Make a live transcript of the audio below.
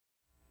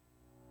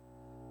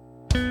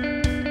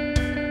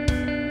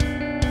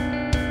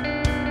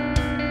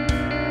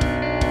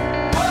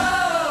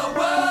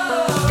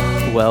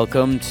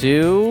Welcome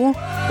to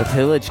the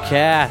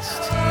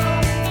Pillagecast.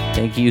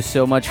 Thank you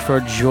so much for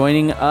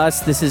joining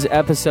us. This is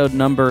episode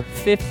number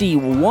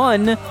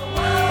 51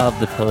 of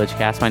the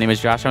Pillagecast. My name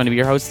is Josh. I'm going to be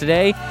your host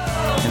today,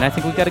 and I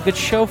think we've got a good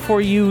show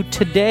for you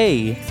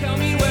today.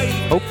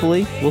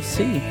 Hopefully, we'll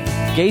see.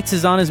 Gates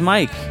is on his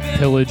mic.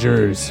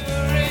 Pillagers.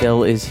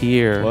 Phil is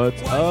here.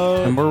 What's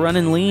up? And we're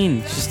running lean.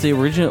 It's just the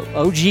original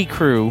OG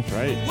crew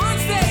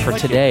for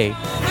today.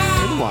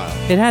 It's been a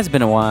while. It has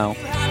been a while.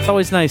 It's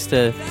always nice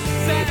to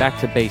get back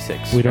to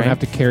basics. We don't right? have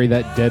to carry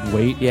that dead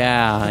weight.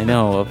 Yeah, I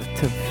know.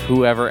 To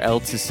whoever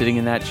else is sitting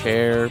in that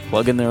chair,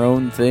 plugging their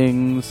own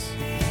things.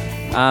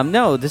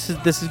 No, this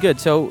is good.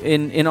 So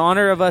in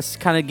honor of us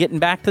kind of getting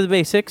back to the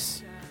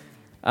basics,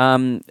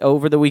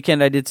 over the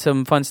weekend I did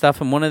some fun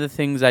stuff, and one of the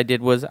things I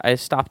did was I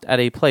stopped at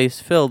a place,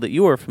 Phil, that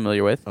you are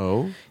familiar with,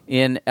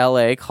 in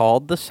L.A.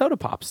 called the Soda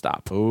Pop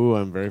Stop. Oh,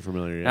 I'm very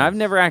familiar. Yes. Now, I've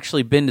never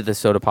actually been to the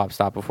Soda Pop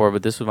Stop before,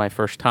 but this was my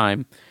first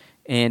time.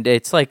 And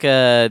it's like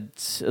a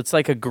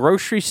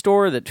grocery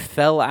store that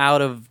fell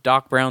out of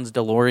Doc Brown's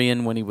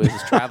DeLorean when he was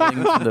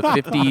traveling from the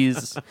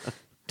 50s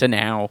to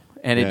now.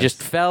 And it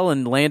just fell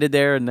and landed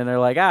there, and then they're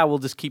like, we'll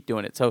just keep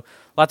doing it. So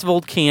lots of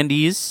old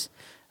candies,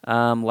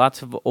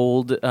 lots of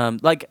old...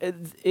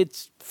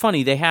 it's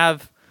funny, they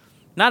have...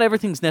 Not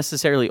everything's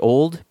necessarily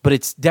old, but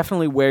it's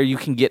definitely where you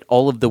can get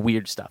all of the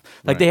weird stuff.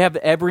 Like, they have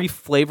every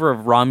flavor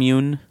of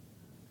Ramune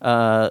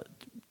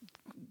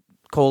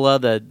cola,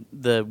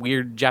 the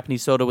weird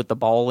Japanese soda with the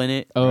ball in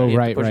it. Oh,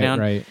 right.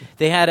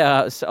 They had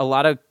a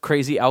lot of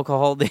crazy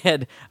alcohol.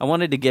 I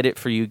wanted to get it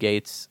for you,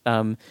 Gates.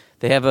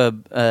 They have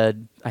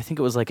I think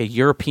it was like a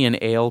European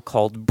ale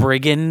called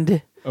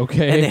Brigand.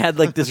 Okay. And they had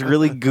like this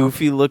really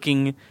goofy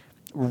looking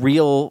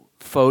real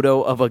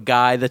photo of a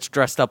guy that's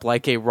dressed up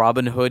like a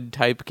Robin Hood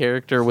type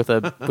character with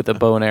a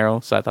bow and arrow.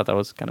 So I thought that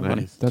was kind of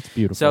funny. That's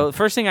beautiful. So the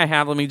first thing I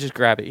have, let me just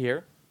grab it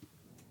here.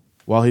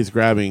 While he's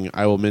grabbing,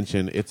 I will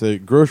mention it's a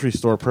grocery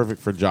store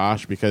perfect for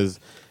Josh because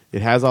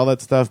it has all that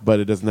stuff,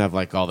 but it doesn't have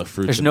like all the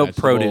fruits. There's and no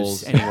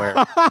vegetables. produce anywhere.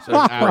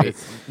 So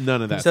It's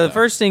none of that. So stuff. the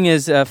first thing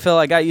is, Phil,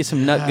 I got you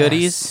some nut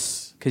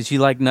goodies because you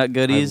like nut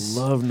goodies.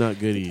 I love nut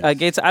goodies.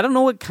 Gates, I don't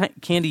know what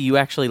candy you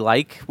actually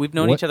like. We've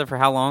known each other for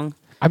how long?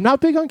 I'm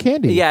not big on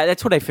candy. Yeah,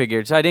 that's what I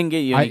figured. So I didn't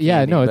get you any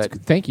candy.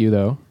 Thank you,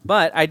 though.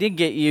 But I did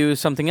get you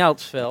something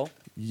else, Phil.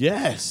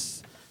 Yes.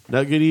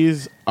 Nut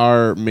goodies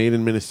are made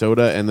in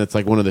Minnesota, and that's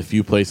like one of the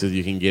few places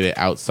you can get it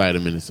outside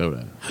of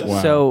Minnesota.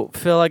 Wow. So,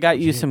 Phil, I got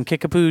you some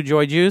Kickapoo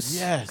Joy Juice.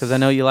 Yes. Because I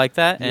know you like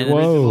that. The And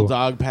original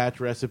dog patch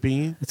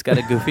recipe. it's got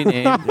a goofy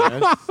name.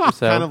 Yes. It's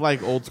So- kind of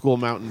like old school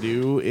Mountain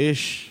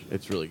Dew-ish.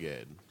 It's really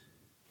good.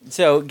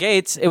 So,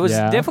 Gates, it was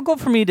difficult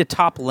for me to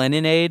top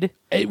Leninade.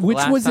 Which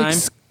was time.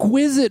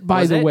 exquisite,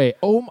 by the way.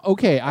 Oh,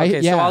 okay.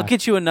 So I'll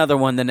get you another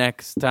one the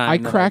next time. I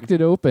cracked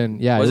it open.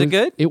 Yeah, Was it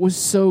good? It was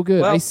so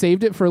good. Well, I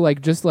saved it for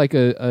just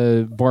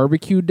a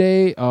barbecue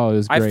day. Oh, it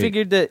was great. I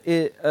figured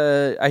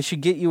that I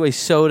should get you a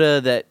soda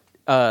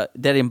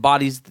that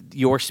embodies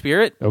your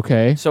spirit.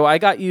 Okay. So I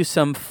got you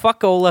some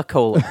Fuckola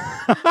Cola.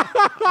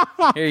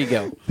 Here you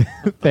go.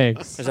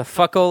 Thanks. There's a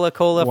Fuckola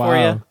Cola for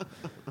you.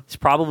 It's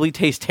probably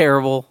tastes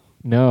terrible.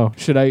 No.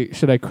 Should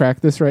I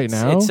crack this right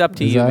now? It's up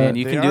to you, man.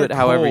 You can do it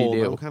however you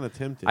do. I'm kind of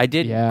tempted. I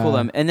did cool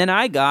them. And then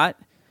I got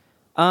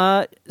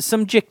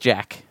some Jick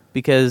Jack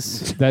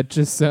because that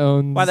just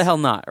sounds... why the hell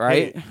not,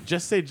 right? Hey,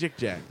 just say Jick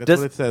Jack. That's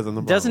what it says on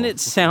the bottle. Doesn't it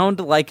sound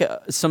like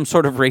some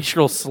sort of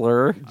racial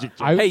slur?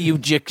 Hey, you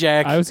Jick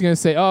Jack. I was going to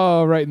say,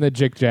 right in the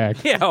Jick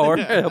Jack. Yeah, or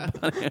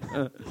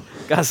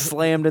got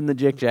slammed in the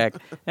Jick Jack.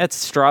 That's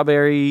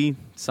strawberry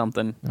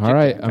something. All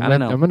right, I don't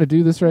know. I'm going to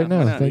do this right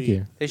now. Thank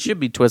you. They should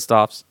be twist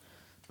offs.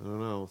 I don't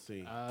know. We'll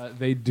see.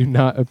 They do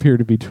not appear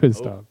to be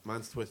twist off.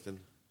 Mine's twisting.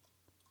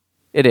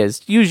 It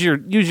is. Use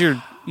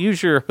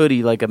your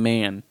hoodie like a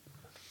man.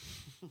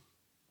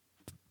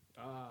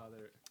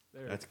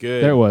 That's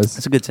good. There it was.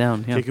 That's a good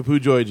sound. Yeah. Kickapoo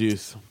Joy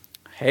Juice.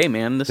 Hey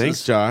man,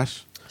 Thanks,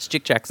 Josh. This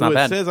Jick Jack's So not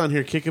bad. It says on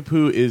here,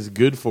 Kickapoo is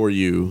good for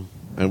you.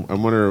 I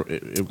wonder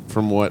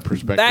from what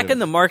perspective. Back in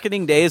the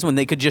marketing days when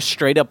they could just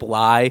straight up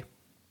lie,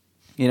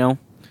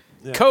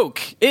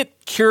 Coke,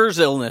 it cures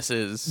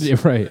illnesses. Yeah,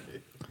 right.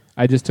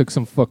 I just took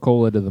some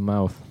cola to the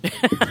mouth.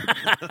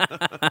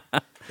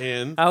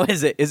 And How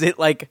is it? Is it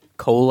like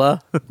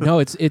cola? No,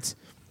 it's.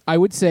 I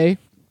would say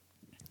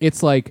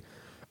it's like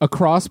a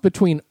cross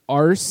between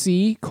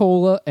RC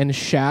Cola and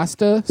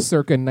Shasta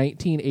circa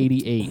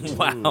 1988.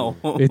 Wow.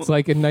 It's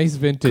like a nice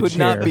vintage Could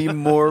not hair. be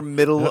more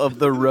middle of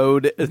the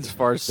road as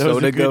far as that was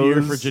soda a good year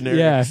goes. for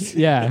generics.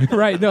 Yeah,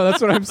 right. No,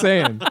 that's what I'm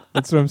saying.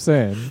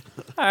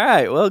 All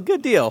right, well,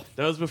 good deal.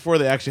 That was before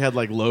they actually had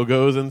like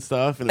logos and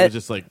stuff, and it was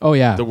just like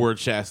the word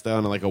Shasta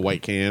on like a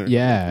white can.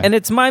 Yeah. And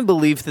it's my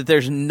belief that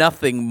there's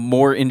nothing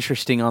more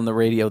interesting on the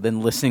radio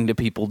than listening to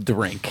people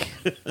drink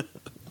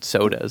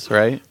sodas,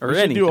 right? Or we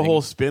should anything. do a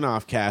whole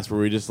spin-off cast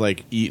where we just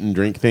like eat and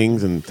drink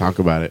things and talk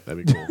about it.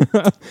 That'd be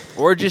cool.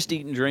 Or just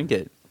eat and drink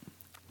it.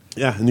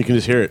 Yeah, and you can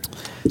just hear it.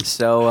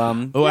 So,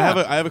 I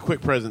have a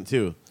quick present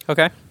too.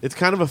 Okay. It's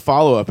kind of a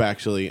follow-up,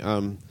 actually.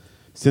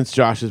 since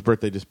Josh's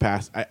birthday just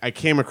passed, I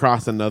came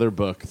across another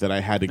book that I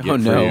had to get for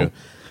no. you.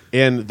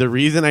 And the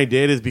reason I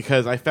did is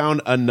because I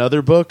found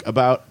another book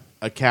about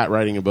a cat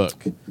writing a book.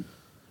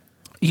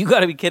 You got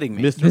to be kidding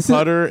me. Mr.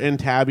 Putter and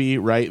Tabby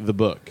Write the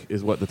Book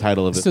is what the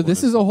title of it is. So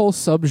this is a whole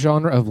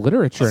subgenre of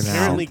literature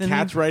Apparently now.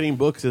 cats writing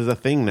books is a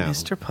thing now.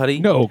 Mr. Putty.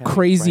 No,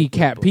 crazy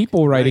cat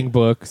people writing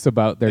books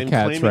about their And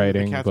cats claiming the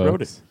writing cats books.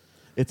 wrote it.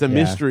 It's a Yeah.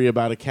 mystery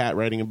about a cat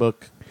writing a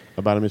book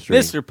about a mystery.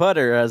 Mr.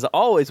 Putter has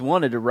always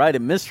wanted to write a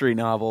mystery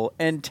novel,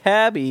 and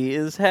Tabby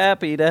is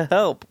happy to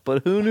help.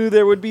 But who knew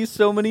there would be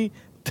so many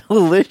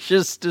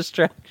delicious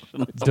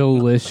distractions?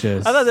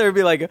 Delicious. I thought there would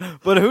be like,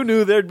 but who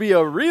knew there'd be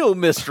a real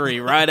mystery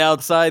right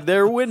outside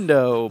their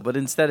window? But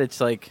instead, it's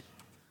like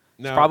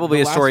Now, probably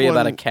the a last story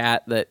about a one-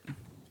 cat that,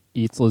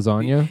 Eats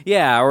lasagna.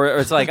 yeah, or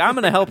it's like I'm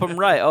going to help him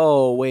write.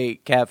 Oh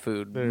wait, cat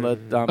food.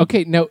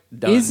 Okay, now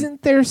Done.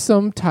 isn't there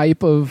some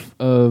type of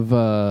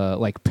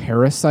like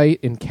parasite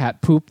in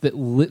cat poop that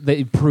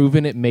they've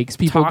proven it makes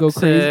people go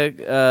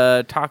crazy?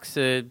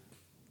 Toxic.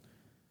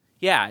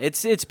 Yeah,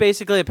 it's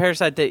basically a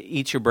parasite that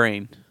eats your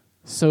brain.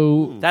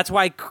 So That's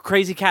why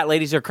crazy cat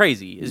ladies are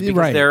crazy. Is because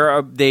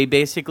Right. they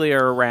basically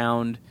are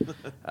around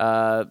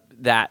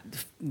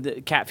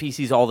the cat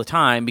feces all the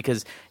time.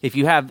 Because if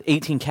you have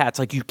 18 cats,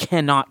 like you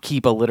cannot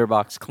keep a litter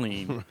box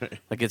clean. Right.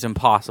 Like it's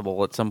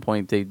impossible. At some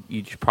point,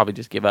 you should probably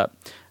just give up.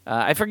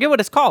 I forget what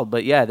it's called,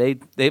 but yeah,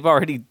 they've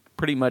already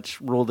pretty much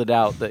ruled it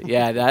out.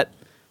 That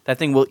that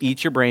thing will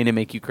eat your brain and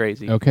make you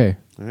crazy. okay,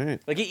 All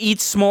right. Like it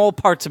eats small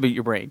parts of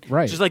your brain,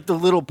 Right. Just like the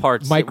little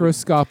parts,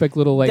 microscopic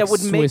little like that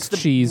would make Swiss the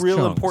cheese real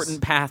chunks.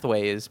 important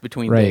pathways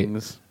between Right.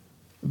 things.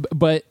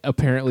 But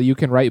apparently, you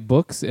can write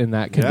books in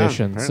that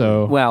condition. apparently.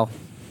 So Well,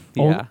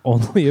 yeah.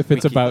 only if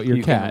it's about your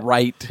you cat. can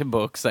write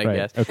books, I Right,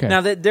 guess. okay.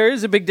 Now, there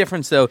is a big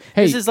difference, though.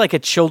 Hey. This is like a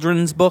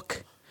children's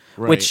book,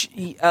 Right. which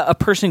a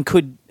person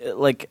could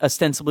like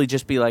ostensibly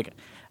just be like,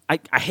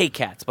 I hate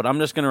cats, but I'm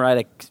just going to write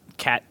a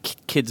cat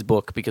kids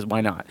book because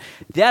why not?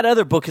 That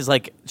other book is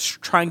like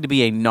trying to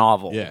be a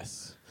novel.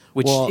 Yes.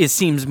 Which Well,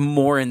 seems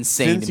more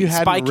insane. Since to you me.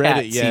 hadn't Spy read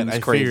Cat it yet, seems I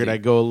crazy. figured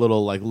I'd go a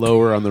little like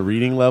lower on the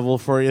reading level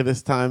for you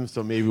this time.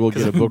 So maybe we'll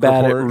get a book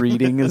bad report. at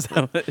reading. Is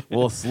that what?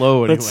 Well,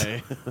 slow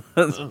anyway.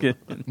 That's good.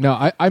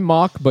 No, I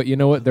mock, but you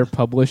know what? They're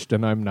published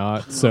and I'm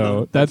not.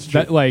 So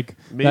that like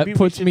Maybe that we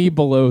puts should- me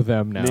below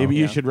them now. Maybe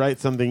Yeah. you should write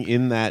something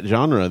in that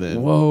genre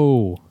then.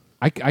 Whoa,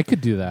 I could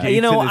do that. Gates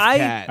You know, and his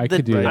cat. I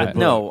could do Write a that. book.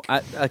 No,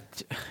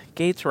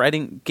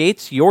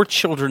 Gates, your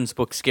children's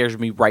book scares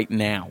me right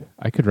now.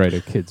 I could write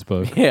a kid's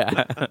book.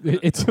 Yeah.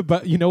 It's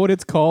about, you know what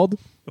it's called?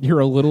 You're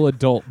a little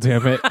adult,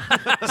 damn it.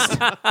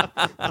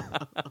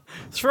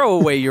 Throw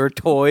away your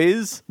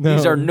toys. No.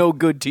 These are no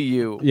good to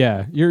you.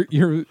 Yeah,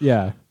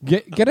 yeah.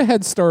 Get a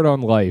head start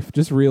on life.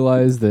 Just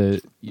realize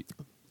that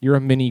you're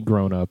a mini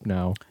grown up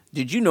now.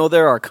 Did you know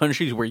there are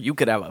countries where you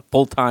could have a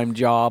full-time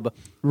job?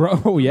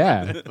 Oh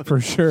yeah, for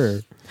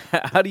sure.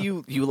 How do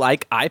you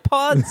like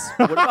iPods?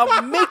 What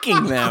about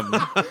making them?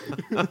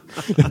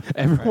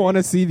 Ever want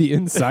to see the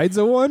insides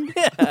of one?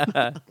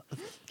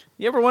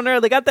 You ever wonder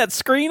they got that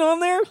screen on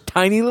there?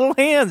 Tiny little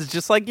hands,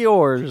 just like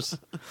yours.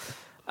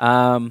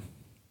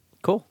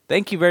 Cool.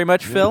 Thank you very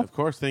much, Yeah, Phil. of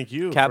course, thank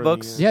you. Cat for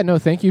books? the, Yeah, no,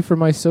 thank you for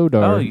my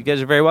sodar. Oh, you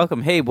guys are very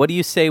welcome. Hey, what do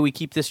you say we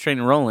keep this train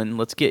rolling?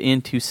 Let's get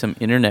into some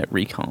internet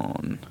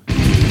recon.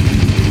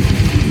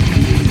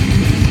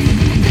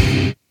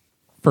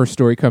 First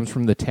story comes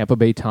from the Tampa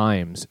Bay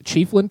Times.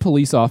 Chiefland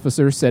police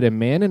officer said a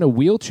man in a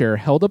wheelchair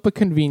held up a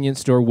convenience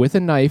store with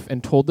a knife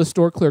and told the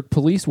store clerk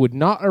police would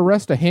not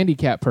arrest a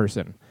handicapped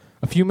person.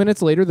 A few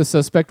minutes later, the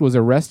suspect was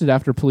arrested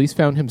after police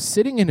found him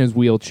sitting in his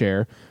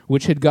wheelchair,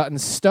 which had gotten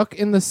stuck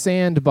in the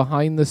sand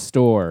behind the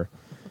store.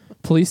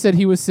 Police said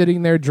he was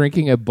sitting there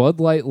drinking a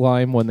Bud Light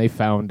Lime when they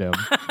found him.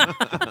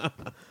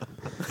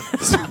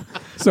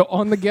 So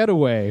on the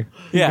getaway,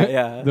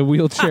 Yeah. the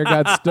wheelchair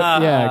got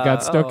stuck. Yeah,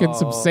 got stuck in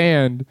some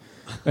sand,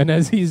 and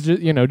as he's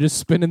just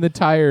spinning the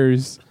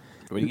tires,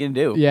 What are you going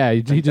to do? yeah,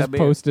 he just that beer.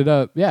 posted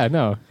up. Yeah,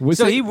 no.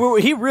 So he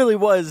really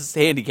was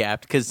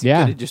handicapped because he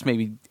Yeah. could have just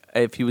maybe,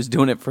 if he was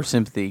doing it for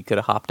sympathy, he could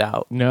have hopped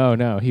out.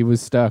 No, he was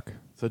stuck.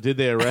 So did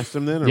they arrest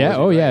him then? Or Yeah. was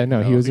he Oh right? yeah.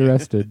 No, he was okay.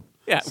 arrested.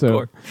 Yeah, So- of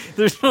course.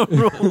 There's no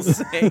rules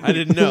saying. I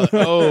didn't know.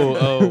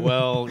 Oh,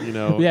 well, you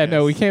know. Yeah.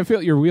 No, we yes. can't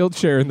fit your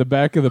wheelchair in the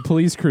back of the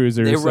police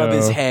cruiser. They rub so-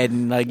 his head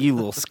and like, you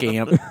little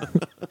scamp.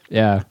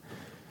 Yeah.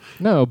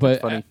 No,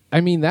 but funny. I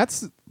mean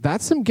that's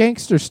some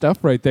gangster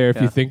stuff right there. If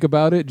Yeah. you think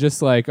about it,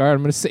 just like, all right, I'm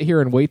going to sit here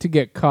and wait to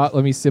get caught.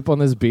 Let me sip on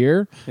this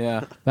beer.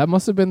 Yeah. That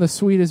must have been the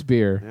sweetest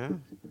beer.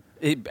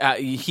 Yeah.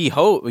 He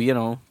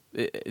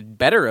it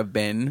better have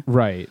been.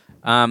 Right.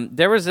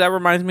 That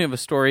reminds me of a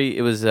story.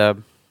 It was a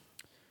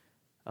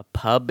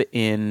pub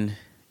in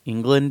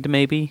England,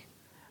 maybe.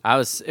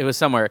 It was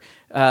somewhere.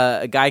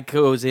 A guy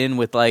goes in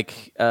with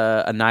like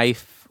a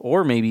knife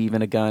or maybe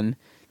even a gun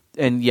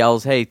and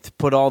yells, "Hey,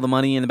 put all the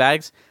money in the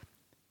bags."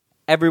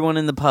 Everyone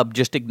in the pub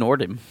just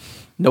ignored him.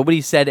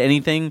 Nobody said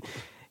anything.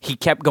 He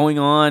kept going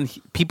on.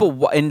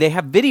 And they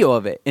have video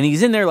of it. And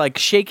he's in there like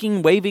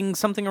shaking, waving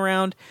something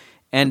around.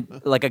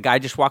 And like a guy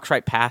just walks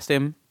right past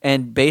him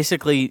and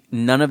basically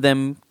none of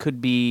them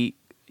could be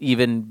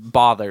even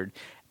bothered.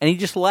 And he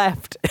just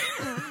left.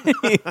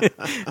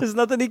 There's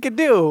nothing he could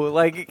do.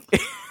 Like,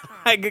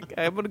 I'm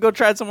going to go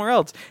try it somewhere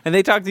else. And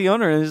they talked to the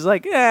owner, and he's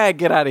like,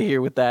 get out of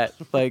here with that.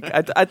 Like,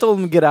 I told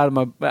him to get out of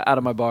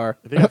my bar.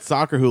 They got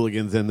soccer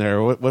hooligans in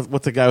there.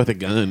 What's a guy with a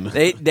gun?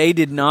 They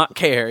did not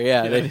care.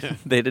 Yeah,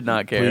 they did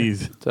not care.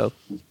 Please. So,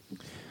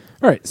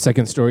 All right,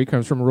 second story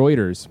comes from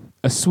Reuters.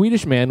 A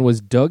Swedish man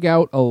was dug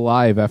out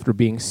alive after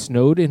being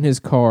snowed in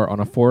his car on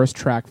a forest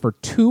track for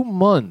 2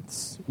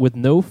 months with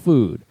no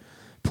food.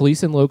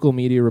 Police and local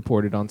media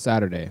reported on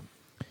Saturday.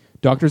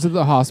 Doctors at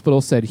the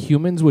hospital said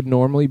humans would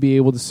normally be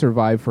able to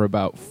survive for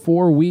about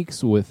 4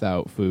 weeks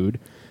without food.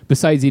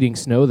 Besides eating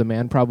snow, the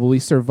man probably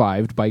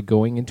survived by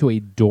going into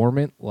a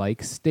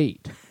dormant-like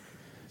state.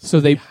 So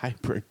they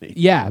hibernate.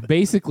 Yeah,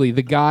 basically,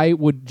 the guy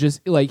would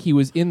just, like, he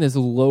was in this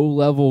low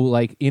level,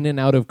 like, in and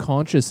out of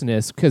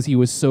consciousness because he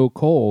was so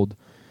cold.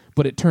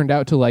 But it turned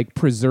out to, like,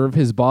 preserve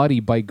his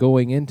body by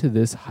going into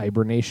this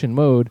hibernation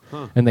mode.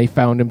 And they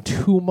found him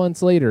 2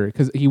 months later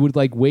because he would,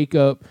 like, wake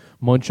up,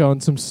 munch on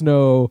some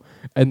snow,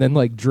 and then,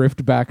 like,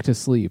 drift back to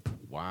sleep.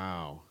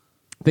 Wow.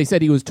 They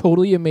said he was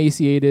totally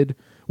emaciated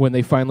when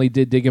they finally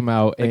did dig him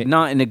out. like,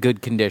 not in a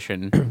good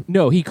condition.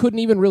 No, he couldn't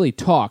even really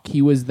talk.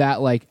 He was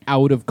that, like,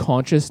 out of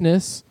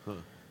consciousness.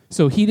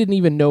 So he didn't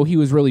even know he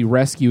was really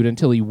rescued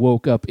until he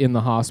woke up in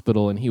the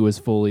hospital and he was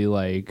fully,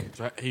 like...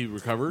 So he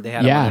recovered? They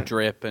had him on a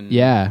drip and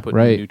put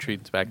right.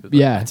 nutrients back to the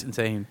That's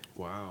insane.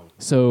 Wow.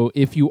 So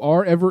if you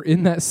are ever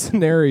in that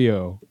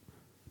scenario,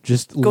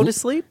 just... Go to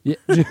sleep?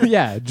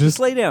 Just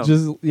lay down.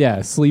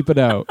 Just, sleep it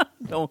out.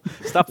 Don't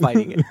stop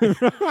fighting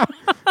it.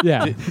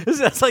 Yeah.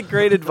 That's like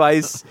great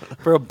advice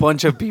for a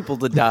bunch of people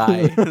to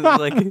die. It's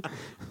like,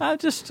 I'm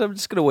just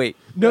gonna wait.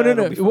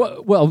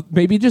 No. Well,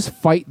 maybe just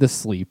fight the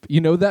sleep.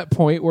 You know that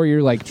point where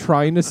you're like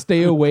trying to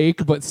stay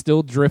awake but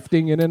still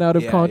drifting in and out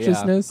of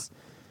consciousness?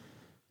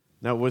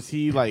 Now, was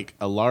he like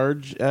a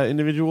large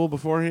individual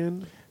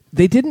beforehand?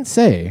 They didn't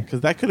say.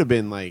 Because that could have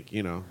been like,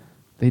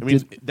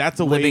 that's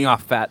a living way,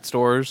 off fat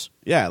stores.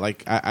 Yeah,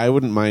 like I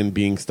wouldn't mind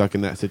being stuck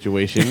in that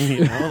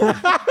situation,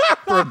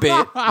 for a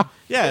bit.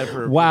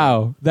 Yeah.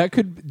 Wow,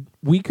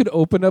 we could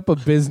open up a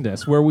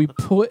business where we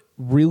put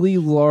really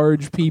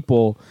large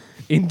people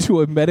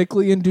into a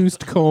medically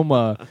induced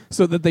coma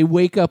so that they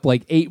wake up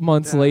like 8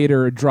 months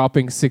later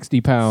dropping 60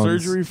 pounds.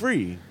 Surgery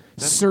free.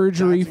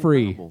 Surgery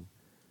free. Incredible.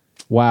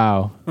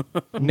 Wow.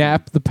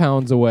 Nap the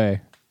pounds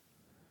away.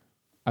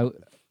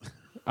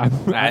 I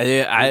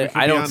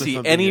don't see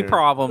any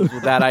problems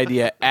with that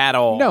idea at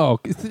all. No,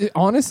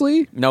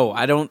 honestly, no,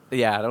 I don't.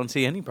 Yeah, I don't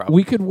see any problem.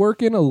 We could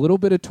work in a little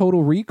bit of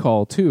Total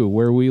Recall too,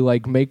 where we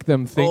like make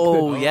them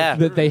think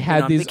that they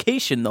had these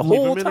vacation the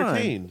whole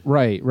time.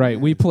 Right.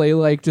 We play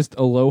like just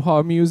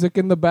Aloha music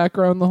in the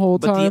background the whole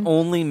time. But the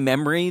only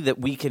memory that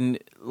we can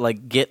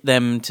like get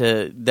them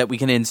to that we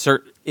can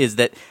insert is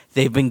that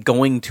they've been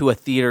going to a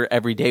theater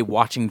every day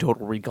watching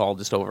Total Recall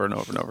just over and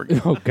over and over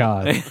again. Oh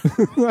God,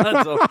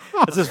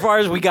 that's as far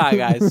as we got,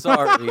 guys.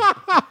 Sorry.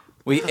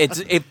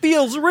 It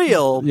feels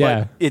real,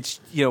 but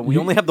it's we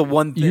only have the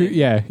one thing.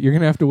 You're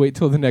gonna have to wait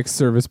till the next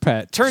service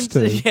patch.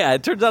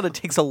 It turns out it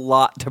takes a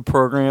lot to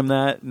program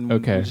that. And we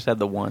just had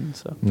the one.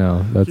 So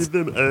no, that's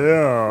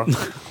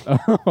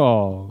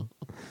oh.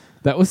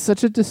 That was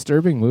such a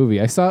disturbing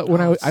movie. I saw it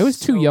when I was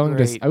too young.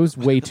 I was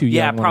way too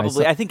young. Yeah,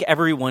 probably. I think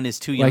everyone is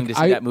too young to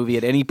see that movie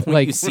at any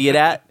point you see it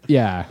at.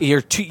 Yeah,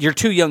 you're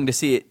too young to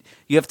see it.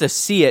 You have to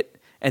see it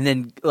and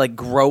then like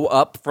grow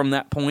up from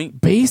that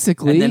point,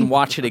 basically, and then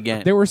watch it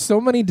again. There were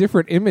so many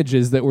different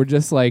images that were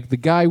just like the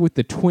guy with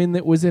the twin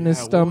that was in his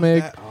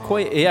stomach.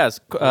 Quado.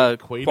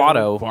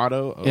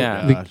 Quado. Oh,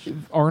 yeah,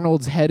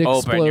 Arnold's head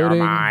exploding. Open your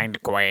mind,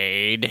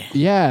 Quaid.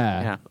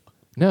 Yeah.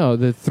 No,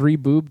 the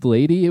 3-boobed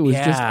lady. It was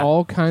just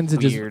all kinds of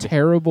just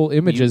terrible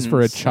images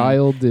for a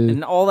child.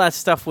 And all that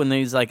stuff when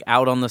he's like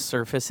out on the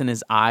surface and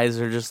his eyes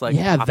are just like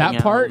that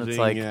part. It's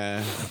like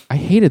I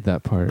hated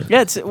that part.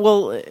 Yeah, it's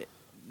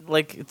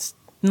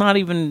not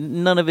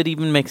even none of it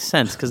even makes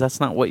sense because that's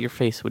not what your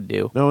face would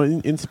do. No,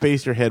 in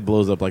space your head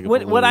blows up like a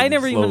balloon. What I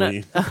never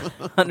even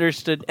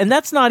understood, and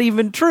that's not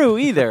even true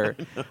either.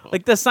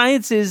 Like the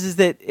science is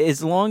that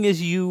as long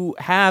as you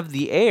have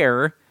the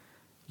air,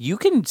 you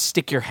can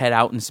stick your head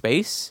out in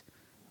space.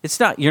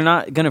 You're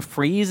not going to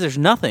freeze. There's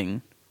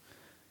nothing.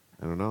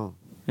 I don't know.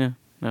 Yeah,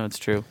 no, it's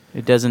true.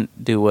 It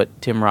doesn't do what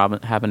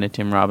happened to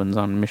Tim Robbins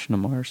on Mission to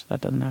Mars.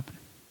 That doesn't happen.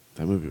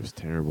 That movie was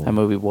terrible. That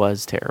movie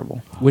was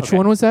terrible. Which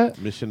one was that?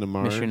 Mission to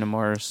Mars. Mission to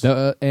Mars.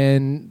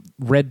 And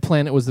Red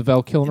Planet was the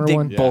Val Kilmer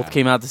one? Both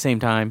came out at the same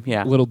time,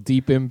 yeah. Little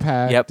Deep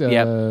Impact.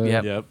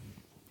 Yep.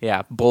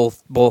 Yeah,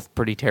 both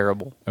pretty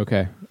terrible.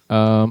 Okay.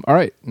 All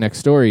right, next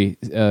story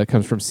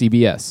comes from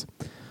CBS.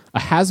 A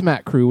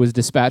hazmat crew was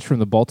dispatched from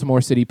the Baltimore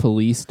City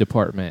Police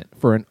Department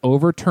for an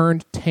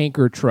overturned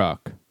tanker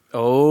truck.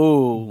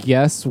 Oh.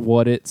 Guess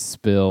what it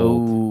spilled?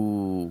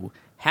 Oh.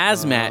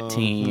 Hazmat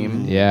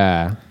team.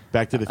 Yeah.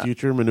 Back to the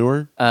Future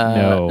manure?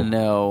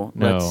 No.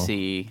 Let's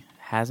see.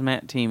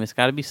 Hazmat team. It's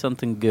got to be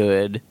something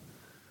good.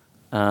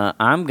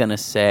 I'm going to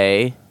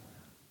say...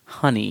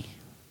 Honey.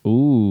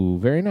 Ooh,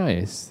 very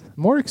nice.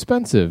 More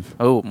expensive.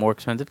 Oh, more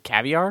expensive?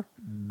 Caviar?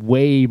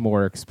 Way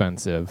more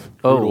expensive.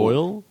 Crude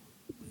oil?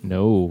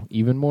 No,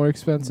 even more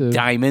expensive.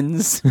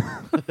 Diamonds?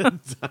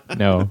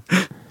 No.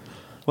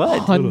 What?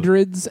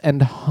 Hundreds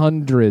and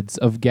hundreds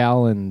of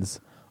gallons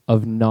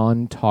of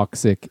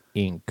non-toxic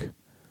ink.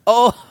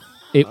 Oh.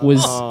 It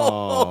was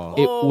Oh.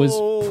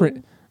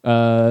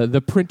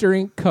 the printer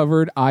ink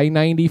covered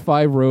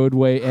I-95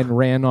 roadway and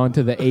ran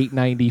onto the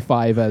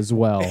 895 as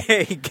well.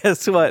 Hey,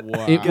 guess what?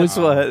 Wow. It was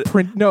what?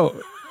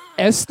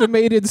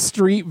 Estimated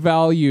street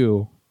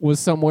value was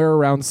somewhere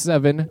around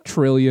 $7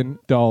 trillion.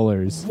 What?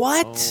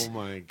 Oh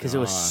my god! Because it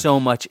was so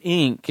much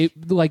ink.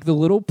 It like the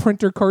little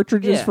printer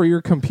cartridges Yeah. for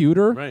your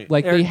computer. Right.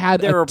 Like they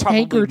had there a are probably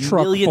tanker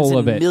truck millions full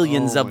of and it.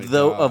 millions Oh of my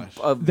the gosh.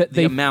 of That the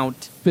they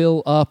amount.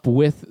 fill up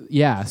with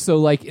so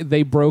like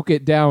they broke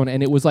it down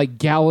and it was like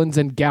gallons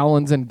and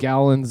gallons and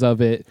gallons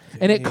of it,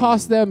 and it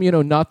cost them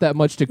not that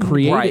much to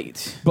create Right.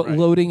 it, but Right.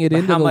 loading it But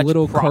into how the much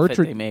little profit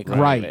cartridge they make off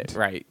right of it.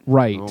 Right.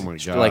 right Oh my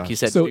god! Like you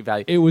said, so street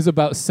value. it was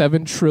about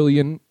 $7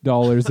 trillion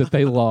that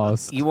they lost.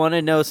 You want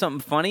to know something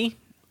funny?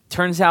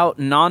 Turns out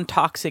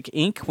non-toxic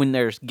ink, when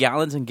there's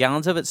gallons and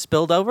gallons of it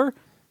spilled over,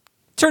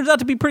 turns out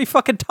to be pretty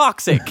fucking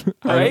toxic,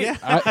 right?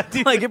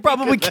 Like it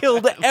probably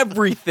killed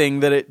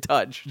everything that it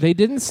touched. They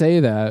didn't say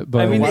that,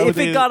 but I mean, Why if would it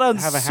they got on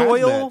have a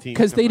soil- hazmat team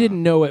because come they out?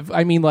 didn't know it.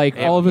 I mean, like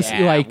all of us,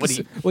 Yeah, like, what do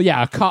you- well,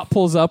 yeah, a cop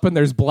pulls up and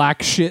there's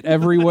black shit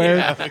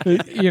everywhere.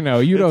 You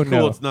don't Cool,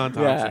 know, it's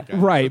non-toxic. guys.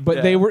 right?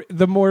 But they were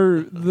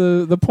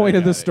the point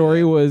of the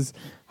story was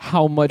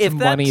how much If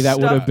money that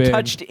would stuff have been.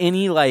 touched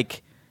any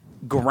like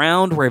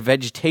ground where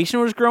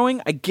vegetation was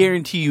growing, I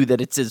guarantee you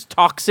that it's as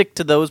toxic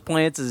to those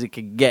plants as it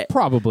could get.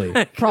 Probably.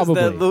 'Cause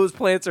those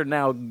plants are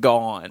now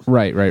gone.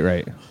 Right.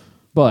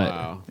 But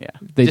Wow. Yeah,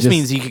 They just just-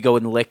 means you could go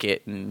and lick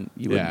it and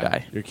you wouldn't Yeah,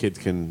 die. your kids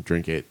can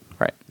drink it.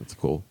 Right. That's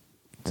cool.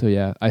 so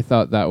yeah, I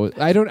thought that was.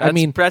 I That's,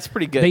 mean, that's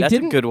pretty good. they That's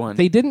didn't. a good one.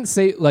 They didn't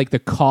say like the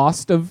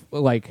cost of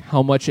like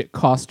how much it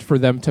cost for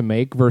them to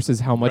make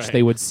versus how much Right.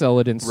 they would sell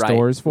it in Right,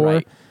 stores for.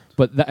 right.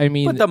 But I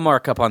mean, but the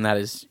markup on that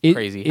is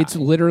crazy. It's high.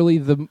 literally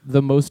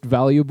the most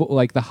valuable,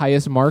 like the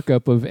highest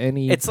markup of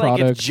any It's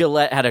product. like if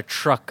Gillette had a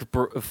truck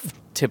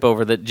tip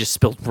over that just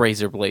spilled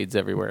razor blades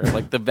everywhere.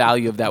 Like the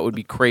value of that would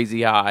be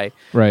crazy high,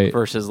 Right.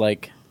 Versus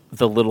like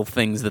the little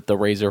things that the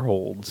razor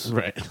holds.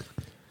 Right.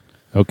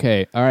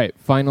 Okay, all right.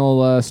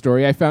 Final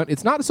story I found.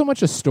 It's not so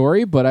much a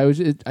story, but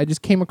I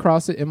just came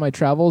across it in my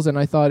travels, and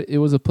I thought it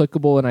was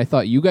applicable, and I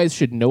thought you guys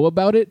should know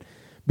about it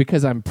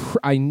because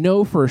I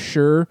know for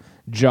sure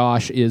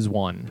Josh is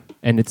one,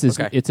 and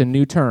Okay. it's a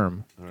new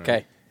term.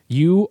 Okay,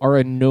 You are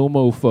a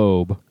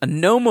nomophobe. a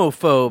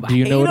nomophobe. Do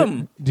you I know hate what?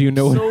 them. Do you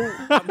know? So,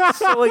 I'm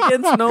so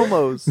against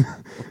nomos.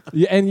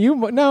 Yeah,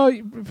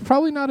 and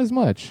probably not as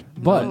much.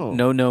 But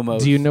No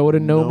nomos. do you know what a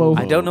nomo?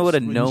 I don't know what a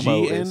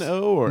nomo is.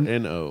 GNO or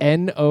NO?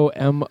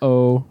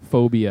 NOMO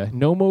phobia.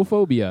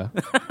 Nomophobia.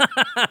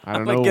 I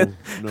don't Like know. it-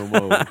 No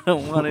mo. I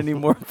don't want any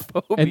more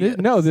phobias.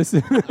 And this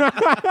is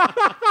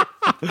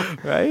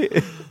right?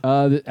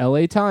 the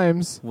LA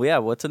Times. Well, yeah,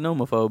 what's a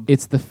nomophobe?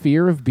 It's the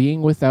fear of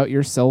being without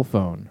your cell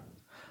phone.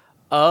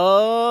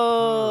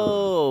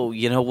 Oh,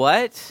 you know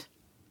what?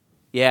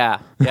 Yeah.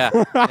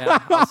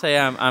 I'll say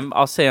I'm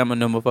a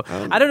nomophobe.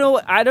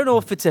 I don't know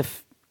if it's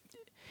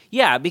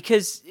yeah,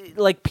 because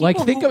like people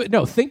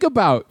Like think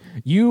about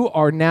you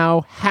are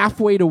now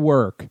halfway to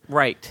work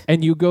right.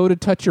 and you go to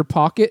touch your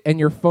pocket and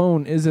your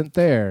phone isn't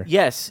there.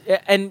 Yes,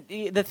 and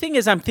the thing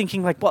is, I'm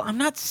thinking like, well, I'm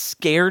not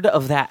scared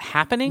of that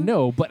happening.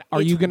 No, but are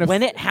It's you gonna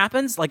when it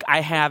happens? Like,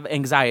 I have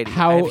anxiety.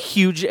 How- I have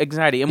huge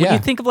anxiety, and when Yeah. you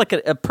think of like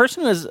a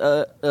person who has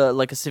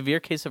like a severe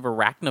case of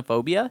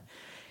arachnophobia,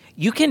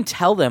 you can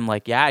tell them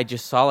like, yeah, I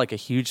just saw like a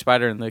huge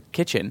spider in the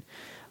kitchen.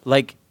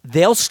 Like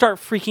they'll start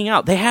freaking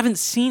out. They haven't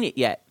seen it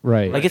yet.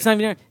 Right. Like it's not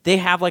even. They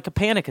have like a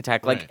panic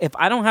attack. Like Right. if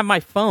I don't have my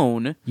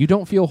phone, you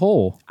don't feel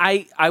whole.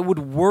 I would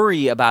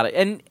worry about it.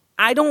 And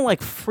I don't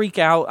like freak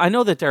out. I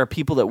know that there are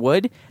people that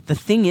would. The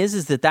thing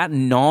is that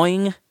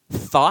gnawing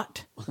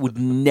thought would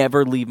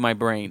never leave my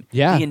brain.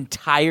 Yeah. The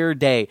entire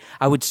day.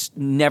 I would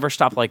never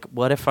stop like,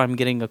 what if I'm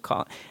getting a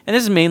call? And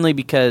this is mainly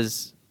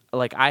because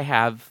like I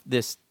have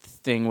this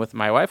thing with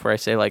my wife where I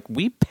say like,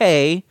 we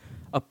pay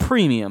a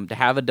premium to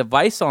have a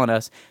device on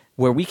us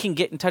where we can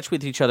get in touch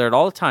with each other at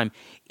all the time.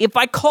 If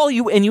I call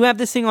you and you have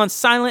this thing on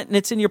silent and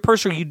it's in your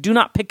purse or you do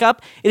not pick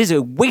up, it is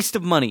a waste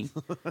of money.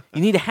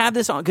 You need to have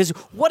this on because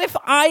what if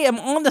I am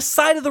on the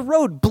side of the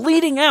road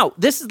bleeding out?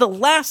 This is the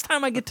last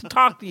time I get to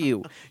talk to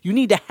you. You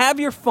need to have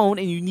your phone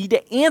and you need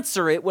to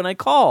answer it when I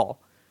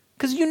call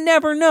because you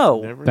never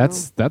know. Never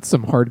That's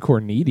some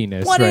hardcore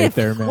neediness What right if?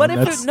 there, man. What if?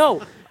 That's-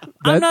 No,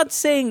 I'm not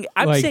saying.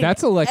 I'm like, saying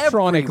that's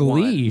electronic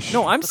everyone. leash.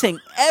 No, I'm saying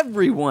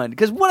everyone.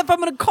 Because what if I'm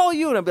going to call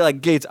you and I'll be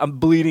like, Gates, I'm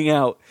bleeding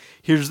out.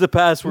 Here's the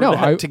password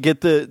No, to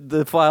get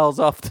the files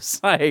off the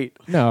site.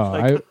 No,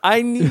 Like,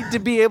 I need to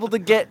be able to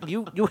get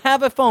you. You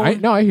have a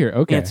phone. I hear.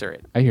 Okay, Answer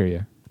it. I hear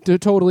you.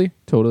 Totally.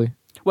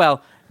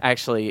 Well,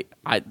 actually,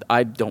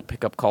 I don't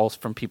pick up calls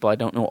from people I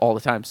don't know all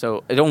the time.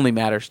 So it only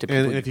matters to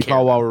people. And if you care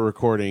call about. while we're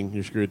recording,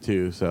 you're screwed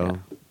too. So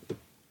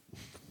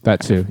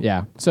That too,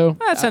 yeah. So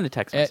Send a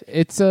text message.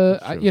 it's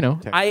I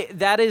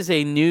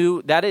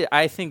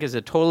think is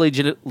a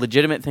totally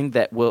legitimate thing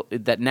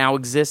that now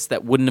exists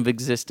that wouldn't have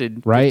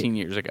existed Right. 15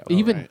 years ago.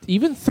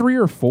 Even 3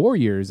 or 4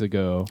 years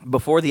ago.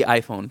 Before the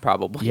iPhone,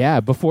 probably. Yeah,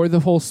 before the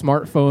whole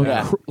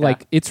smartphone,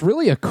 it's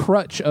really a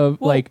crutch of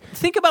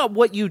think about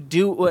what you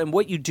do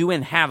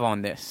and have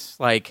on this.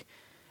 Like,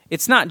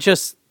 it's not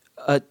just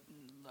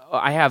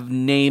I have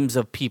names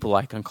of people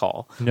I can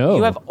call. No.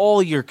 You have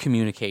all your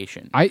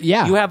communication.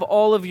 You have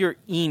all of your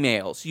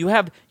emails. You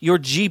have your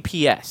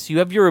GPS. You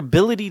have your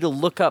ability to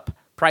look up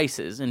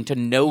prices and to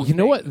know You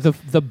know what?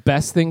 The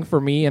best thing for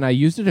me, and I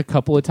used it a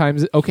couple of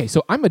times. Okay,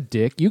 so I'm a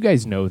dick. You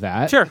guys know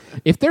that. Sure.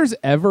 If there's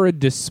ever a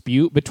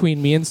dispute between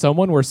me and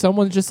someone where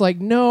someone's just like,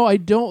 no, I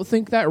don't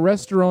think that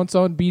restaurant's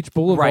on Beach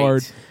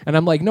Boulevard. Right. And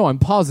I'm like, no, I'm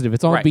positive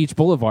it's on Right. Beach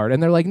Boulevard.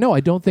 And they're like, no, I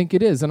don't think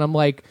it is. And I'm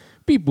like,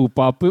 beep, boop,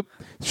 bop, boop.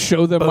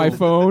 Show them my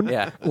phone.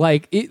 Yeah.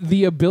 Like,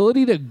 the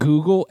ability to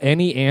Google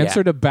any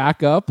answer to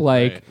back up.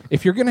 Like, Right.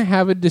 if you're going to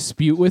have a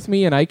dispute with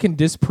me and I can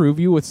disprove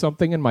you with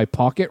something in my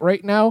pocket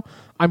right now,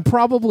 I'm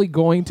probably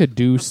going to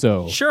do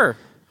so. Sure.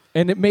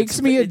 And it makes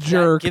me a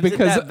jerk that gives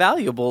because it that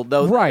valuable,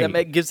 though. Right.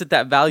 That gives it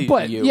that value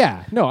but to you.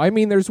 yeah, no, I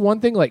mean there's one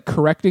thing like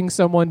correcting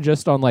someone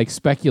just on like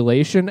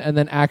speculation and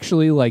then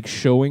actually like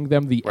showing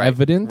them the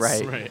evidence.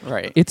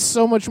 Right. It's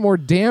so much more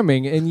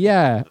damning, and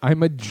yeah,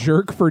 I'm a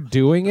jerk for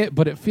doing it,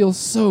 but it feels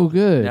so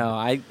good. No,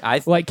 I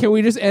Like, can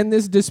we just end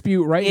this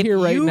dispute right here,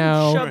 right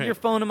now? If you shove your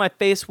phone in my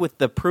face with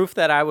the proof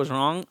that I was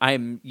wrong,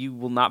 you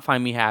will not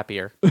find me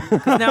happier.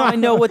 'Cause now I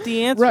know what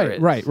the answer is.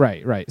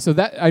 Right. So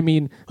that, I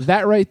mean,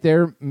 that right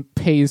there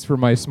pays for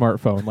my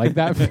smartphone. Like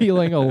that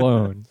feeling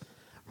alone.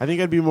 I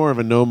think I'd be more of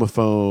a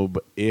nomophobe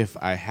if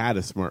I had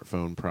a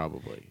smartphone,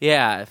 probably.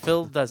 Yeah,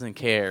 Phil doesn't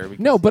care. Because,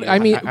 No, but I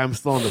mean, I'm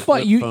still on the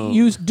but flip phone.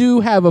 you do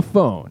have a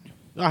phone.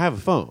 I have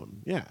a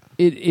phone, yeah.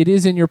 It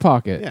is in your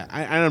pocket. Yeah,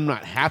 I'm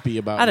not happy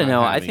about I don't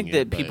not know. I having think it,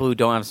 that but- people who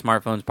don't have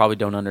smartphones probably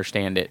don't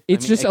understand it.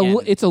 It's just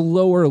it's a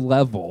lower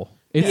level.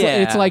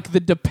 It's like the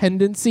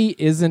dependency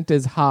isn't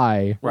as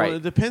high. Right. Well,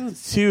 it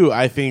depends, too,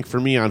 I think, for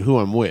me, on who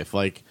I'm with.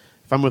 Like,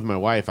 if I'm with my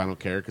wife, I don't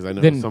care because I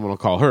know someone will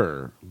call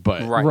her.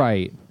 But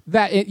Right.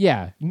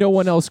 No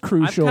one else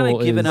crucial. I've kind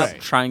of given is, up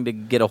trying to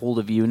get a hold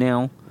of you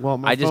now. well,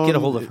 my I just get a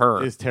phone hold of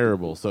her. It's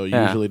terrible, so it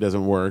Yeah. usually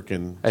doesn't work.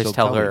 And I just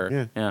she'll tell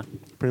her. Me.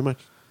 Pretty much.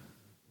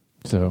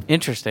 So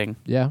Interesting.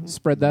 yeah,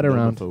 spread that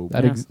around.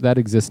 Nomophobe. That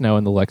exists now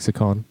in the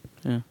lexicon.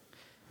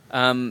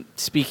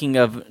 Speaking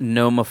of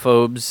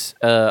nomophobes,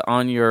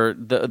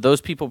 on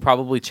those people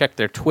probably check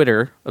their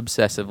Twitter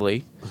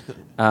obsessively.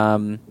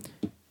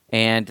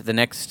 And the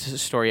next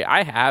story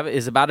I have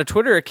is about a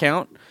Twitter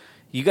account.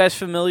 You guys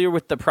familiar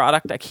with the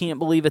product? I can't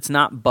believe it's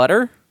not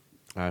butter.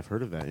 I've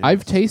heard of that. Yeah.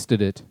 I've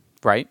tasted it.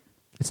 Right?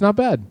 It's not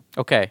bad.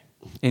 Okay.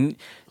 And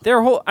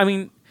their whole, I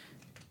mean,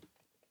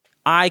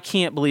 I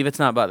can't believe it's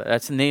not butter.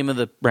 That's the name of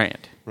the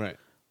brand. Right.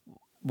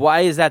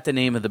 Why is that the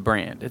name of the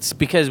brand? It's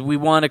because they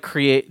want to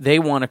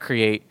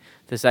create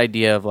this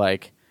idea of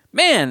like,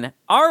 man,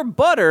 our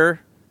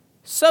butter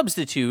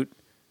substitute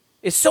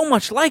is so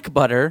much like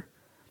butter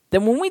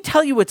that when we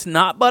tell you it's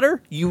not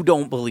butter, you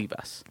don't believe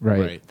us.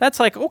 Right. That's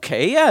like,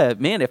 okay, yeah,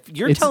 man, if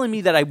you're It's- telling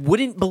me that I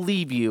wouldn't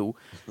believe you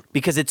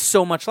because it's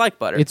so much like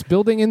butter. It's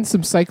building in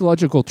some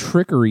psychological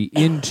trickery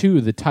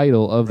into the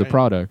title of the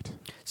product.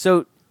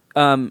 So,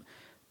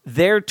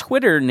 their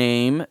Twitter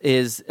name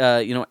is,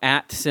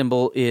 at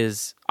symbol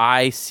is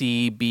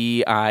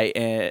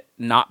ICBI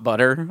not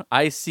butter.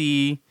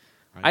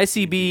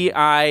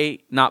 ICBI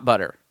not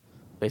butter.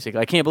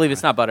 Basically, I can't believe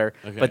it's not butter.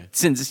 Okay. But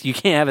since you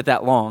can't have it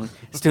that long,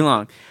 it's too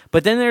long.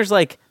 But then there's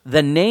like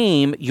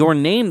your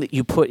name that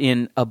you put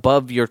in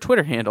above your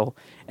Twitter handle,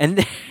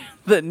 and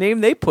the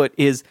name they put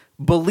is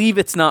believe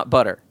it's not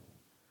butter,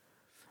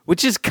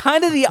 which is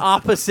kind of the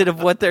opposite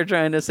of what they're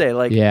trying to say.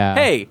 Like, Yeah.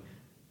 hey,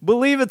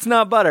 believe it's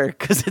not butter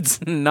because it's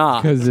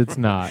not. Because it's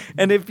not.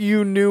 And if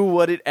you knew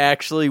what it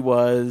actually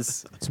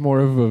was, It's more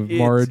of a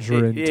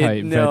margarine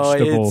type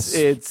vegetable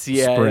It's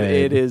spread.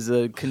 it is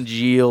a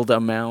congealed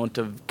amount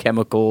of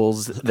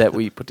chemicals that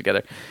we put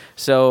together.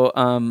 So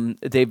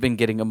they've been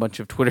getting a bunch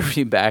of Twitter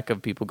feedback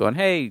of people going,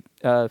 "Hey,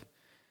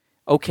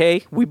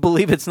 okay, we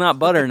believe it's not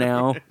butter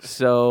now."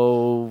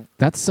 So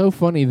That's so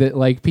funny that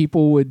like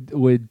people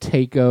would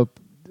take up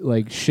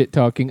like shit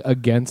talking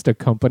against a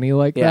company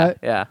like that.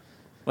 yeah.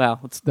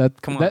 Well,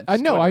 come on. I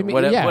know. I mean,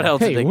 what, yeah. what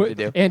else hey, are they going to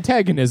do?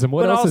 Antagonism.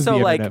 What But else is the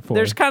also, internet for?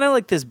 there's kind of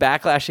like this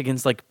backlash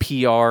against like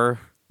PR.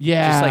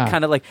 Yeah. Just like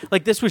kind of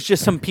like this was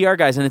just some PR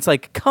guys, and it's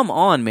like, come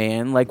on,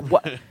 man. Like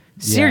what?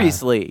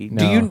 Seriously,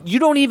 No. you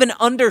don't even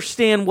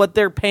understand what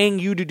they're paying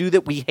you to do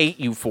that we hate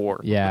you for?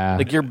 Yeah.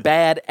 Like you're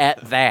bad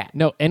at that.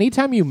 No,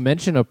 anytime you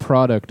mention a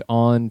product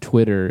on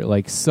Twitter,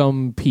 like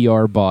some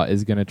PR bot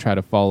is going to try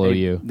to follow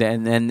you.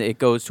 Then it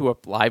goes to a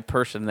live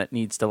person that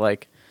needs to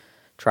like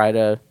try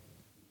to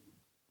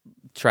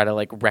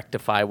like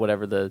rectify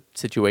whatever the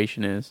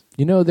situation is.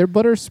 You know, their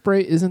butter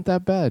spray isn't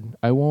that bad.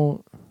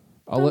 I'll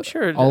I'm let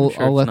sure I'll it's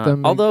let not.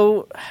 them.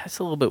 Although it's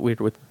a little bit weird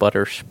with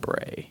butter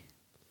spray,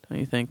 don't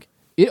you think?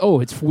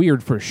 It's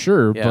weird for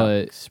sure, Yeah,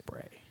 but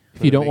spray.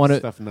 If you don't want to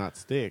stuff not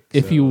stick.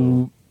 If so.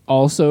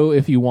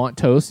 you want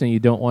toast and you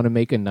don't want to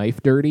make a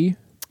knife dirty,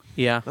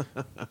 Yeah,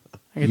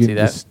 I can You see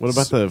that. just- What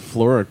about the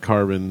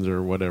fluorocarbons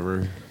or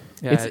whatever?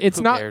 Yeah, it's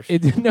who not cares?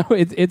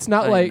 it's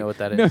not I don't like even know what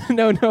that is.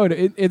 no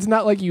it's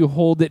not like you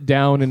hold it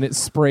down and it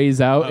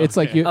sprays out. It's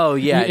like you Oh,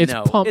 yeah, it's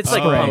no. pump It's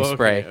like spray. pump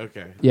spray.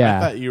 Okay. Yeah.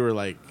 I thought you were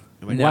like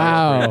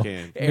Wow. a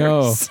can.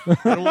 No. I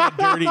don't want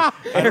to dirty.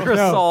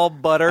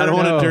 Aerosol butter. I don't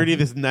want No. to dirty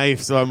this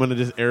knife, so I'm going to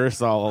just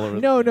aerosol all over.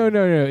 No.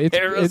 It's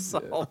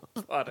Aerosol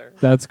butter.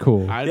 that's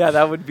cool. Yeah,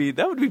 that would be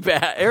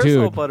bad. Aerosol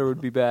Dude. butter would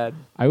be bad.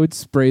 I would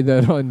spray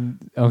that on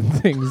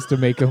things to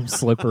make them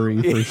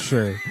slippery for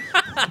sure.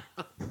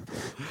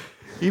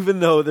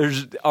 Even though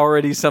there's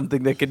already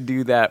something that can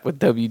do that with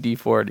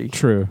WD-40.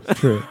 True.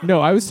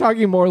 No, I was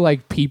talking more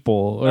like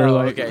people or Oh,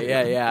 like okay,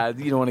 yeah.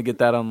 You don't want to get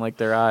that on like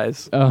their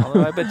eyes. Oh.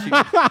 Although I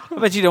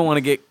bet you don't want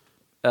to get.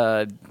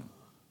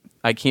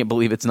 I can't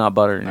believe it's not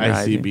butter in your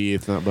eyes. ICB,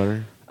 it's not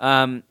butter.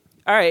 All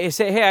right,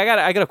 say, hey,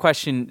 I got a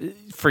question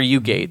for you,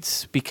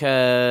 Gates,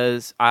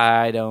 because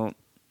I don't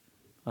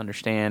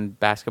understand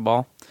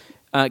basketball.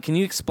 Can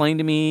you explain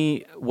to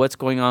me what's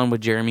going on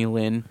with Jeremy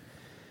Lin?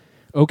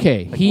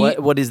 Okay,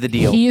 What is the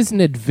deal? He is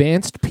an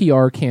advanced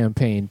PR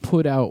campaign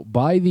put out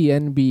by the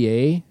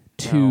NBA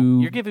to.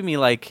 No, you're giving me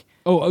like.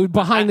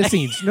 behind the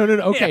scenes. No.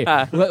 Okay,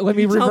 Yeah. let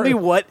me Tell me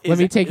what. Let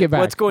me take it back.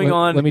 What's going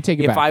on? Let me take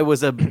it if back. I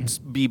was a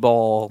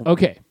b-ball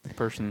Okay,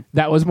 person,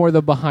 that was more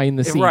the behind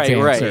the scenes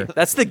answer. Right.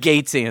 That's the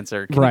Gates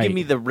answer. Can Right. you give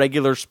me the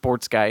regular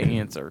sports guy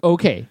answer?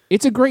 Okay,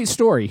 it's a great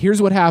story.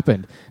 Here's what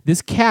happened.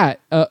 This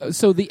cat.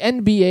 So the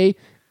NBA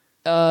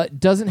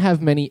doesn't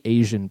have many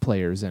Asian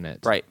players in it.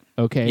 Right.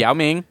 Okay.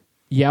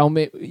 Yao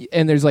Ming,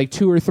 and there's like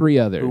 2 or 3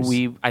 others. who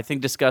we I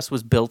think discussed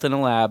was built in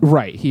a lab.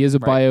 Right. He is a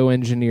Right.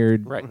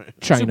 bioengineered Right.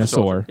 China Super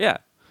soldier. sore.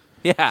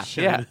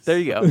 Yeah. There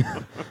you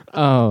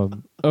go.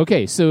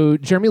 Okay, so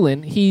Jeremy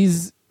Lin,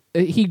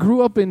 he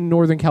grew up in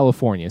Northern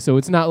California, so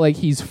it's not like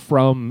he's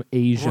from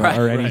Asia Right,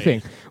 or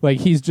anything. Like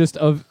he's just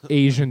of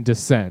Asian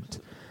descent.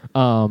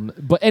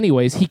 But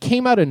anyways, he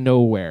came out of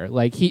nowhere.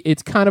 Like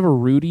it's kind of a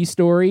Rudy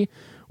story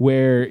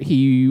where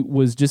he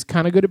was just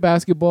kind of good at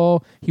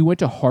basketball. He went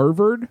to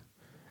Harvard.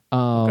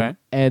 Okay.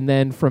 And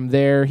then from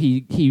there,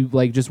 he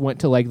like just went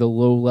to like the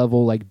low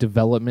level like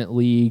development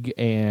league,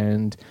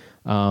 and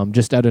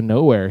just out of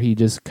nowhere, he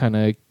just kind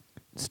of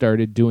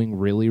started doing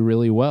really,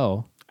 really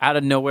well. Out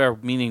of nowhere,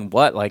 meaning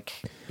what? Like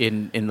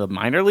in the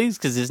minor leagues?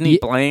 Because isn't he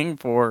playing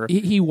for?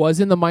 He was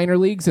in the minor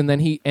leagues, and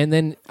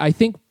then I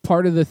think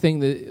part of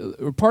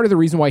the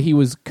reason why he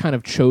was kind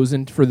of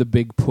chosen for the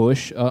big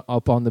push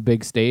up on the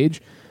big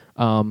stage,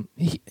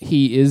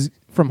 he is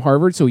from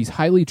Harvard, so he's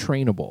highly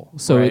trainable.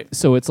 So Right.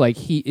 it's like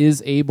he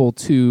is able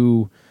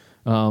to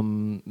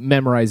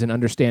memorize and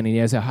understand, and he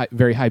has a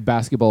very high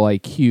basketball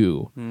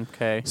IQ.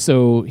 Okay.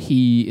 So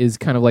he is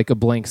kind of like a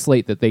blank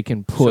slate that they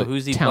can put. So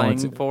who's he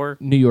talents playing for?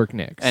 New York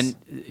Knicks. And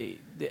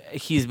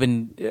he's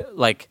been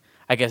like,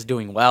 I guess,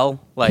 doing well.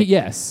 Like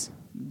yes,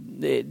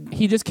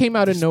 he just came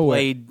out of nowhere.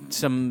 displayed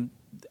some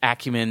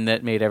acumen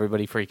that made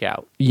everybody freak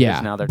out. Yeah,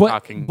 Because now they're but,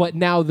 talking. But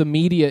now the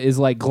media is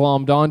like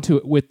glommed onto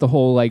it with the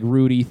whole like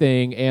Rudy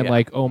thing, and Yeah.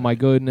 like, oh my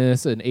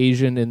goodness, an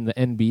Asian in the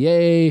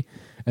NBA,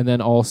 and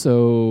then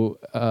also,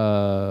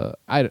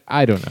 I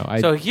don't know.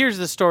 So here's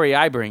the story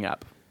I bring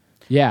up.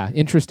 Yeah,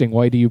 interesting.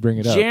 Why do you bring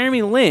it up?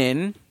 Jeremy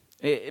Lin,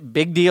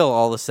 big deal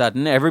all of a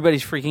sudden.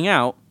 Everybody's freaking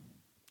out.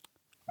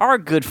 Our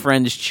good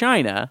friend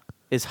China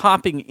is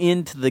hopping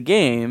into the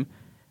game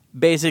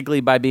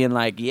basically by being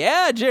like,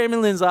 yeah, Jeremy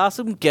Lin's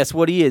awesome. Guess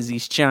what he is?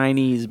 He's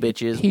Chinese,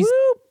 bitches.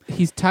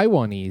 He's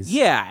Taiwanese.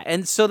 Yeah,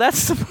 and so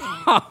that's the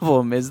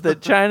problem, is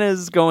that China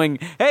is going,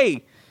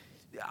 hey,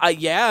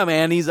 yeah,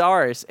 man, he's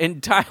ours.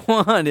 And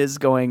Taiwan is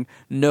going,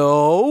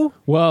 no,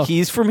 Well,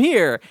 he's from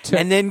here.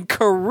 And then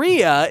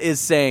Korea is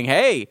saying,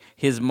 hey,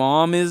 his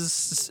mom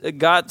is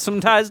got some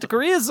ties to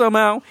Korea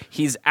somehow.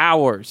 He's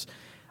ours.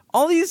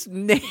 All these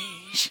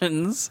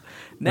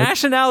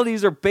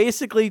nationalities are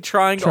basically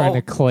trying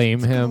to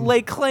claim him.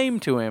 lay claim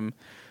to him,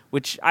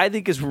 which I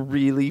think is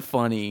really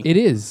funny. It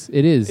is.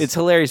 It's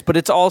hilarious, but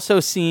it also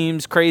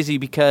seems crazy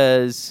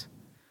because,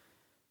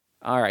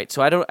 all right,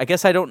 so I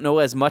guess I don't know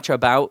as much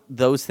about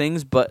those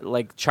things, but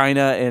like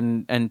China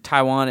and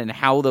Taiwan and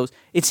how those,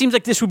 it seems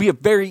like this would be a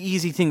very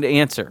easy thing to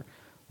answer.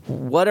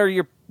 Where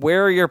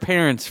are your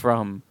parents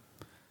from?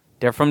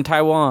 They're from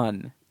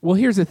Taiwan. Well,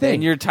 here's the thing.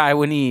 And you're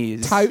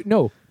Taiwanese.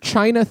 No,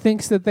 China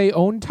thinks that they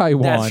own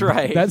Taiwan. That's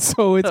right. It's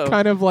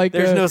kind of like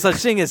there's no such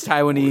thing as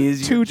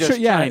Taiwanese. You're just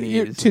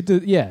Chinese.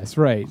 Yes,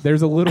 right.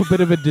 There's a little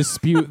bit of a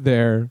dispute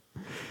there.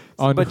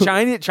 But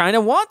China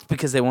wants,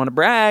 because they want to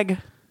brag.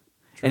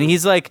 True. And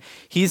he's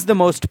the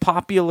most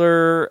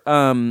popular.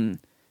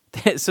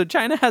 So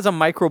China has a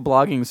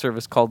microblogging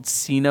service called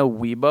Sina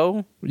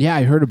Weibo. Yeah,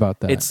 I heard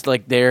about that. It's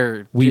like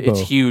Weibo. It's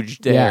huge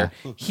there.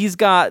 Yeah. He's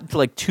got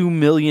like 2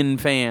 million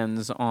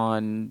fans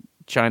on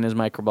China's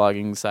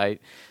microblogging site.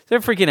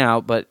 They're freaking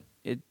out, but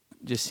it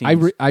just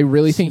seems. I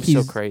really think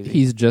so crazy.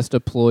 He's just a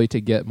ploy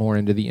to get more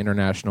into the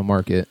international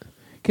market,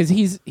 because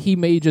he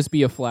may just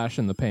be a flash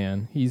in the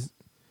pan.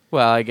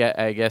 Well, I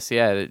guess,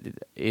 yeah.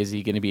 Is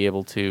he going to be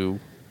able to?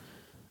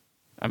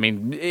 I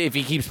mean, if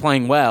he keeps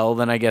playing well,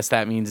 then I guess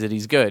that means that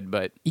he's good.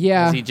 But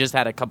has he just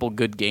had a couple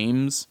good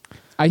games?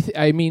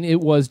 I mean,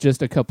 it was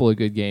just a couple of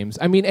good games.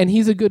 I mean, and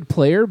he's a good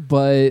player,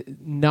 but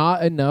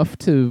not enough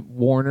to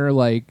Warner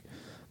like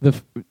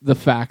the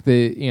fact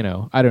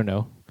that I don't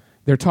know.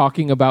 They're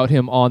talking about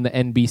him on the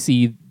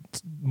NBC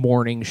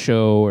morning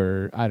show,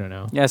 or I don't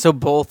know. Yeah, so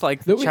both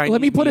like Chinese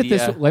let me put media.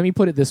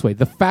 it this way: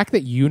 the fact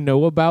that you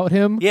know about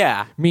him,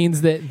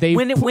 means that they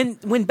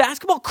when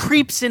basketball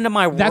creeps into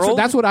my world,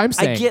 that's what I'm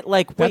saying. I get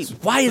like, wait,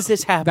 why is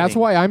this happening? That's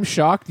why I'm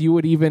shocked you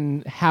would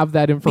even have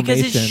that information.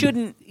 Because it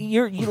shouldn't.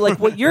 You like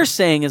what you're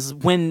saying is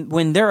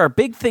when there are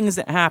big things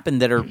that happen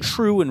that are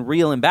true and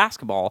real in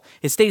basketball,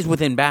 it stays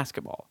within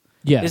basketball.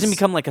 Yes. It doesn't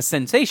become like a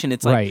sensation.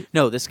 It's like,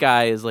 no, this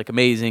guy is like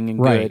amazing and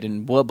good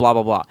and blah, blah,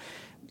 blah, blah.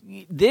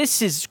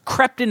 This is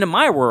crept into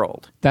my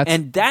world.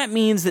 And that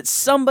means that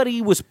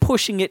somebody was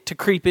pushing it to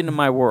creep into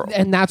my world.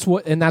 And that's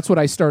what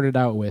I started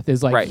out with,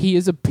 is like, he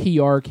is a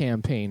PR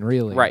campaign,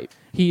 really. Right.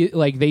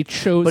 They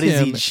chose him. But is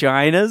he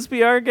China's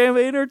PR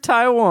campaign or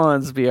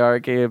Taiwan's PR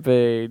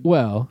campaign?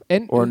 Well,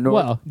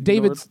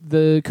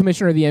 the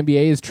commissioner of the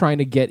NBA is trying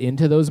to get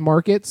into those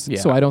markets,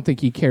 so I don't think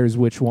he cares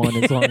which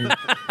one,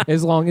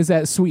 as long as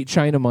that sweet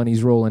China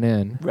money's rolling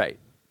in. Right.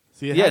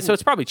 So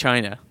it's probably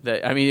China.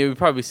 It would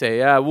probably say,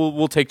 yeah,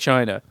 we'll take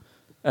China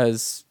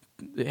as,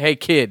 hey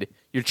kid,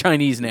 you're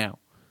Chinese now,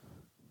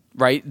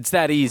 right? It's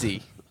that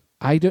easy.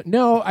 I don't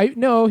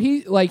know.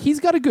 He's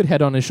got a good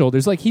head on his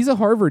shoulders. Like, he's a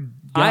Harvard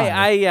guy.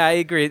 I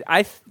agree.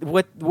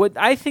 What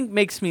I think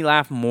makes me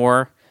laugh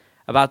more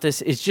about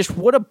this is just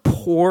what a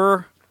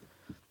poor.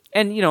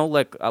 And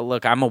look,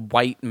 I'm a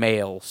white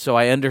male, so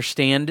I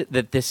understand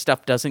that this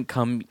stuff doesn't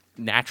come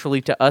naturally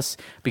to us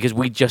because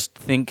we just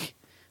think.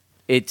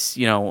 It's,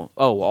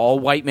 all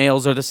white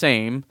males are the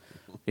same.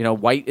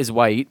 White is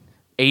white.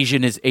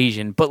 Asian is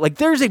Asian. But,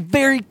 there's a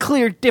very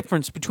clear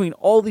difference between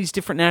all these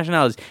different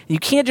nationalities. And you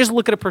can't just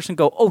look at a person and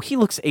go, oh, he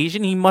looks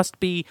Asian. He must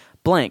be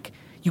blank.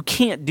 You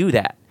can't do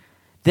that.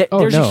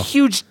 There's a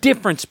huge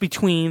difference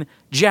between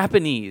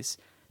Japanese,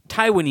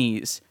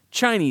 Taiwanese,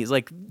 Chinese.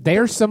 They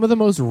are some of the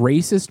most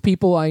racist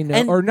people I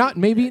know. Or not,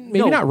 maybe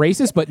not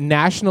racist, but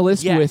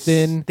nationalist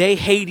within. They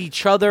hate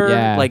each other.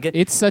 Yeah.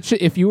 It's such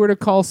a, if you were to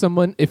call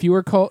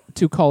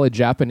a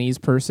Japanese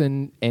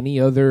person any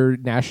other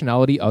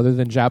nationality other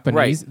than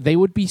Japanese, they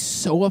would be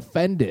so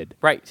offended.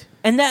 Right.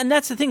 And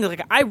that's the thing.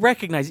 I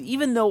recognize,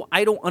 even though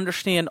I don't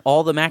understand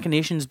all the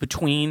machinations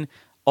between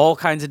all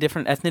kinds of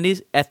different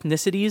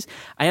ethnicities,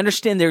 I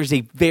understand there's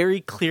a very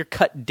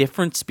clear-cut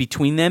difference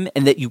between them,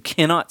 and that you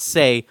cannot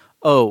say,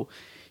 oh,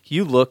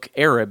 you look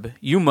Arab,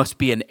 you must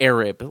be an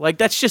Arab.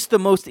 That's just the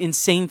most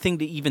insane thing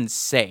to even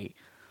say.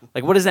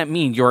 What does that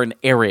mean? You're an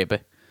Arab.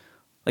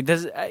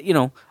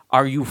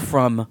 Are you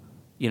from,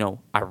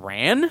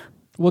 Iran?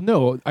 Well,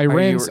 no,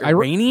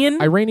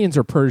 Iranian? Iranians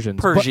are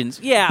Persians.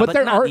 But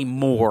not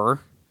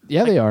anymore.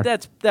 Yeah, they are.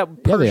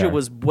 Persia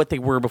was what they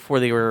were before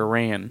they were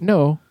Iran.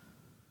 No.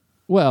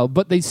 Well,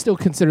 but they still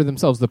consider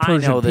themselves the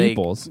Persian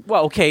peoples.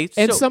 Well, okay.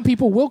 And some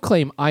people will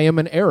claim, I am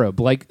an Arab.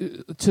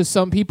 To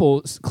some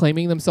people,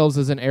 claiming themselves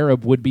as an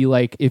Arab would be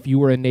like if you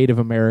were a Native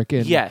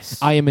American. Yes.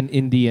 I am an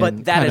Indian.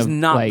 But that is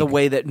not the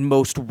way that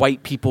most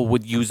white people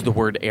would use the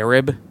word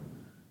Arab.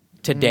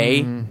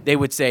 Today, they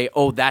would say,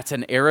 oh, that's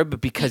an Arab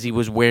because he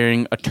was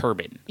wearing a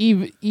turban.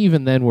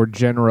 Even then, we're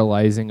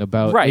generalizing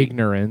about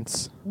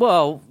ignorance.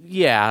 Well,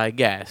 yeah, I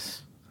guess.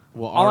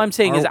 Well, all I'm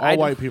saying is all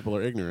white people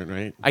are ignorant,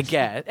 right? I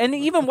guess. And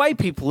even white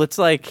people, it's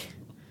like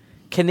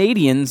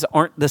Canadians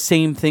aren't the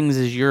same things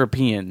as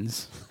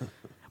Europeans,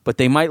 but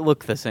they might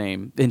look the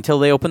same until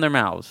they open their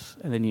mouths,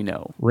 and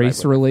then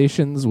Race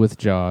relations with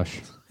Josh.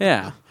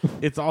 Yeah.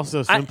 It's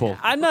also simple.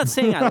 I'm not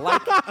saying I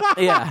like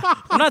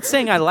I'm not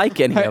saying I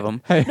like any of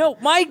them. No,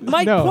 my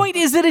point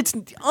is that it's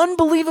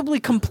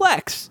unbelievably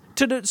complex.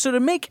 To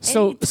make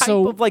any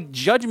type of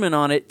judgment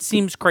on it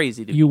seems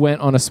crazy to me. You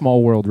went on a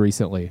Small World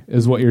recently,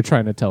 is what you're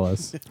trying to tell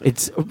us.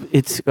 It's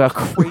a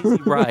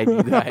crazy ride,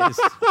 you guys.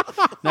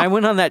 Now, I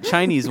went on that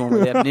Chinese one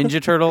where they have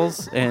Ninja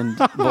Turtles and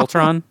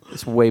Voltron.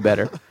 It's way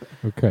better.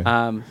 Okay.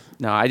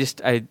 No,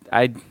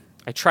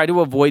 I try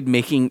to avoid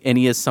making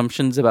any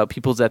assumptions about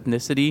people's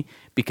ethnicity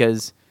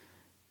because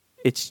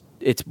it's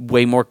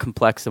way more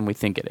complex than we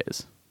think it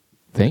is.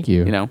 Thank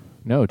you.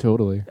 No,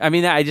 totally.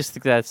 I just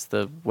think that's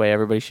the way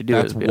everybody should do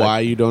it. That's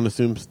why you don't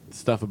assume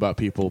stuff about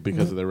people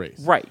because of their race.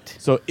 Right.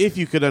 So if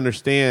you could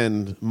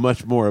understand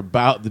much more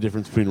about the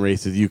difference between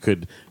races, you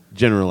could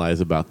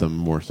generalize about them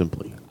more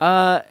simply.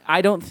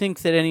 I don't think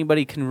that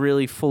anybody can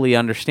really fully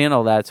understand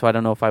all that, so I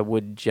don't know if I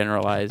would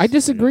generalize. I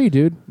disagree,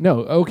 dude.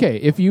 No, okay.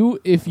 If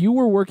you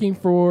were working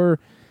for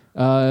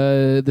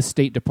the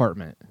State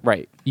Department,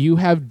 right, you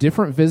have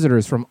different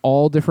visitors from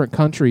all different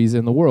countries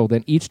in the world,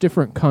 and each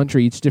different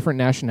country, each different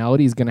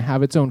nationality is going to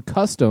have its own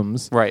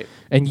customs, right,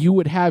 and you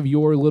would have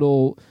your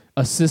little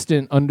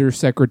assistant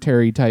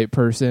undersecretary type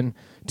person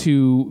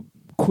to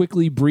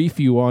quickly brief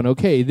you on,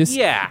 okay, this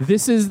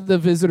is the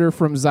visitor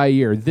from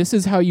Zaire. This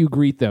is how you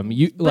greet them.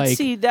 But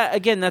see, that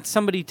again, that's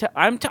somebody.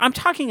 I'm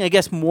talking, I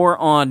guess, more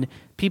on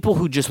people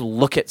who just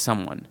look at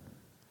someone,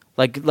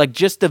 like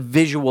just the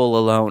visual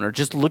alone, or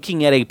just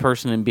looking at a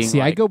person and being. See,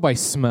 I go by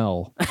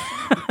smell.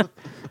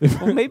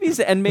 Well,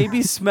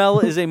 maybe smell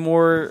is a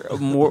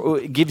more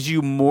gives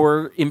you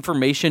more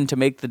information to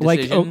make the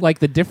decision. Like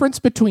the difference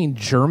between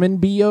German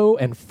BO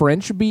and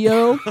French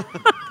BO.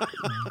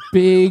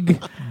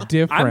 Big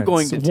difference. I'm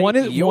going to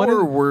take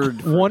your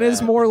word for one that.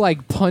 is more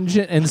like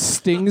pungent and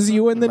stings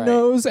you in the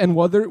nose, and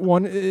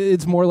one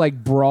it's more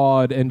like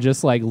broad and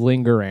just like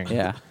lingering.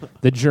 Yeah,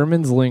 the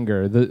Germans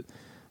linger.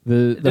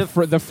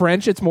 The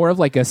French, it's more of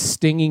like a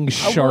stinging,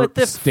 sharp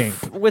stink.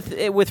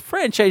 With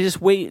French, I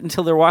just wait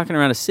until they're walking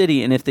around a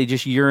city, and if they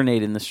just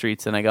urinate in the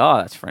streets, then I go, "Oh,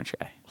 that's a French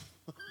guy."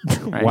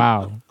 Right?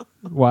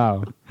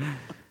 Wow.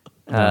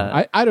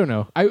 I don't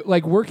know. I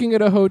like working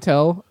at a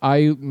hotel.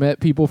 I met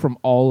people from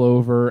all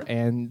over,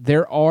 and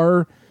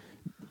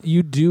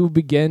you do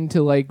begin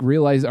to like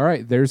realize, all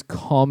right, there's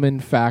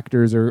common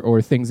factors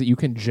or things that you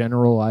can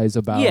generalize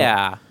about.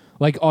 Yeah,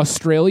 like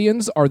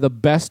Australians are the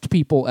best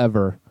people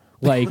ever.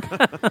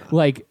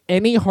 Like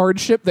any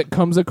hardship that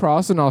comes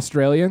across an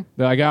Australian,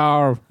 they're like,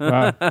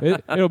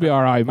 it'll be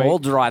all right, mate. We'll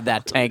drive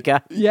that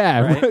tanker.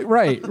 Yeah,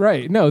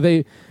 right. No,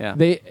 they're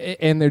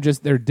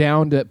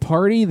down to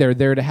party. They're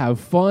there to have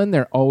fun.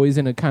 They're always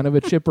in a kind of a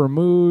chipper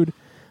mood.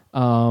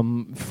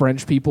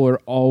 French people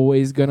are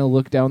always going to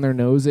look down their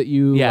nose at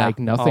you. Yeah, like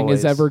nothing always.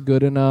 is ever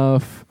good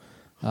enough.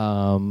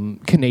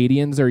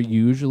 Canadians are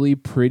usually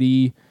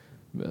pretty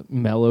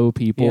mellow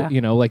people,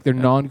 like they're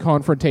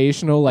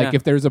non-confrontational. Like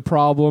if there's a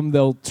problem,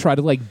 they'll try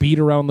to like beat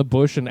around the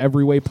bush in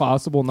every way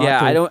possible.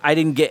 I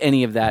didn't get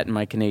any of that in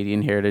my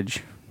Canadian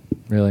heritage.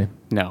 Really?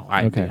 No.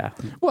 Okay. Yeah.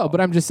 Well,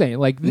 but I'm just saying,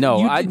 like, you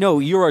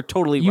are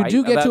totally you right.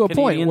 do get to a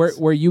Canadians. point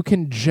where you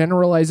can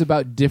generalize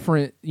about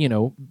different,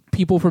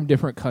 people from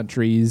different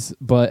countries,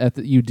 but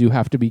you do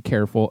have to be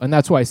careful, and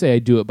that's why I say I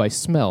do it by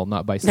smell,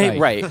 not by sight.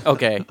 Right?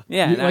 Okay.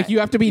 Yeah. You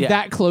have to be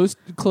that close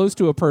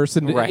to a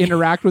person to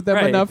interact with them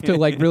enough to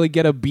like really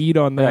get a beat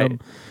on them.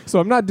 Right. So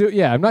I'm not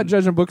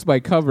judging books by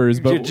covers,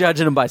 but you're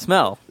judging them by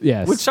smell.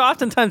 Yes, which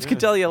oftentimes can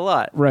tell you a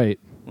lot. Right.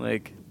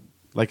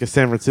 Like a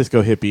San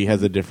Francisco hippie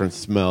has a different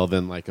smell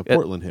than like a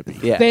Portland hippie.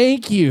 Yeah.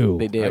 Thank you.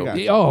 They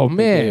do. Oh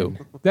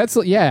man, that's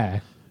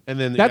And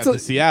then that's the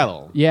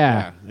Seattle.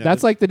 Yeah,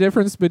 that's like the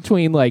difference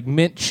between like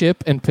mint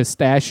chip and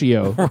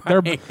pistachio.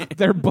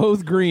 They're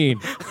both green,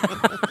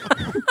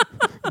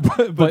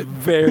 but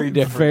very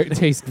different.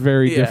 Taste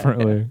very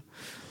differently.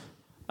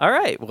 All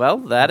right. Well,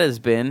 that has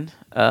been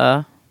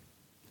our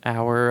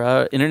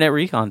internet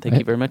recon. Thank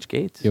you very much,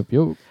 Gates. Yep.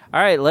 All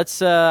right.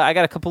 Let's. I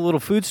got a couple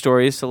little food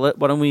stories. So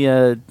why don't we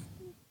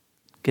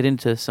get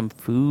into some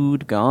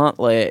food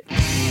gauntlet?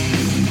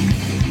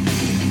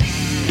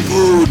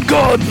 Food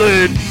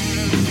gauntlet.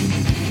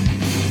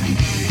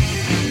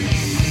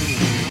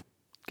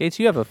 Gates,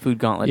 you have a food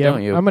gauntlet,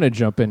 don't you? I'm going to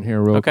jump in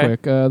here real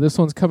quick. This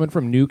one's coming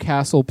from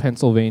Newcastle,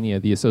 Pennsylvania,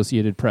 the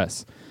Associated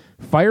Press.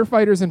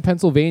 Firefighters in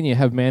Pennsylvania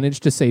have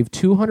managed to save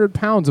 200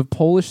 pounds of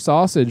Polish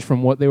sausage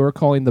from what they were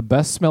calling the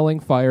best-smelling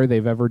fire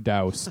they've ever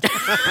doused.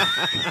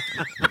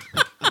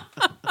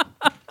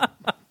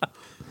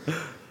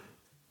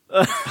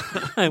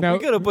 Now, we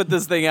could have put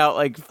this thing out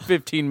like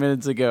 15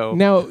 minutes ago.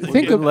 Now,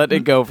 let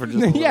it go for just a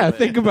little bit.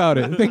 Think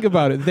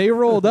about it. They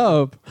rolled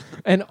up,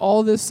 and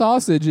all this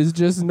sausage is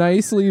just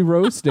nicely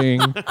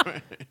roasting.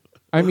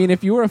 I mean,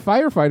 if you were a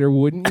firefighter,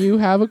 wouldn't you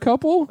have a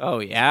couple? Oh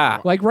yeah,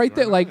 like right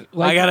there, like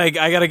I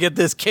gotta get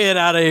this kid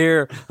out of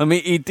here. Let me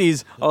eat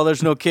these. Oh,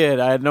 there's no kid.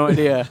 I had no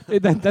idea.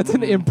 That's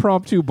an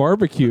impromptu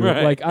barbecue.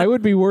 Right. Like I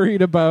would be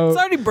worried about. It's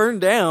already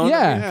burned down. Yeah,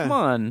 I mean, come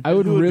on. I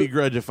would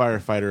begrudge a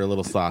firefighter a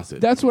little sausage.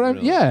 That's what I'm.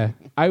 Really. Yeah,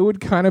 I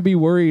would kind of be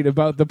worried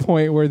about the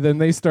point where then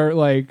they start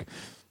like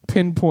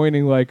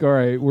pinpointing, like, all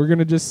right, we're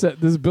gonna just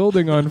set this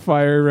building on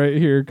fire right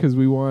here because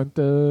we want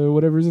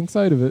whatever's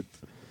inside of it.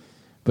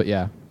 But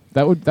yeah.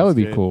 That would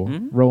be good. Cool.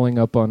 Mm-hmm. Rolling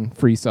up on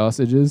free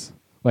sausages,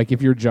 like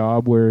if your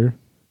job were,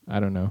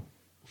 I don't know.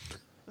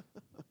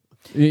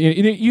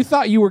 you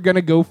thought you were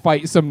gonna go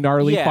fight some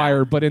gnarly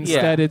fire, but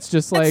instead it's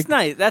just like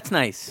That's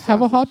nice.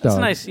 Have a hot dog.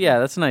 That's nice. Yeah,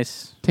 that's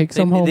nice. Take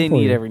some home. They for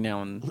need you. every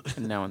now and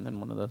then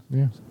one of those.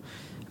 Yeah.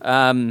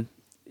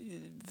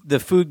 The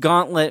food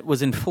gauntlet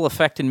was in full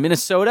effect in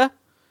Minnesota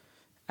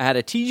at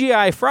a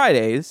TGI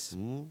Fridays,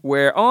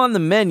 where on the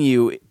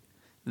menu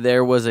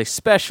there was a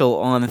special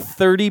on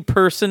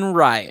 30-person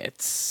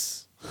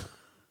riots.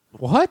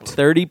 What?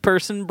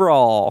 30-person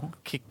brawl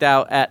kicked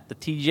out at the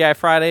TGI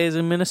Fridays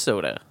in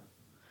Minnesota.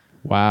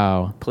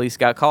 Wow. Police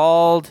got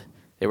called.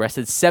 They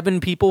arrested 7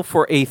 people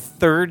for a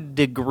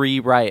third-degree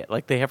riot.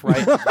 Like they have riot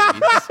degrees.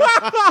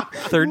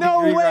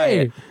 Third-degree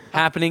riot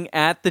happening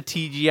at the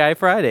TGI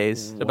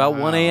Fridays about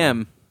 1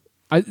 a.m.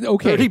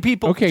 30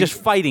 people just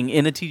fighting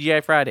in a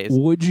TGI Fridays.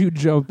 Would you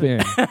jump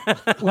in?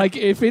 Like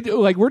if it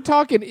we're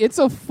talking, it's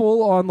a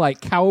full on like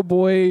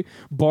cowboy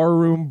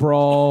barroom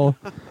brawl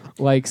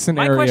like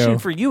scenario. My question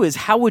for you is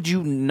how would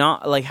you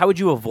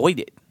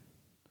avoid it?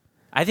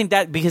 I think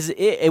that because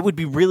it would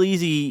be really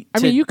easy. I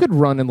mean, you could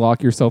run and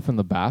lock yourself in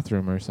the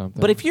bathroom or something.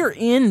 But if you're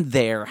in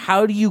there,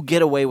 how do you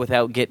get away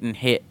without getting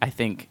hit? I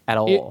think at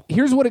all.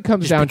 Here's what it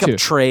comes down pick to: up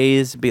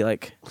trays, be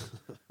like,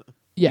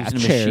 yeah, using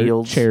them as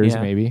shields. chairs,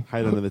 Yeah. maybe.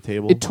 Hide under the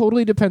table. It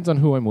totally depends on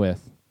who I'm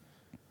with.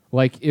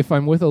 Like, if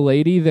I'm with a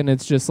lady, then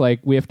it's just like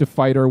we have to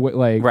fight her.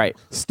 Right.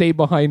 Stay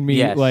behind me.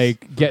 Yes.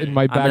 Like, get in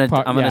my back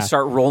pocket. I'm gonna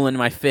start rolling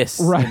my fists.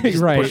 Right, and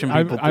just right. pushing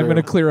people I'm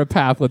gonna clear a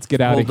path. Let's get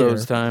out of here.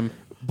 Bulldoze time.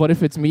 But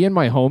if it's me and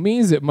my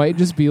homies, it might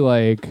just be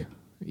like,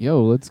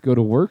 yo, let's go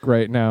to work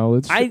right now.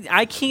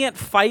 I can't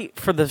fight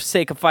for the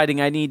sake of fighting.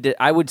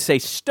 I would say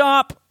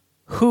stop.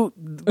 Tell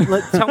me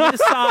the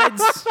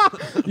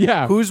sides.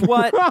 Yeah. Who's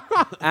what?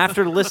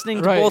 After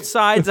listening to Right. both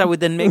sides, I would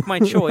then make my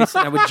choice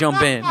and I would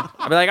jump in.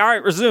 I'd be like, all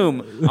right,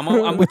 resume.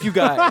 I'm with you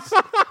guys.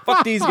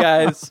 Fuck these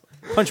guys.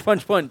 Punch,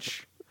 punch,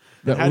 punch.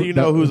 How do you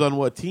know who's on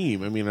what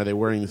team? I mean, are they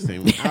wearing the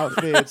same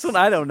outfits? That's what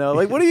I don't know.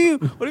 Like, what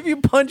if you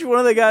punch one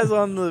of the guys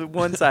on the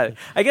one side?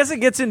 I guess it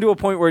gets into a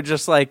point where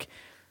just like,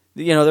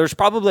 there's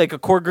probably like a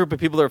core group of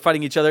people that are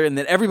fighting each other, and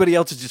then everybody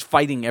else is just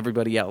fighting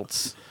everybody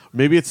else.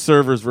 Maybe it's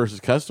servers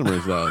versus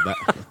customers, though.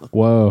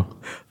 Whoa.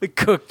 The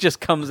cook just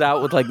comes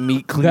out with like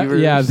meat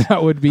cleavers.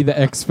 That would be the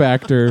X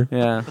factor.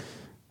 Yeah.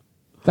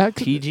 That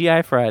could,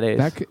 TGI Fridays.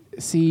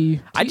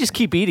 I I'd just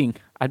keep eating.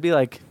 I'd be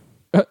like,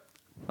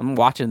 I'm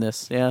watching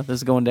this. Yeah, this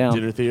is going down.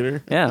 Dinner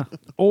theater? Yeah.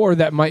 Or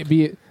that might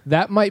be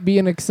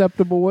an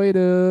acceptable way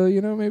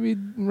to, maybe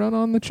run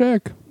on the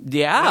check.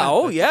 Yeah.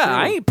 Oh, yeah. true.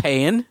 I ain't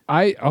paying.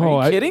 Are you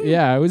kidding? kidding?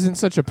 I was in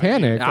such a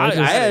panic. I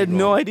had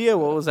no idea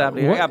what was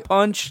happening. What? I got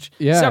punched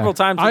Yeah. several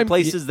times in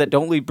places that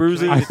don't leave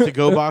bruises. To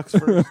go box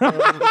first.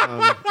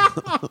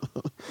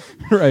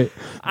 Right.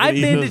 I've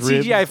been to those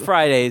ribs. TGI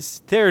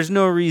Fridays. There's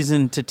no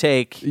reason to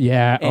take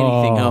Yeah.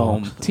 anything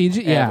home.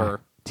 TGI.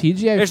 ever.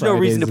 TGI. There's no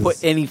reason to Fridays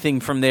put anything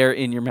from there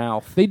in your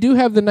mouth. They do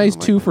have the nice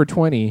 2 for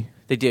 $20.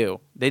 They do.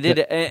 They did,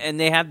 and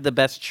they had the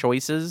best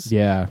choices.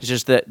 Yeah. It's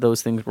just that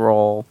those things were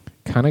all...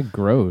 Kind of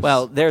gross.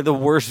 Well, they're the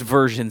worst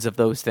versions of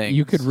those things.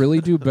 you could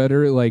really do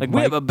better. Like we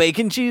have a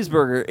bacon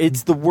cheeseburger.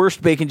 It's the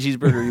worst bacon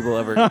cheeseburger you will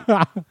ever eat.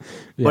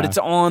 Yeah. But it's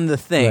on the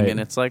thing, Right. and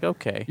it's like,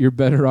 okay. You're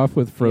better off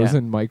with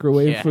frozen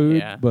microwave Yeah, food,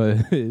 yeah. but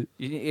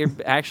You're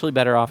actually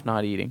better off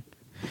not eating.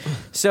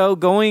 So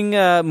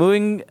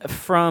moving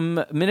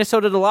from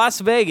Minnesota to Las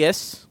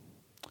Vegas,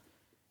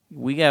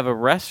 we have a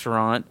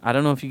restaurant. I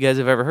don't know if you guys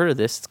have ever heard of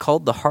this. It's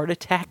called the Heart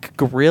Attack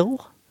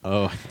Grill.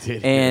 Oh, I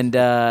did.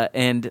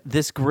 And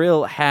this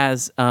grill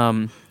has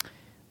the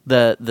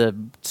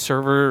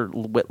server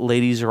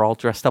ladies are all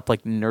dressed up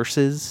like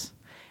nurses,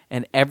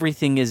 and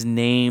everything is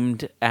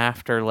named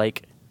after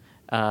like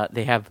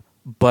they have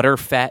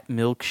butterfat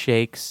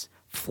milkshakes,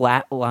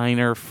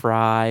 flatliner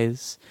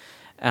fries,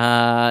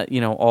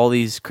 all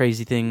these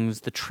crazy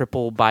things. The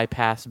triple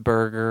bypass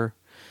burger.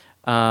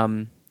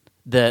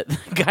 The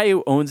guy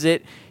who owns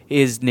it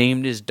is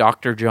named as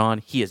Dr. John.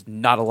 He is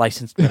not a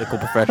licensed medical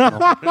professional.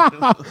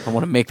 I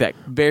want to make that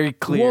very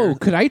clear. whoa!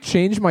 Could I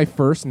change my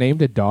first name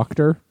to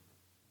Doctor?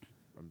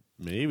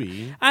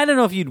 Maybe. I don't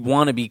know if you'd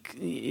want to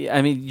be.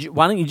 I mean,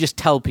 why don't you just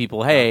tell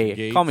people,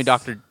 hey, call me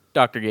Dr.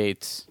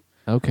 Gates.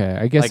 Okay,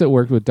 I guess Like- it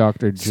worked with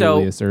Dr. So-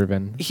 Julius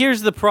Irvin.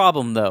 Here's the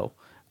problem, though.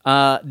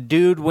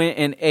 Dude went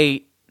and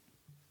ate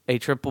a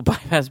triple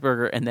bypass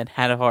burger and then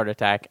had a heart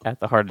attack at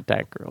the Heart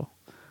Attack Grill.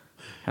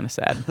 Kind of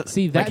sad.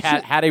 See, that like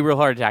shit- had a real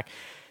heart attack.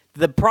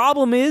 The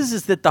problem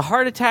is that the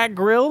Heart Attack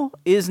Grill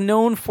is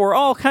known for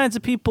all kinds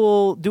of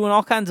people doing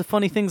all kinds of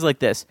funny things like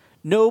this.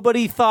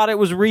 Nobody thought it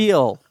was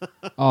real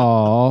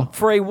Aw.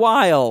 for a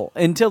while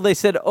until they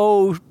said,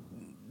 oh,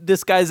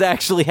 this guy's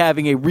actually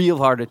having a real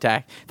heart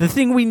attack. The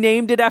thing we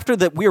named it after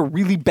that we're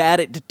really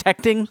bad at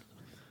detecting,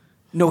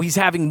 no, he's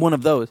having one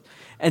of those.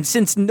 And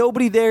since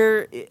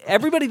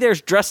everybody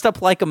there's dressed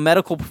up like a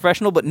medical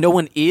professional, but no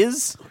one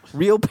is,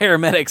 real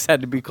paramedics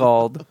had to be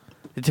called.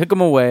 They took him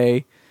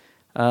away.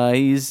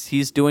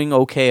 He's doing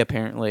okay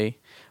apparently,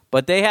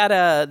 but they had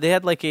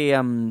like a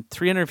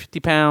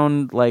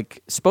 350-pound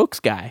like spokes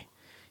guy.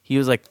 He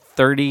was like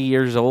 30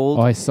 years old.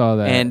 Oh, I saw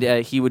that. And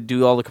he would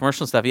do all the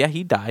commercial stuff. Yeah,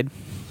 he died.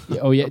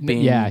 Oh yeah,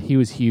 being- yeah, he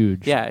was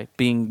huge. Yeah,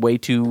 being way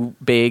too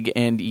big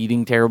and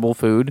eating terrible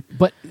food.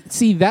 But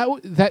see,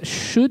 that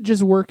should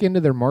just work into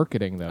their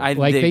marketing though. They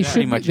they pretty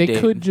should. much They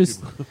did. could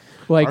just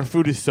like Our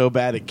food is so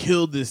bad it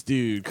killed this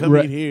dude. Come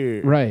Right- in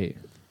here. right.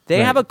 They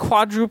Right. have a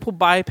quadruple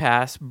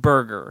bypass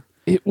burger,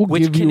 It will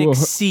which give can you a-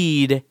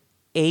 exceed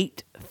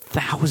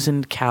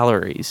 8,000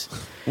 calories.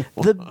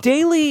 The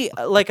daily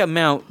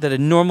amount that a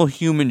normal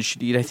human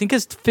should eat, I think,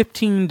 is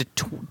 15 to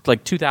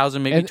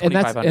 2,000, maybe and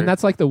 2,500.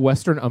 that's like the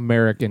Western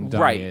American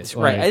diet.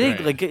 Right. I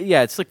Like, think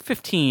it's like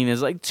 15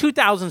 is like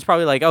 2,000 is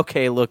probably like,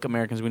 okay, look,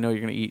 Americans, we know you're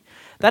going to eat.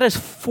 That is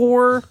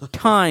 4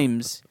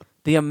 times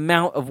the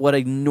amount of what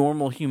a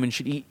normal human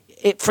should eat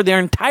for their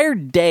entire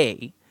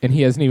day. and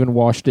he hasn't even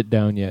washed it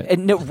down yet.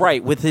 And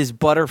with his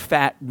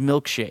butterfat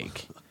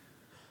milkshake.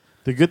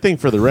 The good thing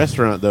for the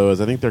restaurant, though,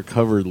 is I think they're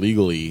covered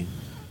legally.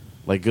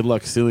 like, good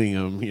luck suing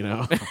them.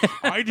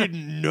 I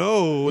didn't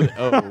know.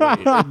 Oh,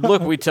 wait.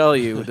 Look, we tell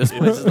you, this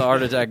place is the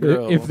Heart Attack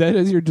Grill. If that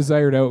is your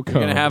desired outcome,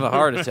 you're gonna have a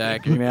heart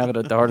attack. You're gonna have it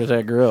at the Heart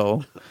Attack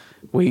Grill.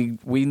 We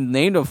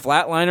named them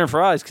Flatliner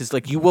Fries because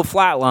you will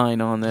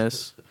flatline on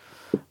this.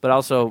 But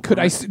also, could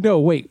I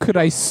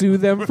sue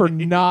them for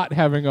not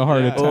having a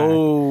heart attack?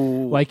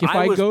 Oh, like if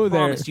I was go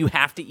there, promised you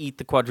have to eat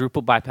the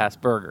quadruple bypass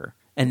burger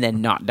and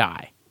then not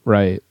die.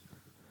 Right.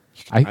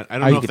 I don't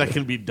know if that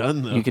can be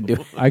done though. You could do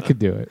it. I could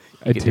do it.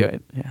 You could do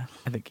it. Yeah,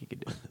 I think you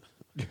could do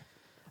it.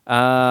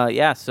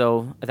 Yeah.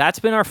 So that's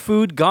been our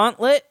food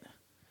gauntlet.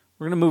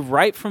 We're gonna move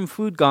right from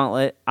food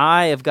gauntlet.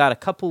 I have got a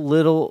couple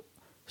little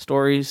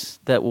stories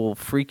that will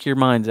freak your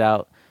minds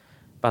out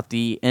about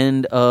the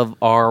end of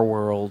our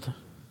world.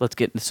 Let's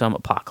get into some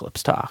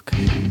apocalypse talk.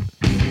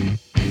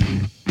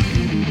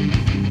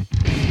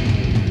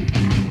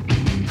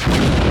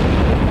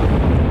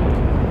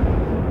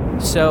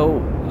 So,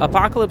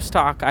 apocalypse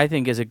talk, I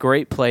think, is a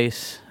great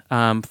place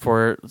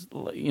for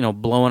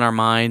blowing our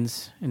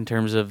minds in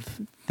terms of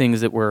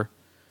things that are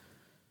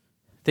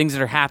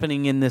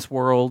happening in this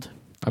world.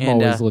 I'm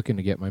always looking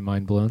to get my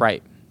mind blown.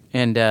 Right,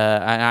 and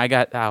I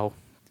got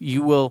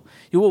you will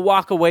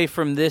walk away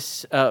from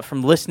this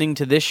from listening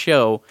to this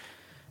show.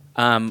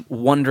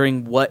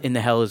 Wondering what in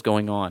the hell is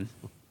going on,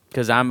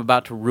 because I'm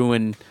about to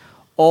ruin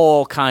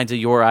all kinds of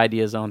your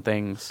ideas on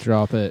things.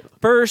 Drop it.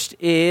 First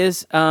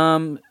is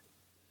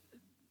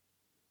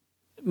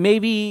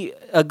maybe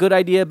a good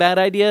idea, bad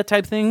idea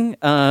type thing.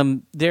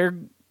 They're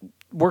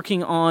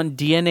working on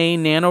DNA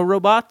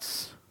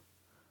nanorobots.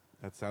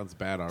 That sounds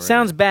bad already.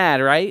 Sounds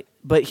bad, right?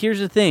 But here's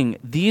the thing.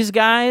 These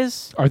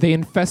guys... Are they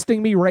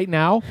infesting me right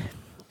now?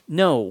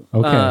 No.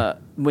 Okay.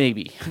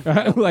 Maybe.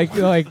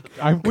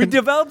 We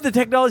developed the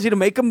technology to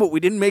make them, but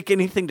we didn't make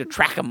anything to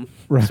track them.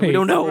 Right. So we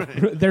don't know.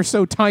 They're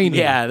so tiny.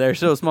 Yeah, they're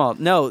so small.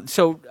 No,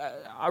 so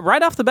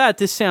right off the bat,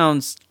 this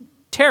sounds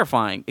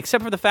terrifying,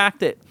 except for the fact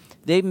that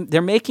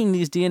they're making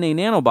these DNA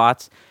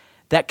nanobots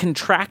that can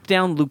track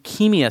down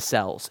leukemia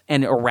cells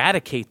and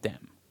eradicate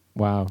them.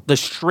 Wow.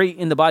 Straight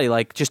in the body.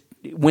 Like, just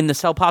when the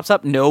cell pops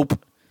up, nope.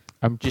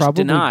 I'm just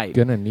probably denied.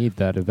 Gonna need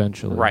that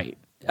eventually. Right.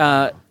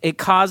 It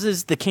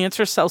causes the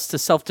cancer cells to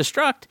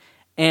self-destruct,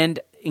 and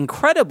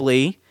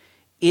incredibly,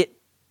 it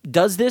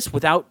does this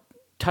without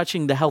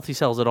touching the healthy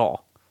cells at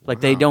all.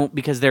 They don't,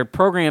 because they're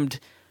programmed.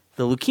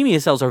 The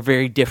leukemia cells are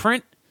very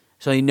different,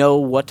 so they know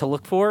what to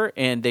look for,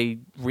 and they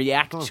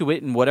react to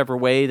it in whatever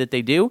way that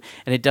they do,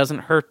 and it doesn't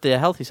hurt the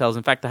healthy cells.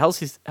 In fact, the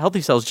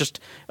healthy cells just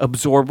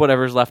absorb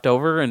whatever's left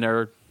over, and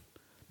they're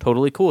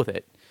totally cool with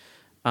it.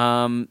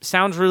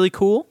 Sounds really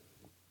cool.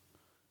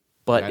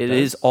 But it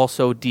is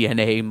also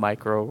DNA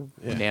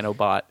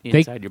nanobot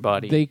inside your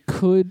body. They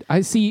could.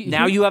 I see.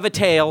 Now you have a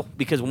tail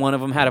because one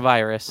of them had a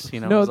virus.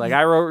 It's like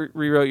I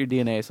rewrote your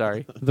DNA.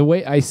 Sorry. The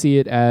way I see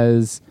it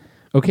as,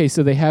 okay,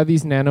 so they have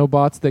these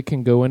nanobots that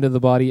can go into the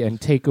body and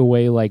take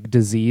away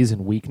disease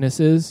and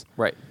weaknesses.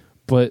 Right.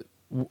 But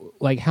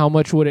how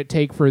much would it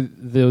take for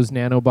those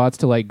nanobots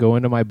to go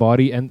into my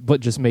body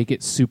but just make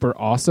it super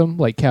awesome,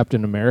 like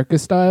Captain America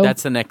style?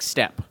 That's the next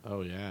step.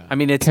 Oh yeah. I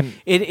mean,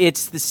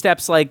 it's the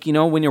steps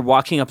when you're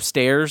walking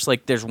upstairs,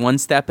 there's one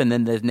step, and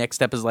then the next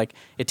step is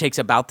it takes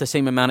about the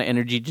same amount of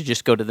energy to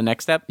just go to the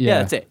next step. Yeah,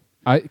 that's it.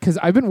 Because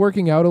I've been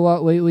working out a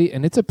lot lately,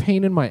 and it's a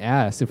pain in my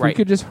ass. If we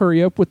could just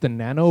hurry up with the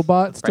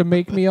nanobots to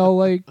make me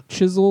all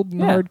chiseled and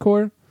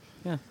hardcore.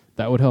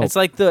 That would help. It's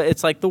like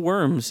the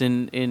worms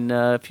in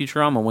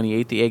Futurama when he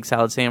ate the egg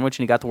salad sandwich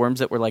and he got the worms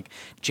that were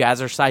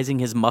jazzercising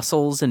his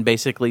muscles and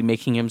basically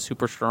making him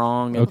super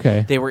strong.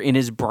 And they were in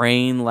his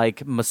brain,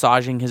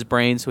 massaging his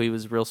brain, so he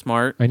was real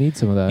smart. I need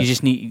some of that. You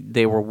just need.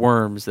 They were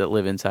worms that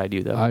live inside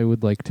you, though. I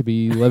would like to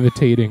be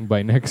levitating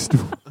by next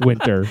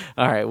winter.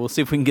 All right, we'll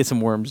see if we can get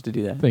some worms to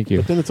do that. Thank you.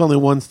 But then it's only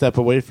one step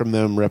away from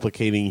them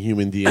replicating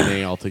human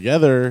DNA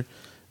altogether.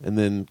 And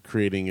then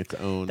creating its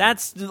own.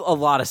 That's a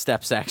lot of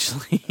steps,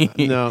 actually.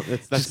 No,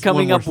 that's just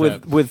coming up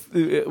with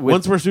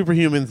once we're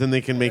superhumans, then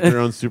they can make their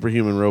own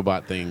superhuman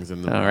robot things.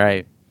 And all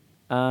right,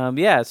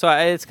 yeah. So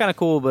it's kind of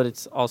cool, but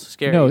it's also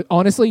scary. No,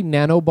 honestly,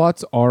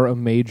 nanobots are a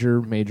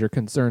major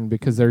concern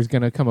because there's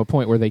going to come a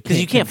point where they can't. Because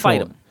you can't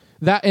fight them.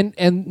 That and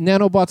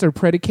nanobots are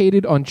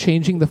predicated on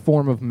changing the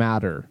form of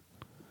matter.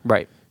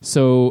 Right.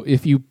 So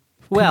if you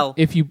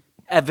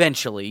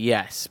eventually,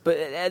 yes, but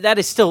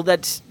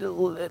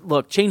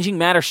look, changing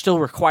matter still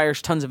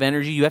requires tons of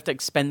energy. You have to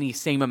expend the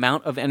same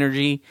amount of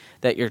energy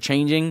that you're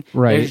changing.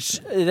 Right.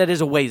 That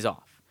is a ways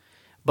off.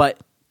 But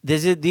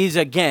these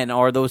again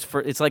are those.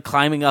 It's like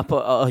climbing up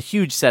a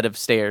huge set of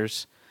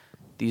stairs.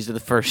 These are the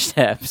first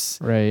steps.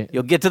 Right.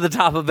 You'll get to the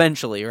top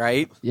eventually,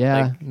 right?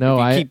 Yeah.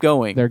 Keep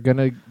going. They're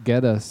gonna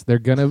get us. They're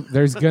gonna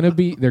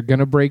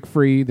break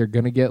free. They're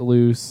gonna get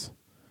loose.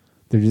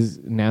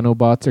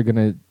 Nanobots are going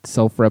to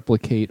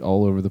self-replicate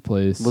all over the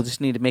place. We'll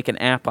just need to make an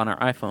app on our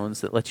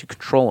iPhones that lets you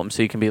control them,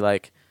 so you can be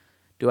like,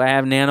 Do I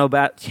have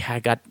nanobots? Yeah, I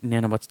got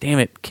nanobots. Damn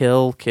it.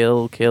 Kill.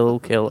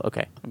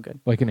 Okay, I'm good.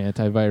 Like an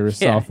antivirus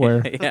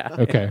software? Yeah.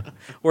 Okay.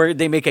 Where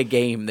they make a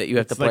game that you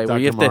have to play. like where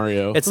you have Dr.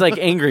 Mario. It's like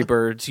Angry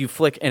Birds. You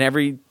flick, and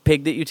every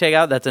pig that you take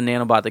out, that's a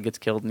nanobot that gets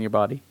killed in your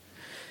body.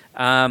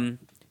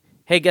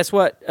 Hey, guess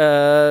what?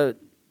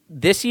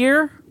 This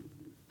year,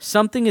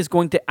 something is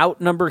going to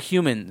outnumber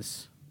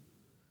humans,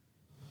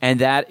 and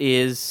that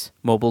is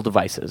mobile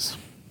devices.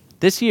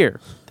 This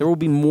year, there will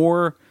be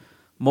more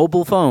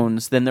mobile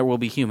phones than there will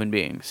be human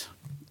beings.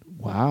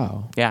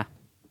 Wow. Yeah.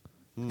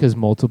 Because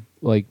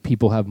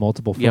people have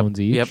multiple phones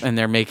each. Yep, and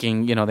they're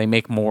making, they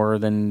make more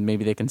than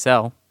maybe they can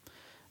sell.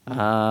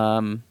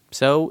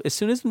 So as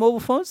soon as the mobile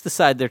phones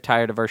decide they're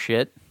tired of our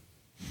shit,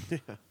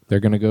 they're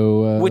going to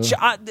go... which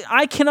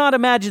I cannot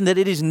imagine that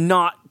it is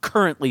not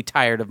currently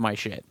tired of my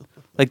shit.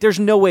 Like, there's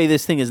no way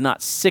this thing is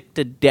not sick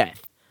to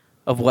death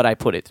of what I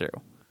put it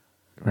through.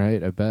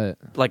 Right, I bet.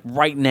 Like,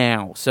 right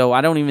now. So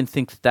I don't even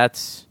think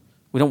that's...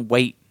 We don't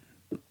wait.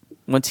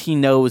 Once he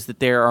knows that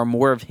there are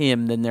more of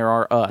him than there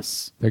are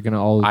us. They're going to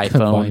all iPhone.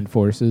 combine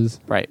forces.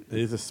 Right. It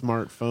is a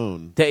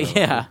smartphone.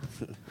 Yeah.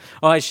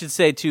 Oh, I should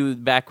say, too,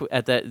 back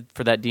at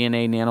for that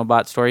DNA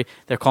nanobot story,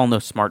 they're calling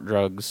those smart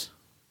drugs.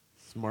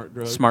 Smart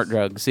drugs? Smart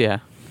drugs, yeah.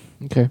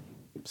 Okay.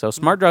 So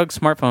smart drugs,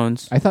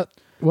 smartphones. I thought,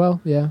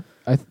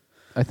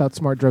 I thought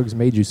smart drugs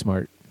made you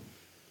smart.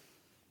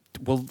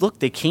 Well, look,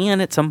 they can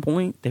at some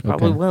point. They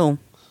probably Okay. will.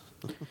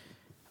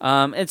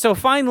 And so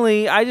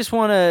finally, I just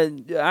want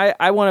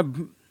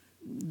to,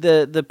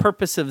 the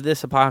purpose of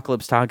this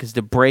apocalypse talk is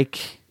to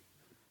break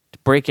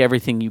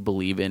everything you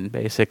believe in,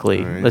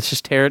 basically. Right. Let's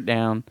just tear it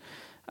down.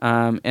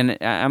 And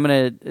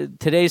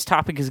today's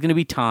topic is going to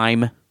be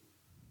time,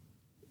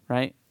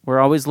 right? We're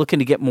always looking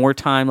to get more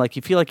time. Like,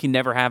 you feel like you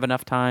never have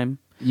enough time.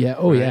 Yeah.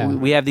 Oh, yeah.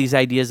 We have these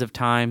ideas of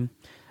time.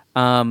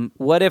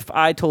 What if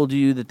I told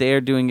you that they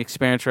are doing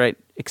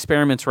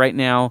experiments right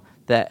now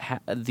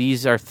that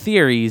these are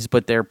theories,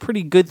 but they're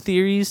pretty good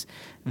theories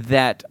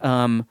that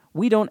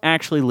we don't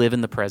actually live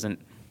in the present.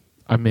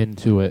 I'm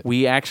into it.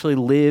 We actually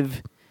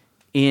live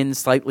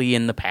slightly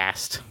in the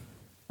past.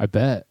 I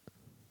bet.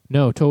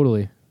 No,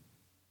 totally.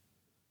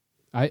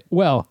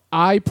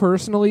 I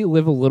personally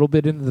live a little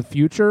bit into the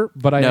future,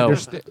 but I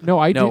understand.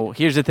 No,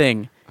 here's the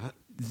thing.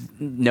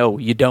 No,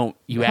 you don't.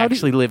 You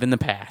actually live in the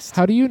past.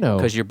 How do you know?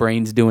 Because your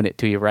brain's doing it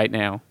to you right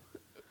now.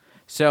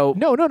 So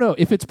No.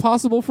 If it's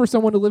possible for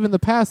someone to live in the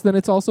past, then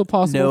it's also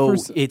possible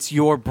it's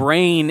your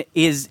brain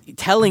is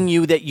telling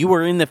you that you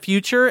are in the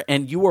future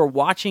and you are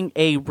watching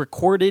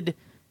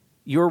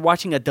you're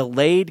watching a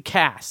delayed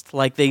cast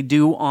like they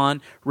do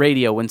on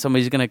radio when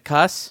somebody's going to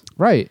cuss.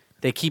 Right.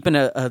 They keep in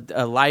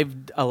a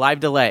live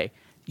delay.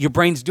 Your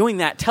brain's doing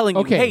that, telling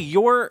you, hey,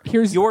 you're 20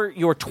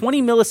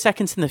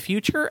 milliseconds in the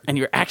future, and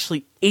you're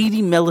actually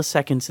 80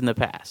 milliseconds in the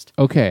past.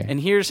 Okay. And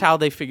here's how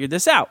they figured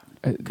this out,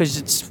 because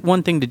it's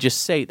one thing to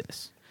just say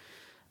this.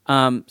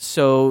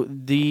 So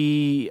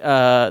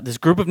this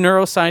group of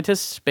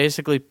neuroscientists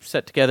basically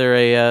set together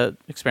a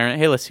experiment.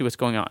 Hey, let's see what's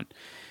going on.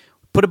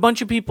 Put a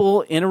bunch of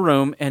people in a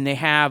room, and they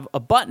have a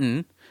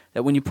button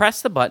that when you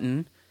press the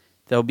button,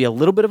 there'll be a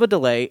little bit of a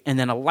delay, and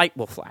then a light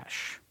will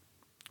flash.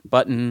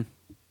 Button,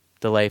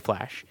 delay,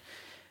 flash.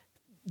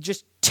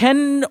 Just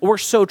 10 or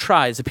so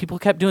tries, the people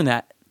kept doing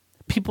that.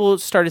 People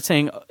started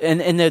saying,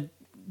 and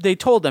they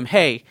told them,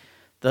 hey,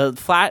 the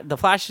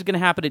flash is going to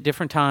happen at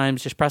different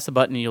times. Just press the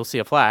button and you'll see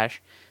a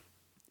flash.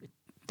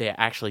 They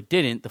actually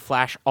didn't. The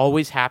flash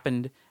always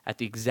happened at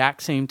the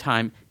exact same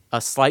time,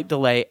 a slight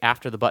delay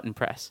after the button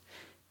press.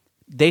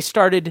 They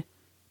started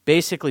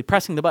basically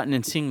pressing the button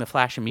and seeing the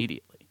flash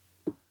immediately.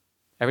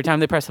 Every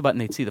time they press the button,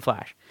 they'd see the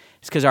flash.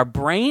 It's because our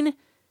brain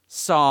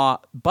saw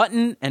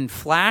button and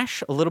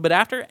flash a little bit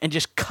after and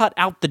just cut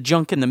out the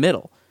junk in the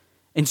middle.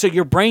 And so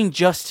your brain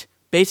just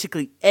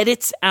basically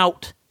edits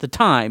out the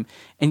time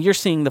and you're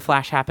seeing the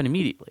flash happen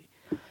immediately.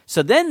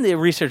 So then the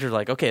researchers are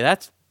like, okay,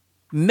 that's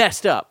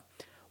messed up.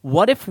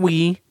 What if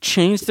we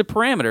change the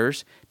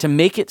parameters to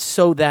make it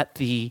so that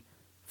the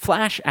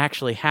flash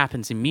actually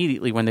happens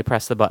immediately when they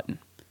press the button?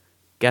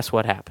 Guess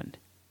what happened?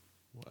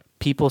 What?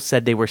 People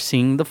said they were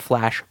seeing the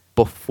flash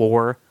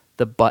before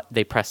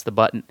they pressed the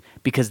button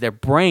because their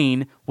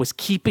brain was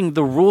keeping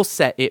the rule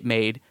set it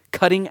made,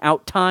 cutting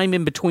out time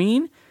in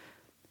between,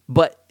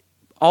 but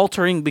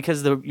altering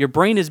because your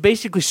brain is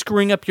basically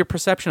screwing up your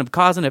perception of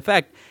cause and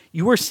effect.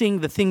 You were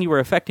seeing the thing you were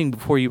affecting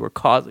before you were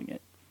causing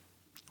it,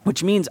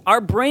 which means our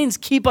brains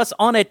keep us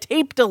on a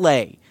tape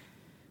delay.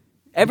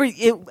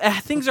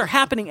 Things are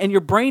happening and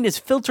your brain is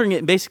filtering it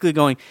and basically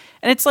going,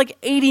 and it's like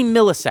 80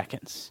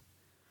 milliseconds,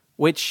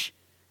 which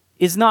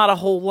is not a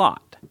whole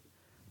lot,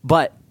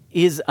 but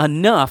is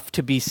enough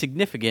to be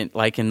significant,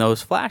 like in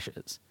those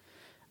flashes.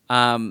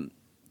 And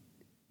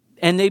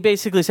they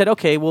basically said,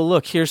 okay, well,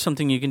 look, here's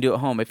something you can do at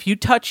home. If you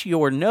touch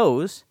your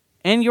nose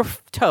and your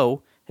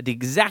toe at the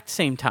exact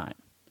same time,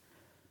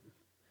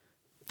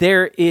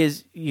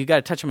 you got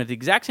to touch them at the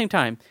exact same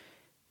time.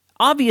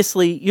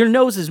 Obviously, your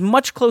nose is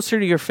much closer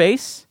to your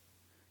face.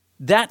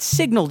 That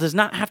signal does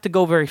not have to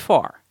go very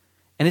far.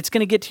 And it's going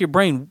to get to your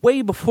brain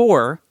way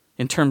before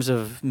in terms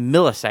of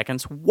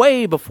milliseconds,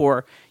 way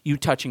before you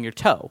touching your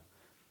toe.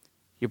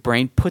 Your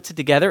brain puts it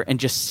together and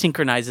just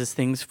synchronizes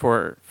things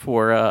for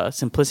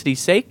simplicity's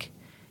sake.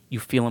 You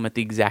feel them at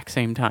the exact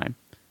same time.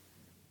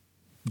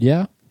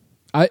 Yeah.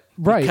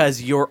 Right.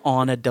 Because you're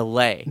on a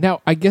delay.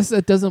 Now, I guess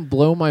that doesn't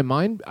blow my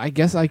mind. I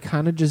guess I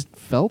kind of just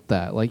felt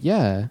that. Like,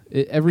 yeah,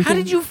 everything. How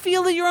did you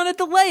feel that you're on a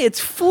delay? It's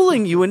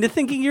fooling you into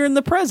thinking you're in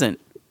the present.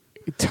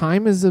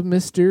 Time is a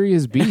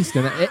mysterious beast.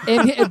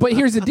 But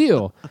here's the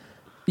deal.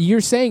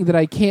 You're saying that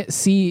I can't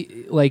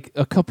see like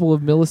a couple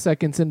of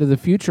milliseconds into the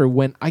future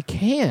when I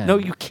can. No,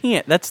 you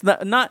can't. That's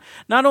not.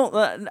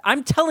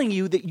 I'm telling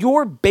you that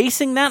you're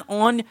basing that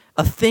on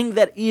a thing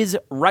that is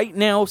right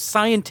now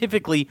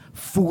scientifically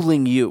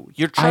fooling you.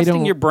 You're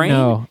trusting your brain.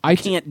 No, I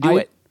can't do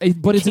it.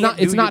 But it's not.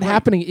 It's not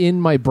happening in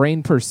my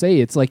brain per se.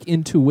 It's like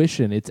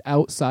intuition. It's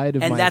outside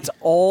of. And that's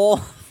all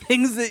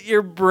things that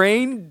your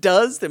brain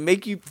does that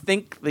make you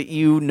think that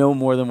you know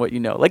more than what you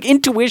know. Like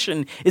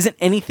intuition isn't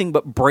anything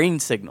but brain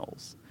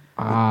signals.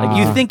 Like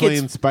you think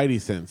playing it's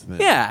Spidey sense. Then.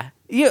 Yeah.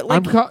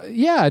 Like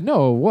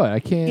what? I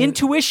can't.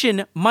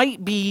 Intuition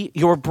might be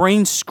your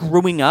brain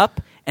screwing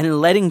up and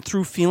letting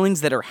through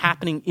feelings that are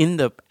happening in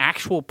the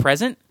actual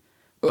present,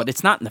 but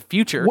it's not in the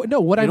future. What it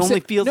I'm only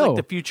saying, feels like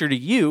the future to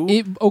you.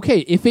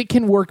 If it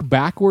can work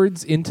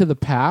backwards into the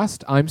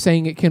past, I'm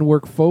saying it can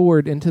work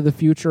forward into the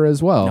future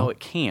as well. No, it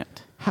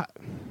can't.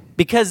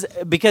 Because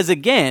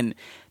again,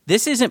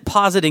 this isn't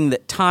positing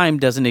that time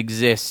doesn't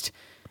exist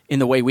in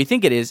the way we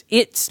think it is.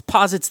 It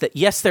posits that,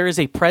 yes, there is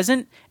a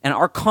present, and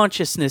our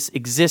consciousness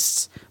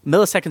exists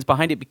milliseconds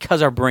behind it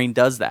because our brain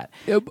does that.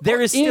 There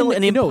is still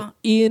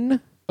the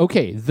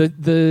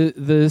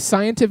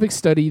scientific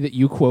study that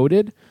you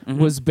quoted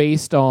was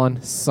based on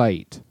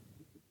sight.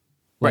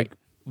 Like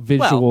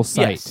visual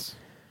sight. Yes.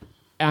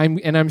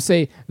 I'm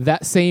saying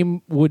that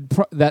same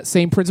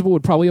principle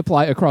would probably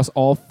apply across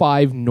all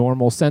 5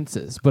 normal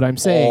senses. But I'm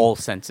saying all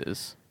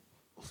senses.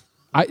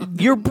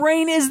 Your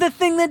brain is the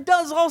thing that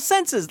does all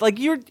senses. Like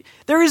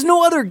there is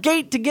no other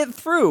gate to get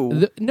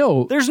through.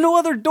 There's no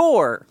other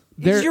door.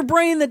 It's your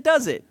brain that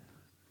does it.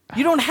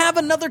 You don't have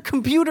another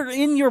computer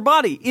in your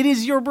body. It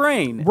is your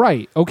brain.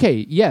 Right.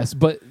 Okay. Yes,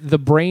 but the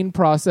brain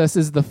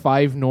processes the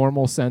 5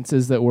 normal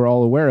senses that we're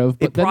all aware of.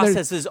 But it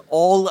processes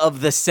all of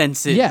the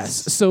senses. Yes.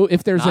 So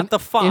if there's not the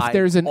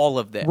 5, all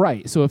of them.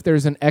 Right. So if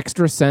there's an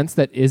extra sense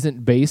that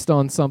isn't based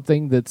on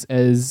something that's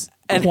as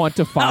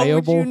quantifiable. How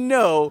would you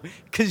know?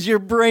 Because your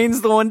brain's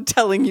the one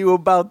telling you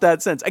about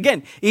that sense.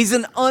 Again, he's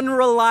an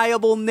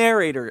unreliable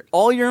narrator.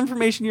 All your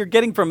information you're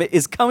getting from it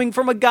is coming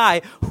from a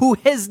guy who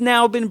has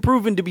now been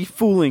proven to be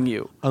fooling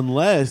you.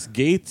 Unless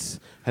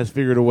Gates has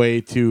figured a way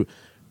to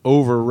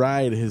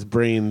override his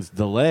brain's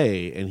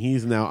delay, and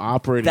he's now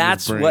operating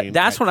his brain.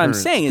 That's what I'm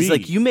saying. Speed. Is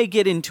like you may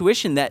get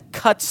intuition that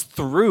cuts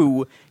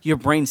through your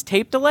brain's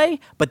tape delay,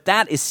 but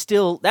that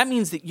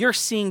means that you're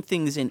seeing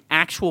things in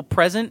actual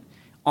present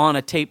on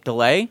a tape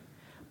delay,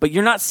 but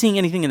you're not seeing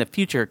anything in the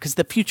future because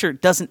the future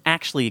doesn't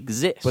actually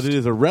exist. But it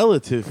is a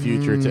relative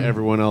future to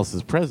everyone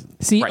else's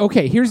present. See, right.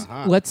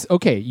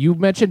 Okay, you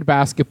mentioned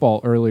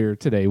basketball earlier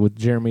today with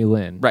Jeremy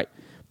Lin. Right.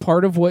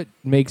 Part of what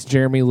makes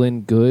Jeremy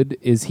Lin good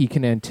is he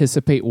can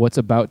anticipate what's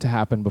about to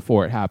happen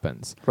before it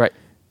happens. Right.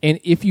 And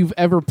if you've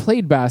ever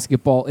played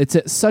basketball, it's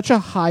at such a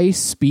high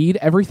speed,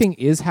 everything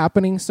is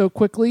happening so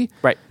quickly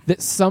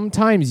that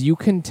sometimes you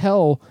can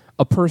tell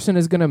a person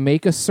is going to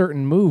make a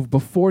certain move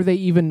before they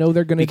even know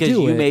they're going to do it.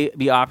 Because you may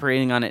be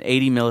operating on an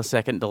 80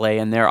 millisecond delay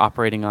and they're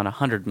operating on a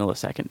 100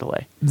 millisecond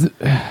delay.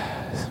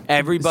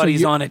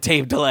 Everybody's on a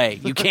tape delay.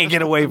 You can't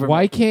get away from it.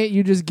 Why can't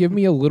you just give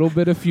me a little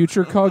bit of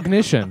future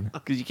cognition?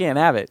 Because you can't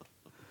have it.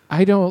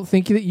 I don't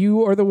think that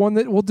you are the one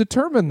that will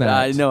determine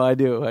that. No, I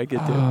do. I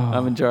get to.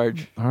 I'm in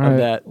charge of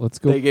that. Let's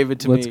go. They gave it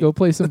to me. Let's go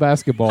play some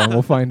basketball and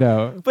we'll find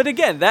out. But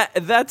again,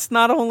 that's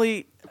not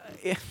only...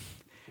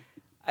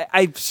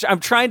 I'm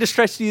trying to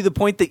stress to you the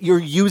point that you're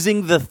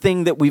using the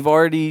thing that we've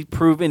already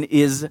proven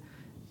is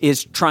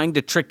trying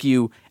to trick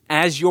you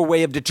as your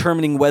way of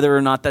determining whether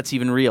or not that's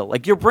even real.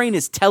 Like your brain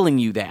is telling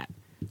you that,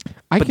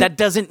 but that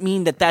doesn't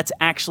mean that that's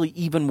actually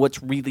even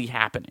what's really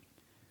happening.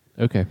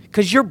 Okay.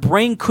 Because your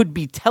brain could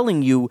be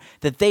telling you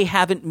that they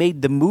haven't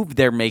made the move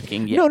they're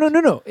making yet.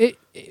 No.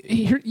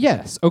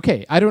 Yes.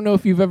 Okay. I don't know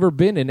if you've ever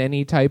been in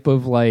any type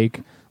of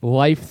like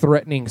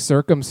life-threatening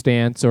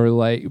circumstance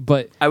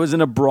but I was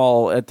in a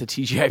brawl at the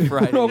TGI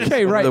Fridays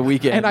okay, right. the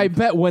weekend. And I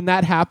bet when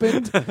that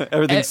happened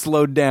everything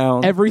slowed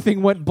down.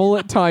 Everything went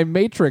bullet time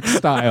Matrix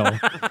style.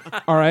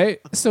 All right?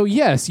 So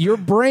yes, your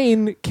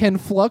brain can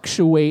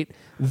fluctuate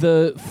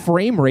the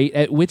frame rate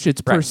at which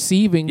it's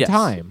perceiving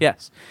time.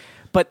 Yes.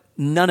 But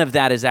none of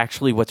that is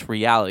actually what's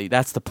reality.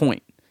 That's the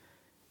point.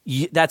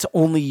 That's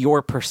only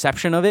your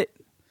perception of it.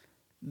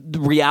 The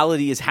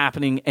reality is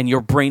happening and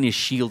your brain is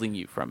shielding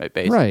you from it,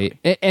 basically.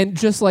 Right. And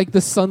just like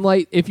the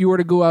sunlight, if you were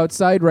to go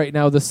outside right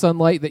now, the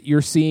sunlight that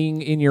you're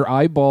seeing in your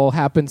eyeball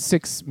happened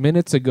 6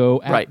 minutes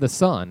ago at the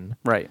sun.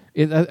 Right.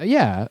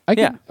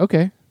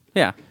 Okay.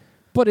 Yeah.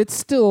 But it's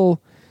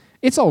still...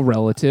 It's all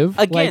relative.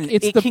 Again,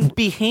 like, it can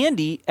be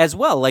handy as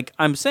well. Like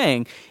I'm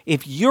saying,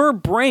 if your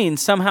brain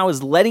somehow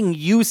is letting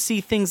you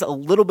see things a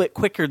little bit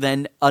quicker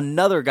than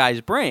another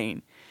guy's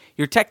brain,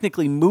 you're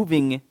technically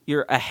moving,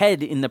 you're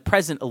ahead in the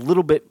present a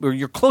little bit, or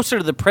you're closer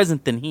to the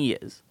present than he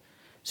is.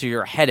 So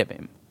you're ahead of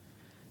him.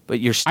 But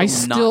you're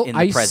still not in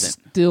the present.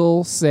 I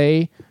still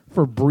say,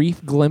 for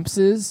brief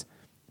glimpses,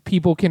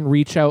 people can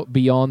reach out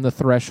beyond the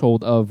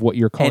threshold of what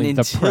you're calling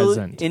the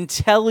present.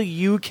 Until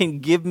you can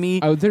give me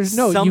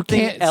you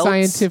can't else,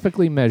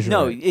 scientifically measure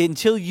No, it.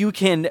 until you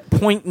can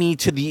point me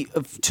to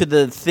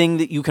the thing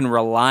that you can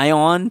rely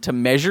on to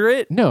measure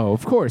it. No,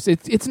 of course.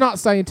 It's not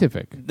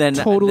scientific. Then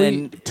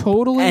totally.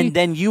 And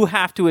then you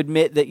have to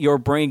admit that your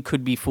brain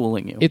could be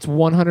fooling you. It's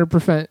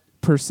 100%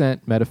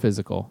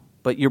 metaphysical.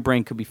 But your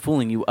brain could be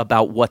fooling you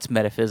about what's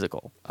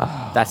metaphysical.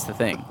 That's the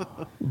thing.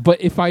 But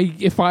if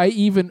I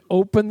even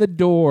open the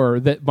door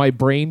that my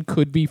brain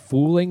could be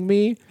fooling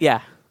me,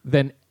 yeah,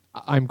 then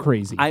I'm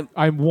crazy. I'm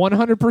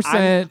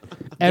 100%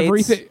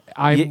 everything.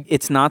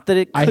 It's not that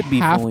it could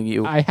be fooling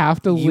you. I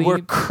have to. You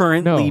are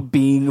currently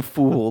being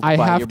fooled. I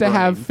by have your to brain.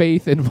 have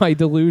faith in my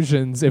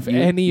delusions. If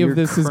any of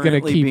this is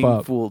going to keep being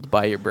up, fooled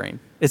by your brain.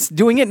 It's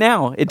doing it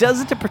now. It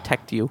does it to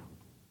protect you.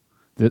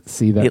 That it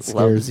scares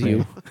loves me.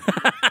 you.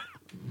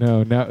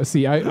 No, now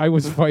see, I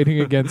was fighting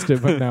against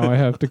it, but now I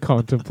have to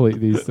contemplate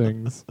these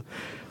things.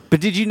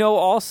 But did you know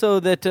also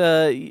that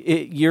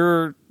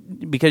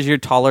because you're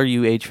taller,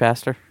 you age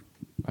faster?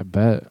 I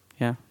bet.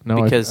 Yeah.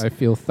 No, because I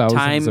feel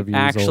thousands of years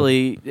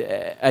actually,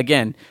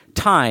 again,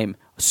 time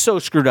so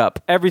screwed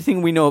up.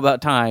 Everything we know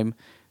about time,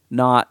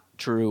 not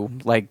true.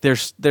 Like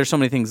there's so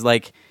many things.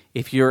 Like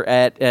if you're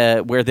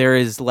at where there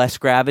is less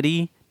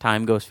gravity,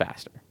 time goes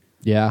faster.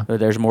 Yeah. Where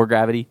there's more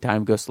gravity,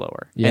 time goes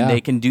slower. Yeah. And they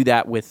can do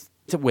that with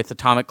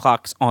atomic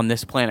clocks on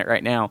this planet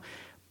right now.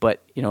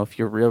 But if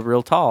you're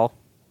real tall,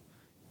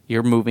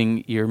 you're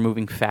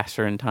moving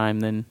faster in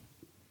time than.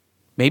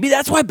 Maybe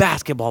that's why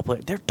basketball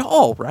players, they're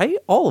tall, right?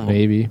 All of them.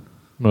 Maybe.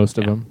 Most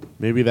of them.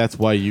 Maybe that's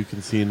why you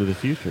can see into the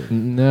future.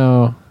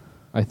 No.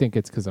 I think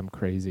it's because I'm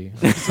crazy.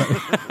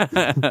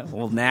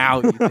 Well,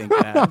 now you think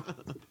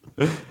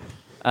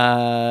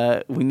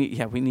that. We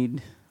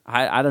need.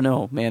 I don't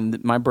know, man.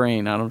 My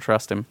brain, I don't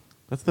trust him.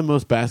 That's the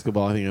most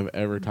basketball I think I've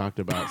ever talked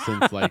about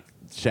since like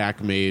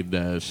Shaq made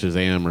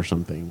Shazam or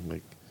something.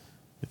 Like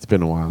it's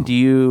been a while. Do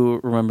you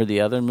remember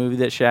the other movie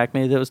that Shaq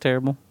made that was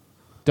terrible?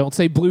 Don't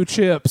say Blue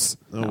Chips.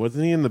 No,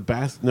 wasn't he in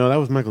the No, that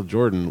was Michael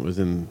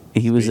Jordan.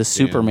 He was a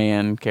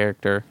Superman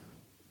character.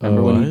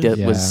 Remember when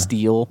he was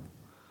Steel?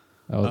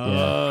 Oh,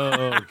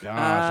 yeah. Gosh,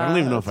 I don't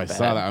even know if I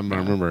saw that. I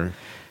remember.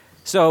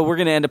 So we're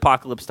gonna end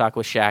Apocalypse Talk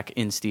with Shaq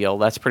in Steel.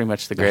 That's pretty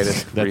much the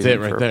greatest. That's it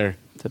right there.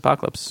 It's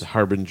Apocalypse. The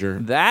harbinger.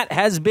 That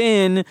has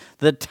been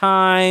the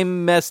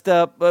time messed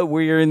up.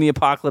 We're in the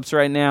apocalypse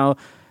right now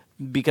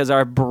because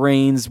our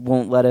brains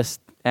won't let us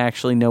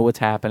actually know what's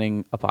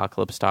happening.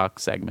 Apocalypse Talk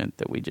segment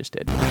that we just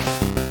did.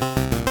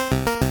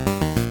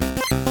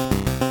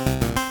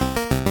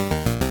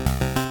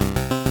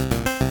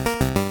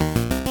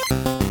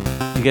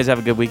 You guys have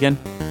a good weekend?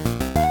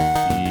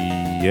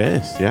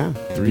 Yes, yeah.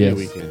 3-day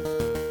weekend.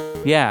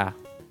 Yeah,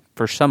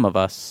 for some of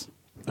us.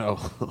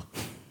 Oh.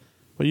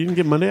 Well, you didn't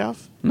get Monday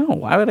off? No,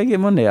 why would I get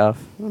Monday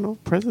off? I don't know.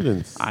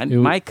 Presidents.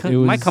 My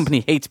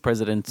company hates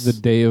presidents. The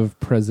day of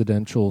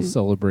presidential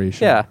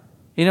celebration. Yeah.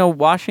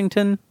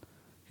 Washington,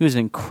 he was an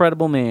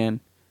incredible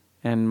man,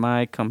 and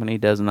my company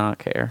does not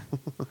care.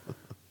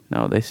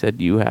 No, they said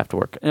you have to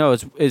work. No,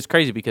 it's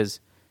crazy because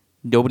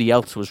nobody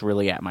else was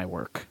really at my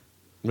work.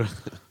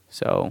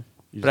 So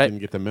you just didn't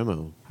get the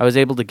memo. I was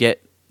able to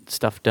get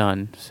stuff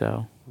done,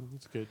 so.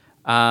 That's good.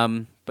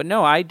 But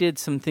no, I did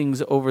some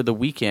things over the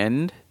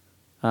weekend.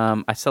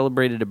 I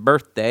celebrated a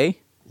birthday,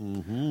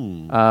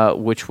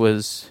 which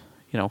was,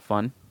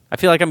 fun. I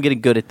feel like I'm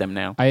getting good at them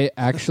now. I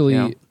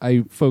actually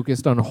I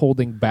focused on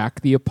holding back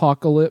the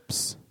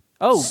apocalypse.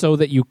 Oh, so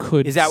that you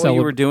could. Is that what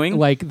you were doing?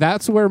 Like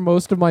that's where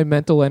most of my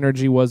mental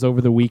energy was over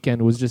the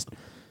weekend. Was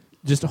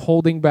just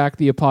holding back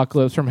the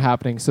apocalypse from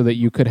happening so that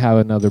you could have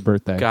another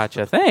birthday.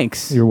 Gotcha.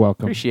 Thanks. You're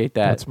welcome. Appreciate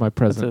that. That's my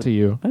present to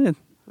you.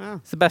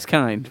 It's the best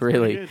kind,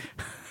 really.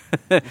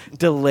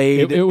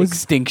 Delayed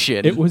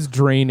extinction. It was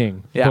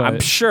draining. Yeah, I'm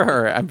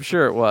sure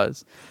it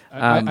was.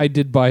 I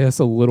did buy us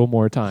a little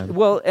more time.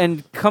 Well,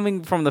 and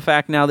coming from the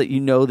fact now that you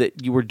know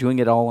that you were doing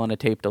it all on a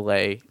tape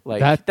delay,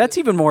 that's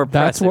even more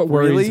impressive. That's what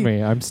worries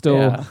me. I'm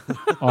still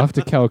I'll have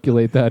to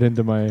calculate that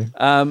into my.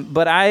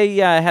 But I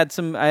had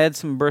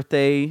some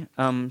birthday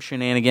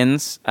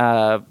shenanigans.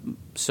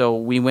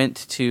 So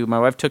my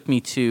wife took me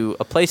to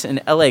a place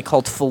in LA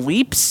called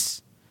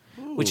Philippe's,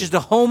 which is the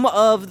home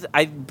of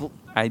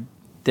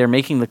they're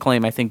making the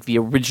claim, I think, the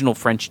original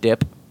French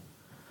dip.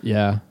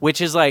 Yeah.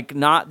 Which is like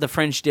not the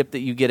French dip that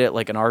you get at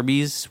like an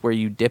Arby's where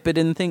you dip it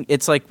in thing.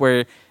 It's like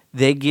where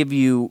they give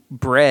you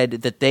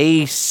bread that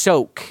they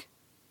soak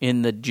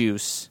in the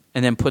juice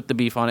and then put the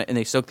beef on it and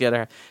they soak the other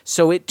half.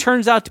 So it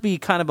turns out to be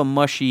kind of a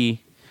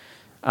mushy,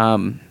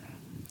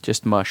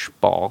 just mush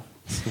ball.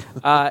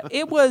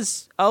 It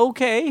was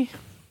okay.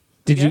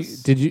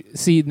 Did you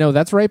see? No,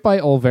 that's right by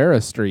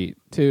Olvera Street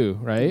too,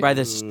 right? by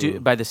the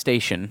station. By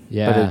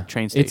the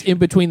train station. It's in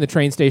between the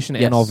train station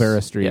and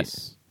Olvera Street.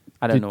 Yes.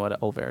 I don't know what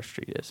Olvera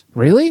Street is.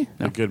 Really?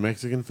 A good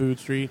Mexican food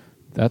street.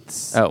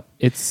 That's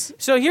it's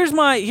So here's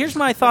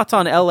my thoughts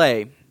on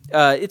L.A.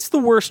 It's the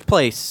worst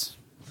place,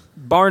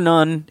 bar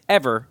none,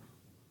 ever,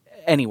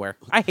 anywhere.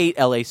 I hate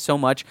L.A. so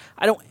much.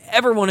 I don't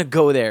ever want to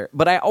go there,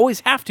 but I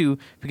always have to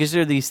because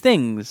there are these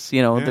things.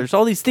 There's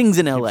all these things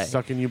in L.A.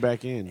 Sucking you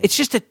back in. It's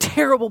just a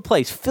terrible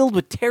place filled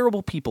with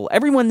terrible people.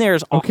 Everyone there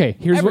is awful. okay.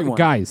 Here's Everyone. what,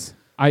 guys.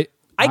 I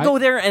go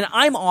there and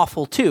I'm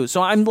awful too.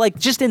 So I'm like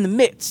just in the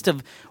midst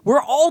of.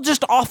 We're all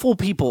just awful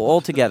people all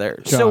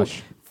together.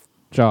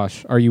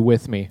 Josh, are you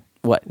with me?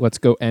 What? Let's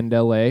go end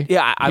LA.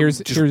 Yeah, I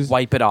would just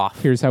wipe it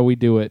off. Here's how we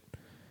do it.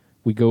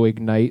 We go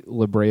ignite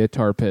La Brea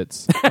tar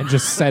pits and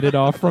just set it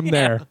off from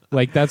there.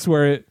 Like that's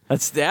where it.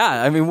 That's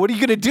I mean, what are you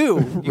gonna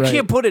do? You Right.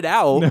 can't put it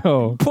out.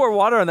 No. Pour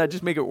water on that,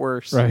 just make it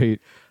worse.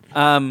 Right.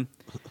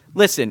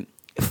 Listen,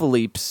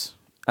 Philippe's.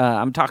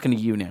 I'm talking to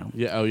you now,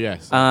 Yeah. Oh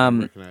yes. I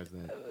recognize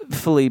that.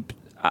 Philippe.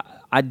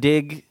 I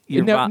dig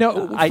your.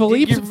 I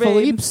dig your vein.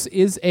 Philippe's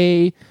is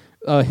a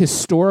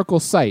historical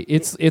site.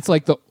 It's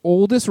like the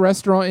oldest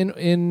restaurant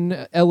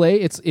in LA.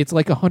 It's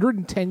like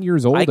 110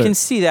 years old. I can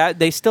see that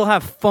they still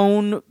have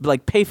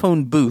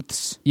payphone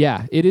booths.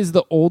 Yeah, it is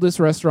the oldest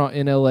restaurant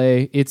in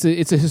LA. It's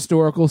a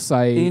historical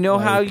site. And you know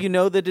how you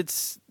know that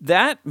it's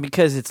that?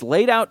 Because it's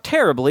laid out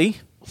terribly.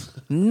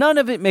 None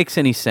of it makes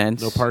any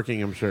sense. No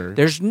parking, I'm sure.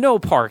 There's no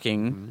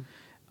parking.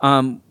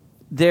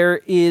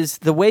 There is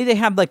the way they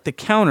have like the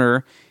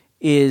counter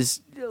is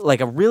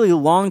like a really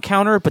long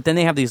counter, but then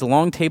they have these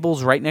long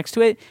tables right next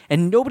to it,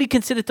 and nobody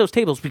can sit at those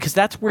tables because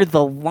that's where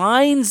the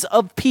lines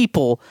of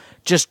people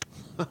just.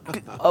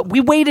 We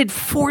waited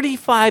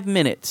 45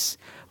 minutes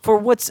for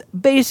what's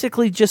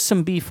basically just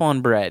some beef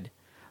on bread.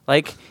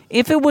 Like,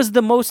 if it was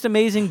the most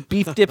amazing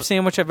beef dip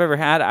sandwich I've ever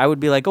had, I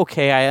would be like,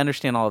 okay, I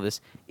understand all of this.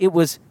 It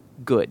was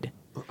good.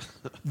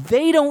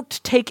 They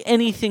don't take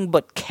anything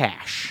but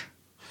cash.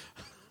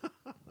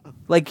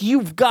 Like,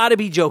 you've got to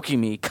be joking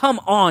me. Come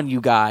on,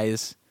 you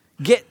guys.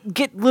 Get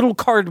little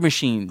card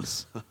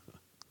machines.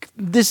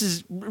 This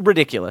is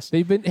ridiculous.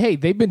 They've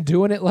been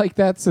doing it like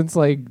that since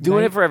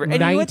doing it forever. And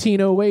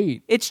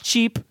 1908. It's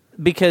cheap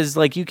because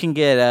you can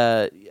get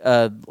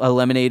a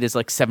lemonade is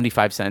like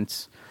 75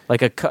 cents.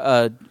 Like a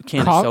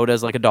can of soda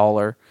is like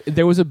 $1.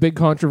 There was a big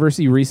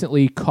controversy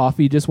recently.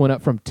 Coffee just went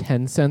up from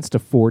 10 cents to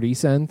 40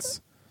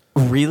 cents.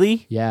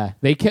 Really? Yeah,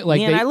 they can't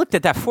I looked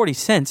at that 40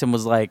 cents and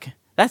was like,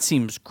 that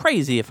seems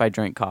crazy if I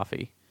drank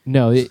coffee.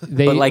 No,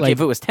 they but if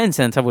it was 10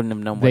 cents, I wouldn't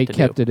have known what to do. They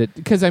kept it at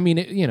because I mean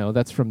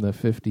that's from the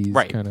 50s,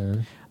 right? Kind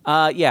of.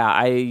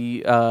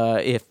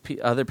 If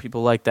other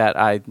people like that,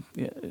 I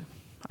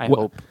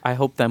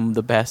hope them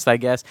the best. I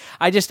guess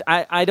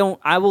I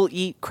will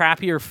eat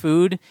crappier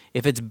food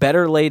if it's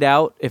better laid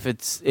out. If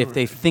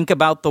they think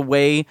about the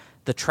way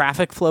the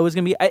traffic flow is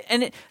going to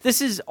be.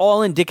 This is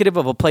all indicative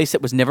of a place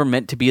that was never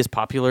meant to be as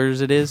popular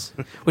as it is,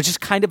 which is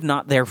kind of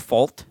not their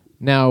fault.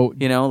 Now,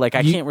 I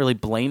can't really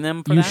blame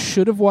them for that. You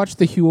should have watched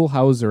the Huell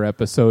Hauser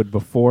episode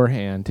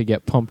beforehand to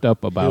get pumped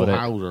up about it.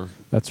 Hauser.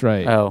 That's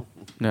right. Oh,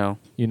 no.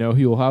 You know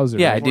Huell Hauser?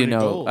 Yeah, right? I do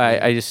know.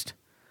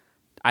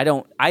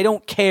 I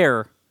don't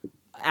care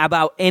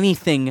about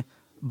anything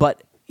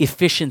but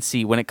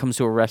efficiency when it comes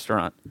to a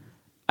restaurant.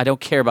 I don't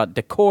care about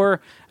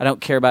decor. I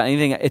don't care about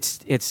anything.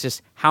 It's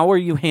just how are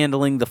you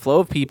handling the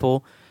flow of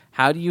people?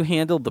 How do you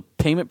handle the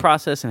payment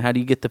process, and how do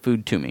you get the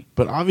food to me?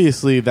 But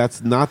obviously,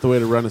 that's not the way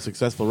to run a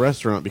successful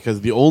restaurant because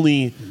all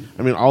the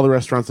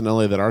restaurants in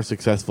LA that are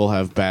successful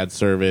have bad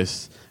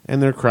service, and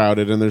they're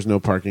crowded, and there's no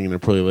parking, and they're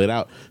poorly laid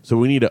out. So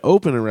we need to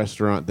open a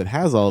restaurant that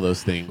has all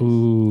those things.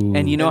 Ooh.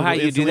 And you know how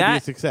you do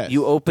that? Success.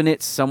 You open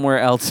it somewhere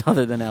else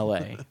other than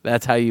LA.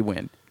 That's how you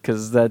win,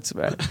 because that's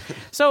bad.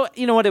 So,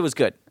 you know what? It was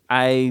good.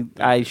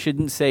 I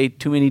shouldn't say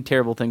too many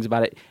terrible things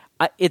about it.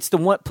 It's the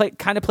one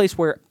kind of place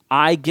where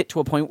I get to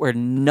a point where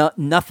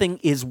nothing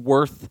is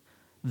worth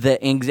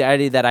the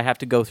anxiety that I have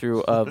to go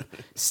through of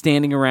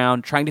standing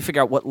around trying to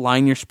figure out what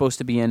line you're supposed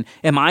to be in.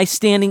 Am I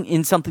standing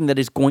in something that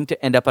is going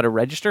to end up at a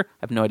register? I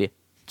have no idea.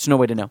 There's no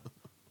way to know.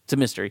 It's a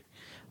mystery.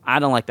 I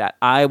don't like that.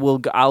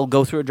 I'll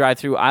go through a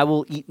drive-thru. I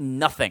will eat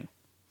nothing.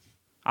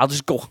 I'll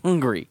just go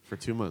hungry for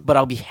 2 months. But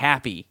I'll be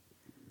happy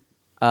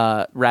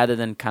rather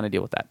than kind of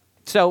deal with that.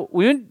 So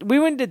we went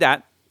and did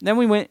that. Then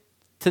we went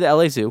to the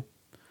LA Zoo,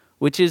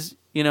 which is,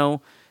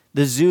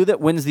 the zoo that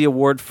wins the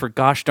award for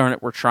gosh darn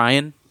it, we're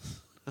trying.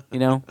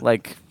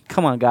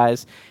 Come on,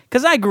 guys.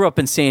 Because I grew up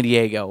in San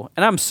Diego,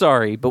 and I'm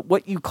sorry, but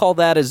what you call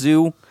that a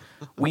zoo,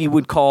 we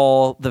would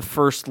call the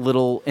first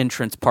little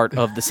entrance part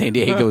of the San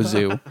Diego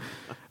Zoo.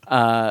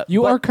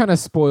 You are kind of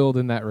spoiled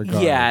in that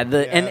regard. Yeah,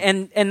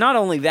 and not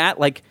only that,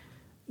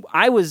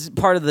 I was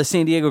part of the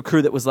San Diego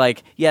crew that was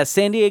like, yeah,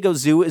 San Diego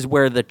Zoo is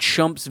where the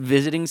chumps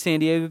visiting San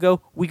Diego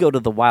go. We go to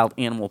the Wild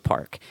Animal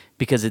Park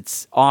because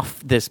it's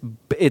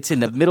in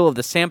the middle of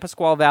the San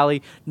Pasqual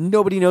Valley.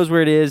 Nobody knows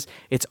where it is.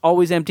 It's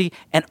always empty.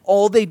 And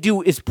all they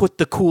do is put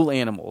the cool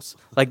animals.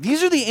 Like,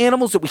 these are the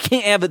animals that we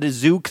can't have at a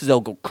zoo because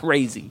they'll go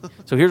crazy.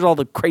 So here's all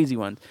the crazy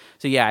ones.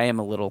 So yeah, I am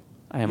a little.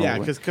 Yeah,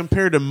 because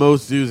compared to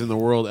most zoos in the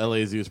world,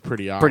 LA Zoo is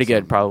pretty awesome. Pretty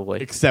good,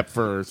 probably. Except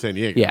for San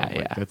Diego.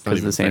 Yeah.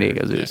 Because the San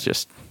Diego Zoo is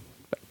just...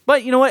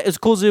 But you know what? It's a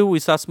cool zoo. We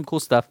saw some cool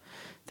stuff.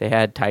 They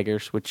had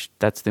tigers, which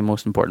that's the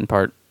most important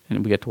part,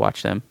 and we get to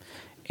watch them.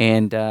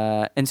 And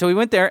so we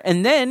went there,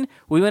 and then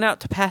we went out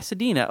to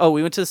Pasadena. Oh,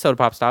 we went to the Soda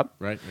Pop Stop.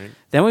 Right.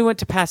 Then we went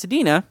to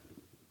Pasadena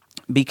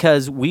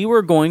because we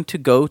were going to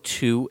go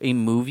to a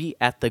movie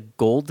at the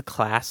Gold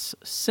Class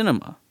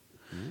Cinema.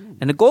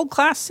 And the Gold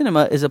Class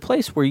Cinema is a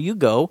place where you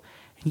go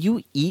and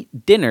you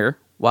eat dinner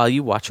while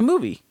you watch a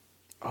movie.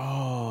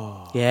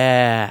 Oh.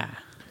 Yeah.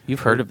 You've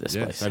heard of this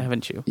place,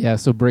 haven't you? Yeah,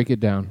 so break it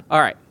down. All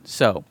right.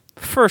 So,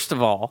 first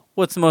of all,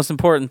 what's the most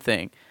important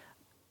thing?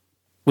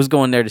 Was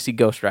going there to see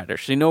Ghost Rider.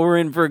 So, you know we're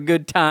in for a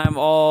good time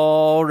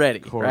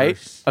already,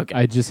 right? Okay.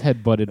 I just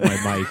headbutted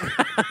my mic.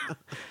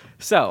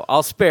 So,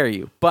 I'll spare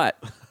you,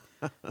 but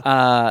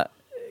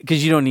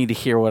because you don't need to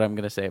hear what I'm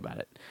going to say about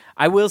it.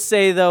 I will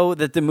say, though,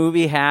 that the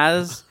movie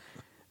has,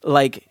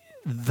 like,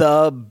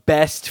 the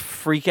best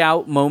freak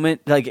out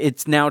moment. Like,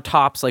 it's now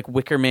tops like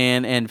Wicker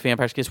Man and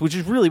Vampire's Kiss, which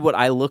is really what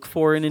I look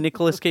for in a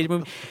Nicolas Cage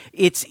movie.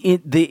 It's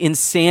the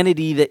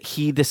insanity that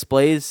he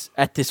displays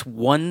at this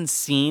one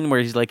scene where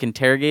he's like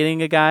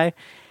interrogating a guy.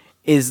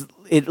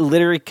 It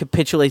literally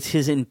capitulates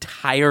his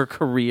entire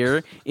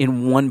career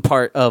in one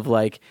part of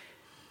like.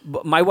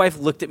 My wife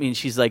looked at me and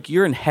she's like,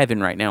 "You're in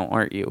heaven right now,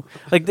 aren't you?"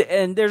 Like,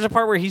 and there's a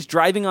part where he's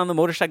driving on the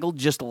motorcycle,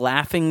 just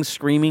laughing,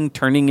 screaming,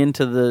 turning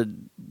into the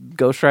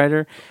Ghost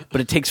Rider, but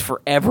it takes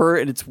forever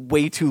and it's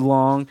way too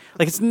long.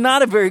 Like, it's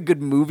not a very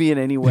good movie in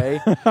any way,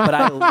 but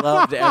I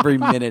loved every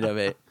minute of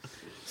it.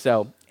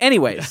 So,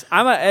 anyways,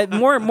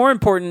 more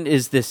important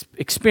is this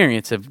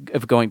experience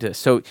of going to this.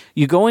 So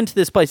you go into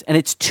this place and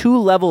it's 2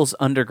 levels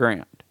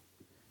underground.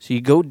 So you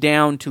go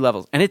down 2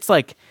 levels and it's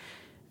like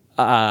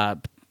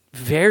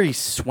very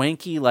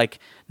swanky, like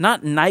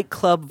not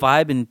nightclub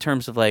vibe in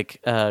terms of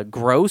like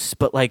gross,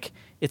 but like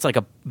it's like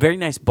a very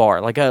nice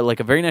bar, like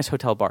a very nice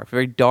hotel bar,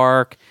 very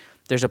dark.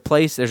 There's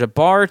a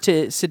bar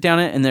to sit down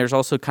at, and there's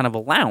also kind of a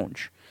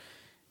lounge.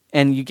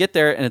 And you get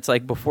there, and it's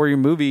like before your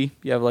movie,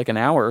 you have like an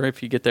hour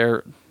if you get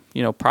there,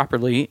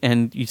 properly,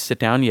 and you sit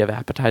down. You have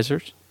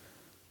appetizers,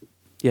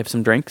 you have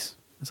some drinks.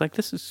 It's like,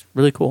 this is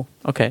really cool.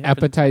 Okay,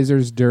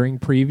 appetizers during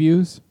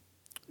previews.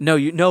 No,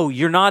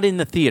 you're not in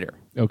the theater.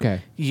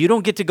 Okay. You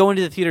don't get to go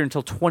into the theater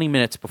until 20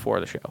 minutes before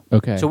the show.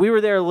 Okay. So we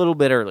were there a little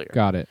bit earlier.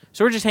 Got it.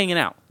 So we're just hanging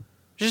out.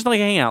 Just like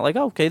hanging out. Like,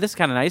 oh, okay, this is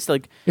kind of nice.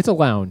 Like, it's a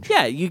lounge.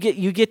 Yeah, you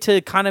get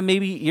to kind of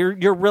maybe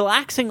you're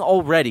relaxing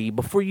already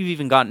before you've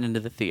even gotten into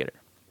the theater.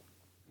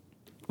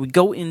 We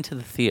go into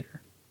the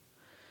theater.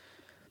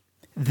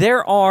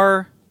 There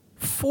are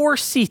 4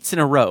 seats in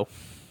a row.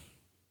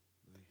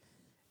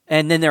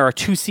 And then there are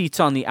 2 seats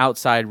on the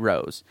outside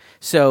rows.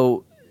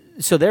 So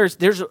there's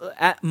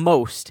at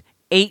most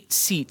 8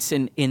 seats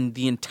in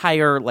the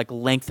entire like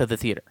length of the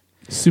theater.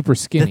 Super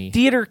skinny.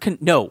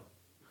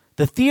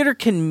 The theater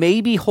can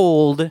maybe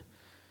hold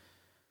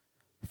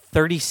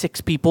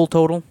 36 people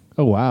total.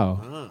 Oh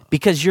wow.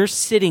 Because you're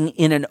sitting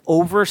in an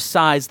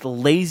oversized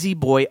Lazy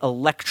Boy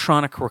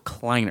electronic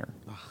recliner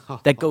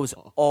that goes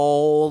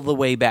all the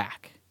way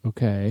back.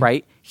 Okay.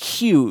 Right?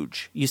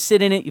 Huge. You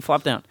sit in it, you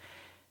flop down.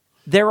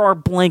 There are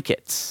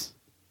blankets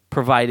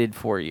provided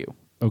for you.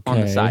 Okay.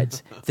 On the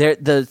sides.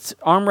 The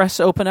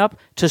armrests open up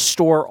to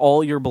store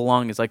all your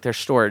belongings, like there's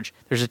storage.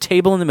 There's a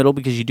table in the middle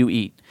because you do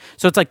eat.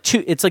 So it's like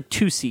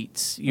 2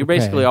 seats. You're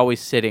basically always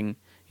sitting,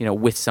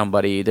 with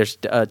somebody. There's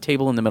a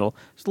table in the middle.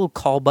 There's a little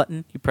call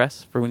button you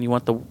press for when you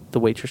want the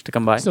waitress to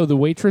come by. So the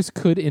waitress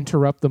could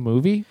interrupt the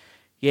movie?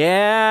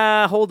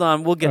 Yeah, hold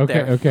on. We'll get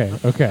there.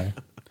 Okay.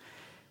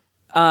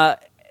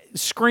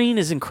 Screen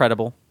is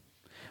incredible.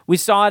 We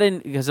saw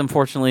it because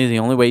unfortunately the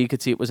only way you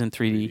could see it was in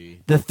 3D.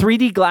 The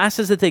 3D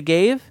glasses that they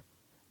gave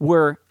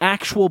were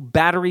actual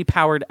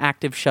battery-powered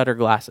active shutter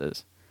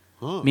glasses,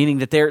 meaning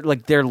that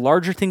they're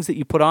larger things that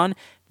you put on.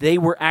 They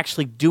were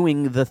actually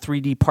doing the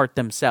 3D part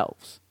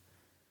themselves,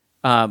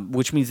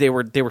 which means they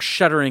were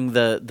shuttering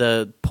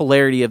the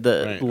polarity of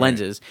the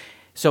lenses. Right.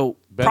 So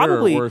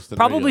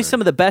probably some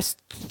of the best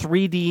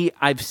 3D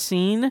I've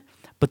seen.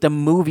 But the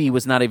movie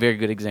was not a very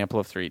good example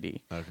of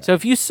 3D. Okay. So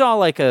if you saw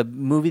like a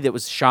movie that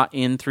was shot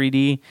in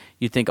 3D,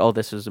 you'd think, "Oh,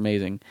 this is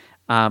amazing."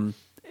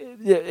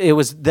 It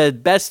was the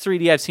best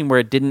 3D I've seen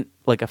where it didn't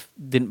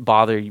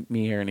bother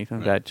me or anything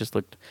like that. It just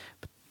looked.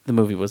 The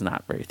movie was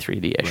not very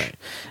 3D-ish.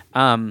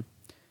 Right.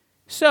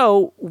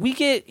 So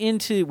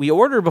we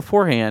order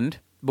beforehand,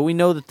 but we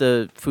know that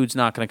the food's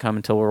not going to come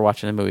until we're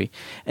watching the movie,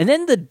 and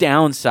then the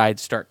downsides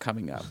start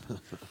coming up.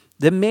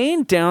 The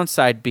main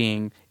downside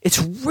being it's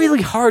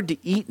really hard to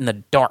eat in the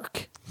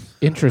dark.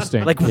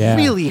 Interesting.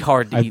 Really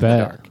hard to eat in the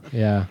dark.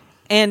 Yeah.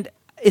 And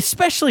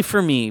especially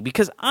for me,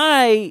 because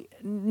I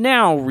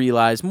now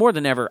realize more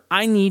than ever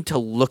I need to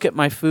look at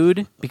my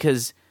food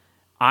because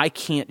I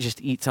can't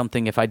just eat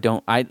something if I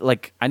don't. I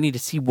need to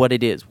see what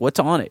it is, what's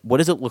on it, what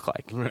does it look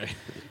like.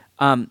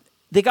 Right.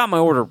 They got my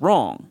order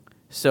wrong,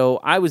 so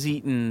I was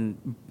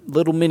eating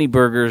little mini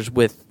burgers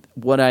with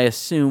what I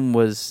assume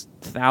was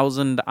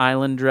Thousand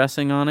Island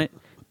dressing on it,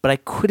 but I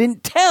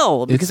couldn't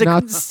tell because I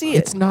couldn't see it.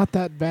 It's not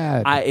that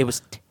bad. It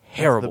was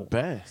terrible. That's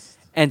the best.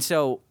 And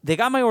so they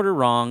got my order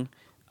wrong.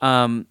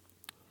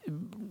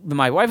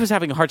 My wife was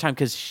having a hard time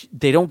because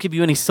they don't give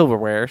you any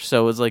silverware,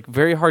 so it was like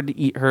very hard to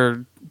eat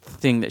her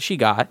thing that she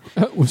got.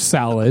 With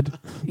salad.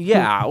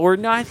 Yeah, or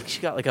no, I think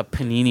she got like a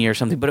panini or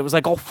something, but it was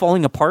like all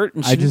falling apart,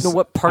 and she didn't know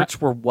what parts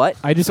were what.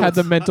 I just had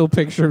the mental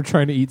picture of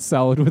trying to eat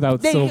salad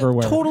without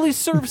silverware. They totally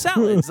serve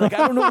salads. Like,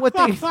 I don't know what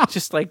they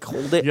just like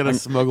hold it. You gotta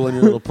smuggle in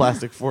your little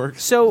plastic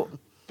forks. So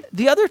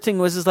the other thing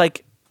was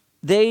like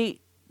they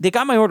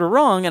got my order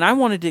wrong, and I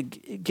wanted to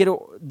get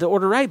the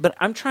order right, but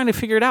I'm trying to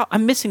figure it out.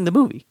 I'm missing the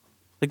movie.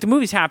 Like, the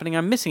movie's happening,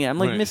 I'm missing it. I'm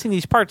like missing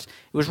these parts.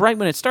 It was right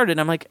when it started. And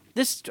I'm like,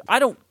 I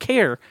don't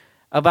care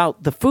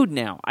about the food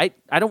now. I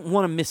don't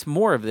want to miss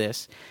more of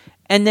this.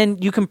 And then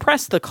you can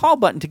press the call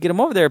button to get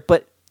them over there,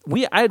 but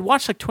I had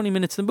watched like 20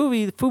 minutes of the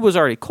movie. The food was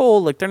already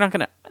cold. Like, they're not going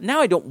to... Now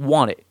I don't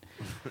want it.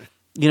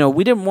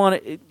 We didn't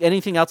want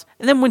anything else.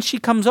 And then when she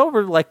comes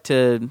over, like,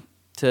 to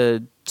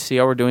see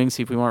how we're doing,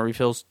 see if we want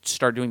refills,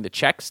 start doing the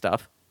check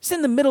stuff, it's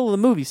in the middle of the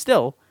movie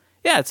still.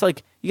 Yeah, it's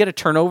like you got to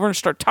turn over and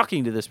start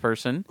talking to this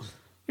person.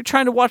 You're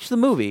trying to watch the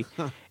movie.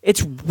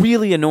 It's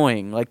really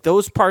annoying. Like,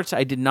 those parts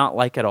I did not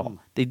like at all.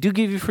 They do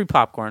give you free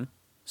popcorn,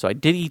 so I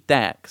did eat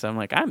that because I'm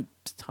like, I'm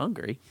just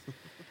hungry.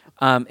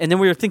 And then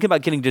we were thinking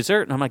about getting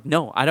dessert, and I'm like,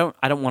 no, I don't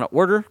want to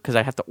order because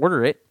I have to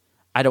order it.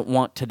 I don't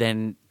want to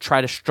then try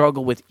to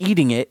struggle with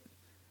eating it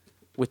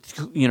with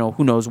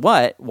who knows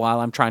what while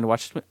I'm trying to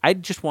watch. I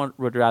just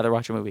would rather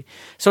watch a movie.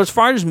 So as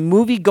far as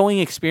movie going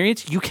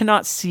experience, you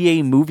cannot see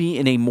a movie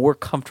in a more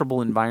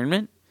comfortable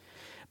environment.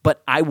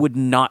 But I would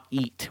not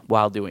eat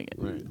while doing it.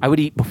 Right. I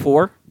would eat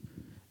before,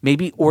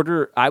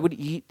 I would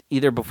eat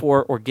either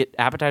before or get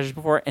appetizers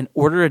before and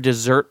order a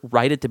dessert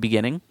right at the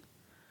beginning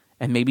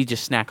and maybe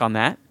just snack on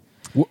that.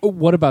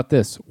 What about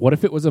this? What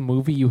if it was a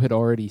movie you had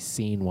already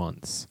seen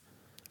once?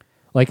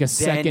 Like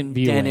second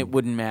viewing? Then it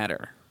wouldn't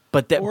matter.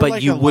 But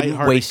like you a wouldn't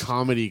waste...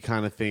 comedy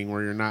kind of thing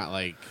where you're not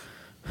like...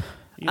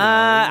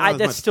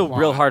 that's still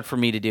real hard for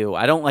me to do.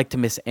 I don't like to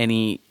miss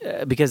any...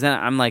 because then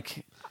I'm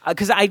like...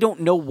 Because I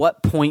don't know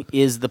what point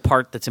is the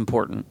part that's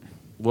important.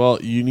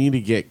 Well, you need to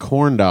get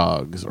corn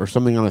dogs or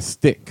something on a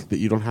stick that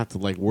you don't have to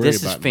worry about.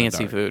 This is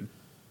fancy food.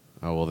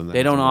 Oh, well, then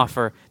they don't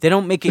offer. They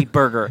don't make a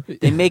burger.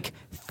 They make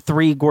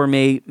 3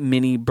 gourmet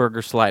mini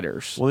burger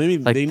sliders. Well,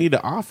 they need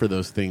to offer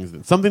those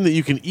things. Something that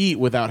you can eat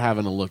without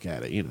having to look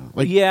at it.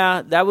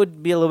 Yeah, that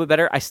would be a little bit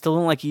better. I still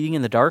don't like eating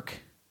in the dark.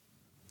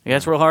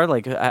 That's real hard.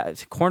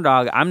 Like corn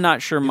dog, I'm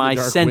not sure my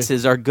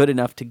senses are good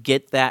enough to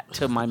get that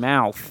to my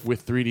mouth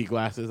with 3D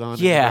glasses on.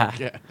 Yeah.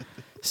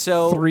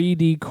 So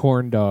 3D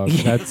corn dog.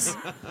 That's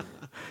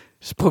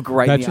spoke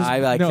right in the eye.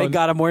 Like, thank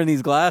God I'm wearing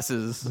these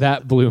glasses.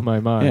 That blew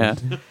my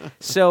mind. Yeah.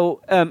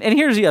 So, and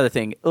here's the other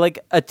thing: like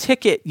a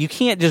ticket, you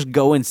can't just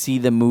go and see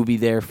the movie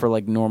there for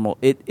like normal.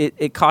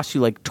 It costs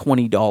you like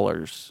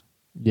 $20.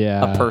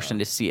 Yeah. A person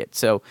to see it.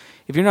 So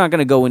if you're not going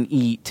to go and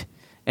eat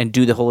and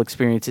do the whole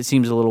experience, it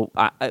seems a little...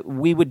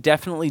 we would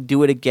definitely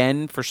do it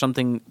again for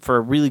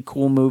a really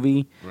cool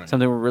movie,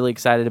 something we're really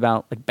excited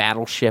about, like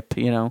Battleship,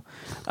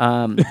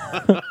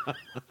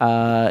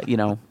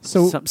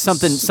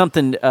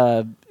 something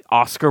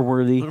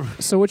Oscar-worthy.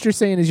 So what you're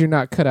saying is you're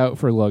not cut out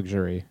for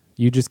luxury.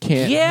 You just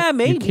can't... Yeah,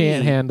 maybe. You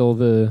can't handle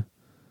the...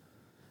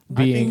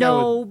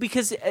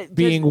 because...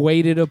 being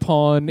waited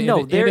upon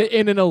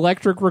in an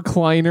electric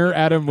recliner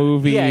at a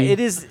movie. Yeah, it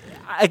is...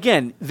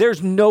 Again,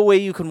 there's no way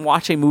you can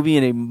watch a movie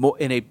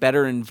in a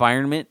better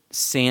environment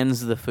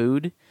sans the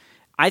food.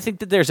 I think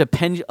that there's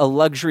a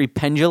luxury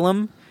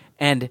pendulum,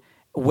 and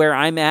where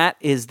I'm at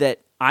is that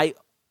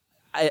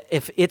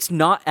if it's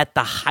not at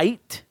the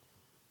height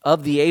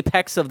of the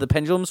apex of the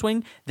pendulum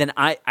swing, then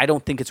I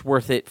don't think it's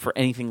worth it for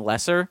anything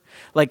lesser.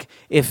 Like,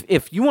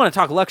 if you want to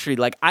talk luxury,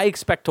 like, I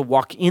expect to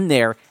walk in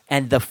there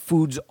and the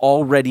food's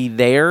already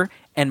there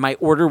and my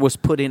order was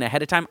put in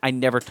ahead of time. I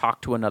never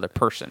talk to another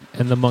person.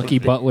 And the monkey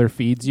butler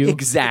feeds you?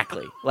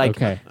 Exactly. Like,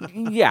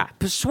 yeah,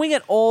 swing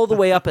it all the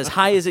way up as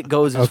high as it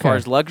goes as far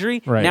as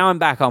luxury. Right. Now I'm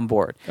back on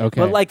board. Okay.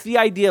 But like the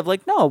idea of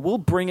like, no, we'll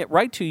bring it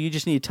right to you. You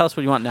just need to tell us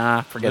what you want. Nah,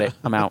 forget it.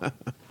 I'm out.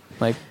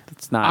 Like,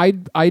 it's not.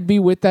 I'd be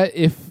with that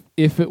if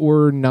it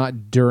were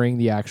not during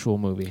the actual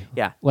movie.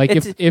 Yeah. Like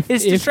if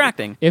it's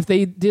distracting. If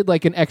they did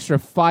like an extra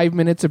 5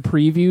 minutes of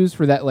previews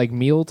for that like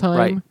meal time.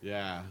 Right.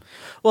 Yeah.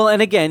 Well,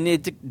 and again,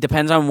 it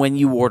depends on when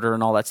you order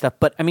and all that stuff.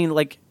 But I mean,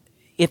 like,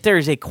 if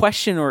there's a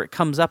question or it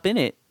comes up in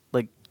it,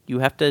 like, you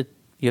have to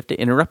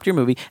interrupt your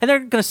movie, and they're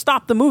going to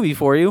stop the movie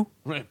for you.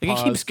 Right. Like,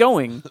 it keeps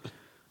going.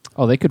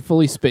 Oh, they could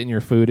fully spit in your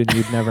food, and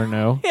you'd never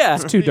know. Yeah,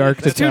 it's too dark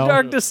to it's tell. too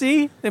dark to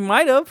see. They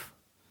might have.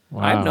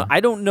 Wow.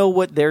 I don't know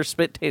what their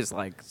spit tastes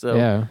like. So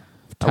yeah,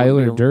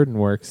 Tyler Durden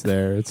works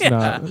there. It's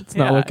not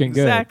looking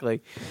good.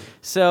 Exactly.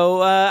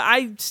 So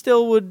I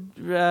still would.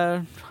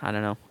 I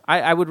don't know.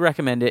 I would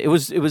recommend it. It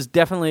was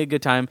definitely a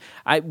good time.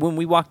 When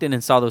we walked in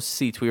and saw those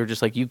seats, we were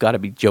just like, "You got to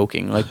be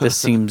joking! Like this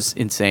seems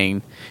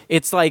insane."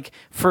 It's like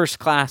first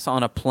class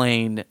on a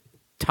plane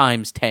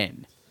times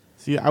 10.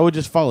 See, I would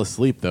just fall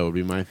asleep. Though would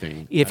be my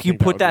thing. If you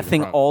put that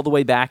thing all the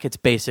way back, it's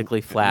basically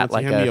flat.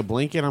 Once you hand me a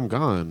blanket, I'm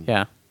gone.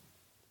 Yeah.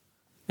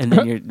 And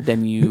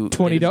then you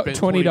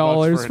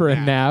 $20 for a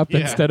nap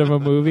instead of a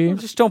movie.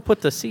 Just don't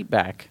put the seat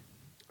back.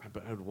 I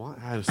don't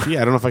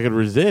know if I could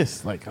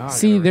resist. Like,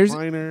 see,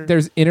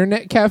 there's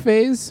internet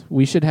cafes.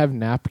 We should have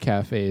nap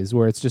cafes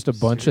where it's just a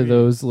bunch of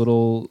those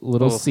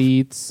little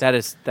seats.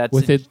 That's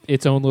with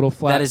its own little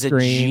flat That is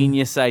screen. a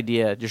genius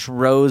idea. Just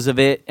rows of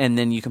it, and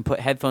then you can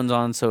put headphones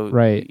on, so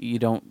you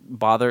don't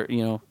bother.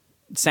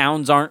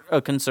 Sounds aren't a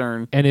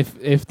concern. And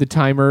if the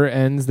timer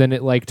ends, then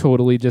it like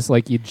totally just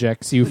like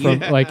ejects you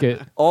from like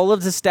it. All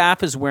of the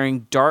staff is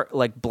wearing dark,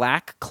 like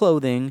black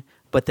clothing,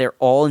 but they're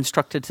all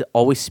instructed to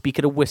always speak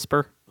at a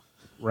whisper.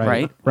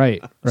 Right.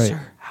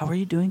 Sir, how are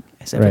you doing?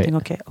 Is everything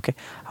okay? Okay,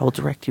 I will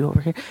direct you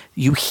over here.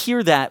 You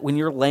hear that when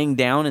you're laying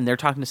down and they're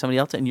talking to somebody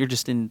else, and you're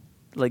just in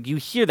like you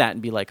hear that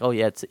and be like, oh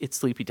yeah, it's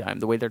sleepy time.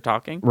 The way they're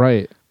talking,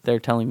 right? They're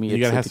telling me you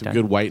gotta have some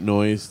good white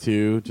noise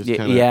too. Just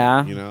kind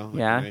of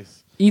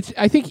nice.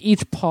 I think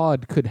each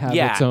pod could have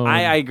its own.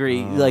 I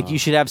agree. Like you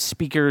should have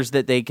speakers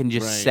that they can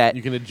just set.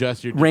 You can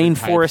adjust your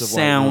rainforest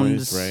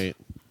sounds, right?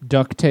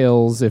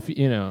 DuckTales, if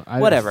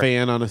whatever. A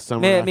fan on a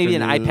summer maybe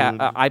an afternoon.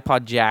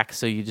 iPod jack,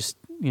 so you just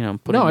put in your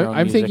own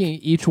I'm music. thinking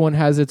each one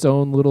has its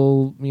own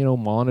little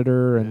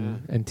monitor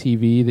and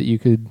TV that you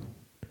could.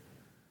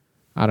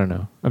 I don't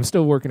know. I'm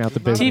still working out the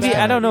business. TV.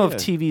 I don't know if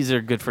TVs are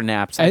good for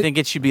naps. I think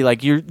it should be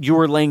like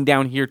you're laying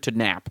down here to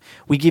nap.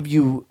 We give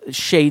you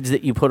shades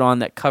that you put on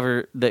that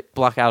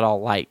block out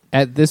all light.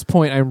 At this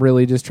point, I'm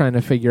really just trying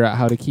to figure out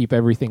how to keep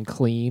everything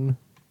clean.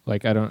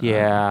 Like I don't.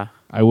 Yeah.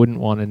 I wouldn't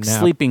want to nap.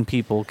 Sleeping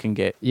people can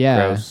get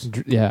gross.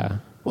 Yeah.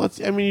 Well,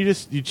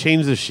 you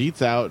change the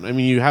sheets out. I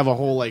mean, you have a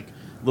whole like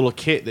little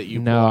kit that you.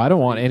 No, I don't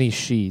want any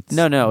sheets.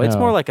 No. It's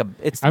more like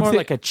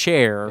like a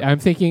chair. I'm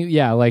thinking,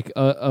 like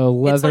a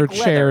leather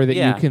chair that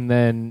you can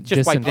then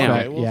just wipe down.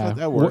 Okay, well,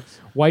 that works.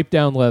 Wipe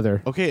down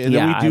leather. Okay, and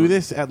then we do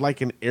this at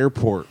like an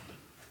airport.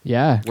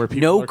 Yeah, where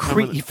people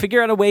you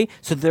figure out a way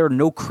so there are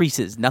no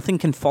creases. Nothing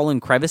can fall in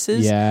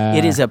crevices. Yeah,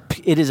 it is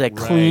a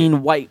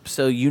clean wipe,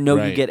 so you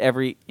get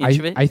every inch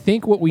of it. I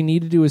think what we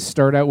need to do is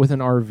start out with an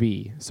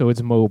RV, so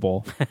it's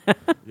mobile,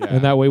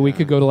 and that way we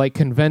could go to like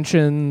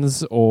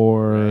conventions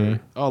or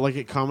like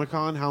at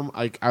Comic-Con. How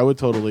I would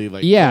totally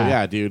like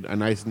dude, a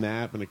nice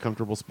nap and a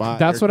comfortable spot.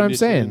 That's what I'm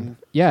saying.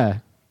 Yeah,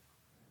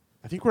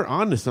 I think we're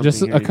on to something.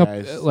 Just a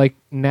couple like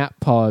nap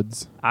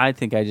pods. I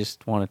think I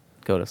just want to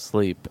go to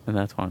sleep, and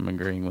that's why I'm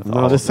agreeing with all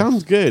No, of this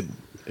sounds good.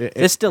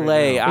 This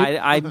delay,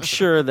 I'm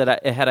sure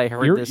that had I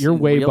heard this you're in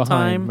way real behind,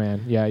 time,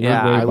 man. Yeah,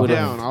 I way would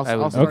behind.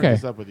 I'll start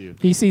this up with you.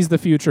 He sees the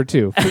future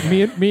too.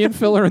 me and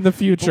Phil are in the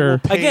future.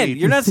 Again,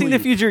 you're not seeing the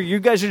future. You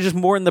guys are just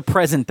more in the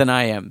present than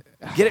I am.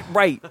 Get it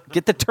right.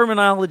 Get the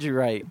terminology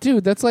right.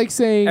 Dude, that's like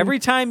saying every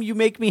time you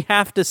make me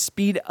have to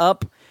speed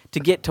up to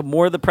get to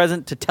more of the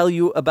present to tell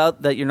you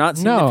about that you're not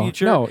seeing the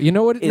future. No, you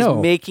know what? Is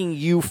making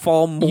you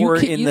fall more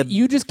in the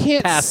you just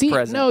can't past see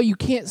present. No, you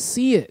can't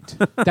see it.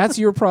 That's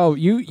your problem.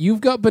 You've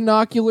got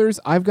binoculars.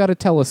 I've got a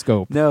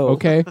telescope. No.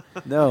 Okay?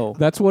 No.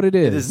 That's what it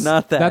is. It is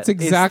not that. That's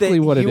exactly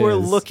what it is. You are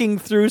looking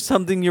through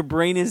something your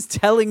brain is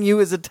telling you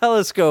is a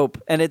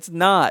telescope, and it's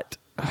not.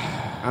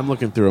 I'm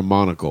looking through a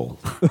monocle.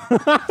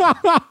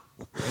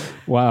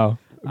 Wow.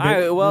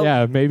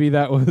 Maybe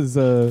that was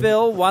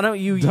Phil, why don't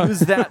you use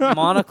that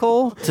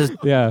monocle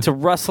to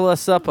rustle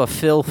us up a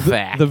Phil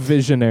fact? The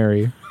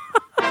visionary.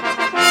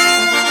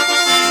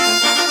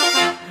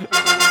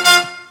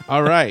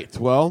 All right.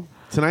 Well,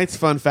 tonight's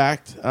fun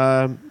facts,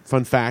 a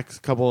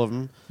couple of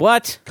them.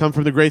 What? Come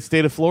from the great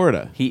state of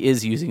Florida. He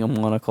is using a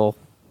monocle.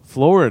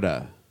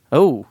 Florida.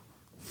 Oh.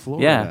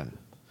 Florida. Yeah.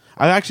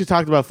 I've actually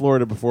talked about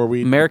Florida before.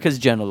 America's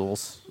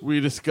genitals.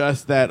 We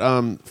discussed that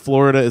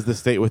Florida is the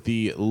state with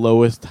the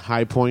lowest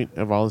high point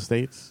of all the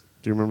states.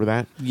 Do you remember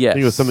that? Yes. I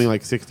think it was something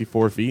like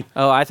 64 feet.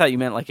 Oh, I thought you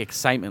meant like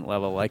excitement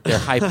level. Like their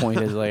high point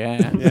is like,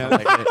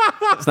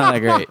 it's not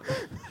that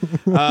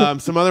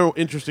great. Some other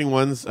interesting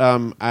ones.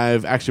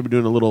 I've actually been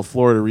doing a little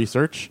Florida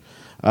research.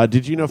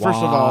 Did you know, first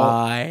of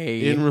all,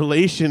 in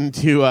relation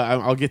to...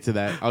 I'll get to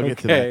that. I'll get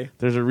to that.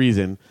 There's a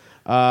reason.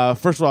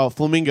 First of all,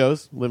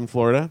 flamingos live in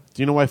Florida.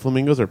 Do you know why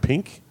flamingos are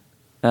pink?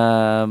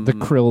 The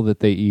krill that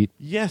they eat.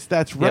 Yes,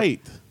 that's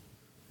right.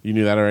 You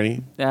knew that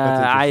already?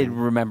 I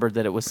remembered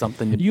that it was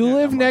something. You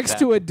live next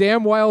to a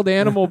damn wild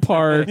animal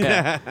park,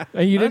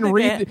 and you didn't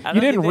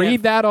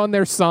read that on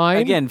their sign.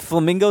 Again,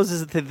 flamingos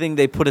is the thing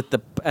they put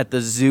at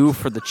the zoo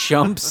for the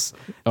chumps.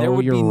 There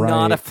would be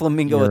not a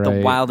flamingo at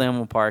the wild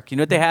animal park. You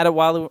know what they had at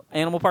wild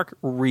animal park?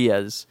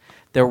 Rheas.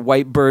 They're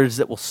white birds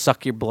that will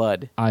suck your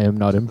blood. I am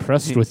not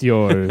impressed with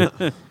yours.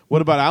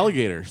 What about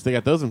alligators? They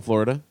got those in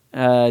Florida.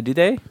 Do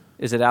they?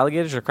 Is it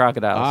alligators or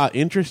crocodiles?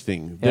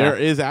 Interesting. Yeah. There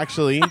is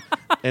actually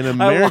an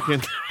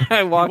American.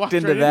 I walked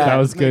into right that. That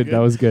was good. That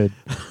was good.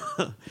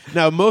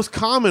 Now, most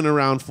common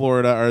around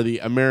Florida are the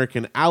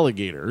American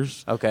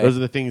alligators. Okay. Those are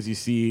the things you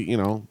see, in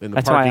the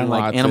That's why parking on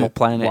lots like Animal at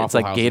Planet, Waffle it's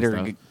like House gator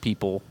and stuff.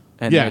 people,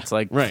 and Yeah, it's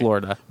like right.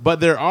 Florida. But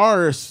there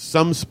are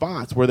some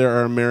spots where there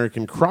are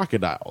American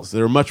crocodiles.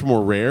 They're much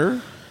more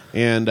rare,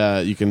 and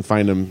you can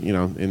find them,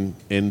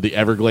 in the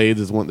Everglades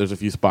is one. There's a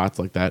few spots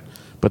like that,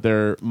 but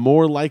they're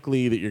more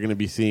likely that you're going to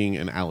be seeing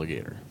an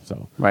alligator.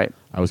 So, Right.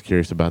 I was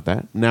curious about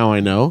that. Now I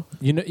know.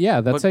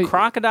 That's But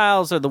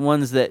crocodiles are the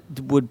ones that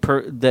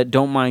that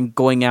don't mind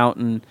going out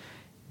and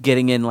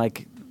getting in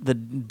like the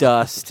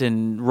dust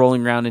and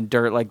rolling around in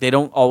dirt. Like they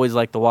don't always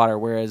like the water,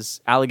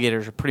 whereas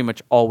alligators are pretty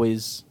much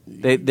always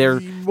they're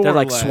More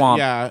like or less, swamp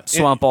yeah.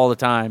 swamp all the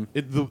time.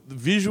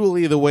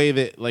 Visually, the way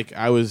that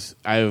I was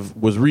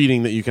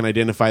reading that you can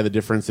identify the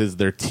differences.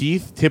 Their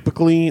teeth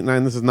typically,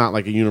 and this is not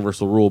like a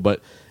universal rule,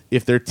 but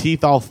if their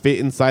teeth all fit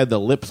inside the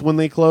lips when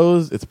they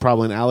close, it's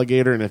probably an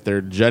alligator, and if they're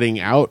jutting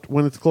out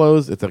when it's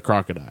closed, it's a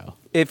crocodile.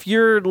 If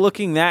you're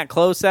looking that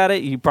close at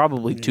it, you're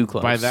probably too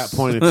close. By that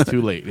point, it's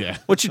too late. Yeah.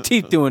 What's your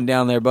teeth doing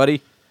down there,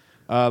 buddy?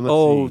 Let's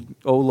Oh see.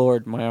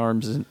 Lord, my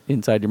arm's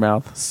inside your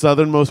mouth.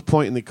 Southernmost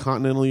point in the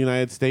continental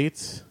United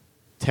States,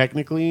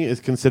 technically, is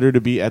considered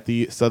to be at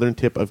the southern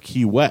tip of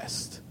Key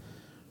West,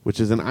 which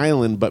is an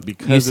island, but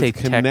because say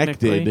it's connected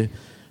to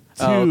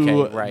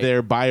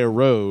there by a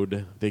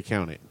road, they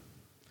count it.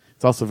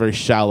 It's also very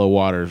shallow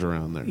waters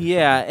around there.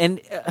 Yeah, and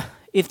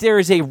if there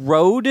is a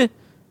road,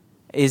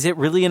 is it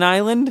really an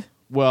island?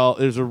 Well,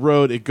 there's a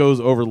road. It goes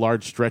over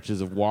large stretches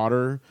of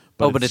water,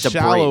 but it's a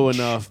shallow bridge.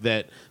 enough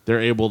that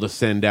they're able to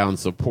send down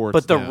supports.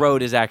 But the down.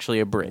 road is actually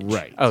a bridge.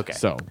 Right. Okay.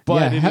 So,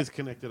 but Yeah, it is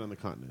connected on the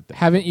continent.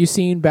 Haven't you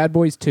seen Bad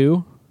Boys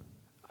 2?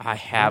 I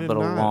have, did but a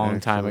not, long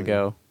time actually.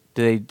 ago.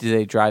 Do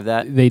they drive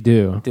that? They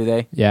do. Do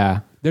they?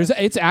 Yeah.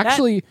 It's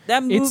actually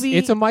that movie-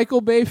 It's a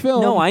Michael Bay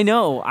film. No, I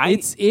know.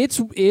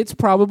 It's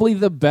probably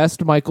the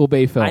best Michael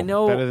Bay film. I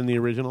know. Better than the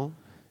original.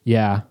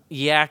 Yeah.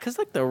 Yeah, because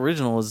like the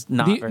original is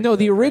not. The very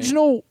good,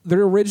 original. The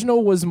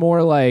original was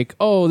more like,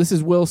 oh, this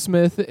is Will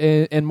Smith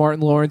and Martin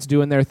Lawrence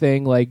doing their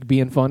thing, like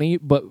being funny.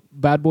 But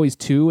Bad Boys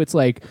 2, it's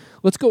like,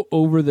 let's go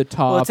over the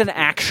top. Well, it's an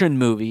action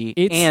movie,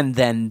 and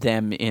then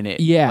them in it.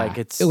 Yeah, like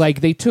it's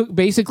like they took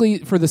basically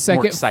for the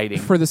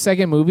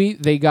second movie,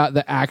 they got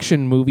the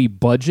action movie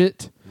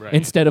budget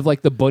instead of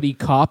like the buddy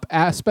cop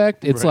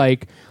aspect. It's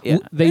like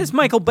it's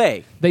Michael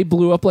Bay. They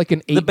blew up like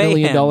an $8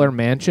 million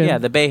mansion. Yeah,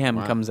 the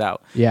Bayhem comes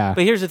out. Yeah,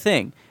 but here's the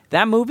thing: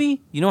 that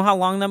movie. You know how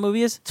long that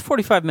movie is? It's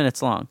 45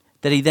 minutes long.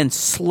 That he then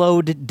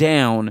slowed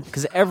down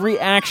because every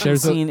action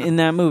scene in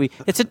that movie,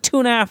 it's a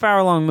 2.5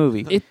 hour long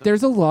movie.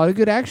 There's a lot of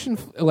good action.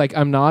 Like,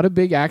 I'm not a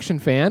big action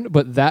fan,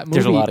 but that movie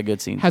there's a lot of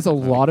good scenes. Has a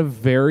lot of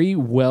very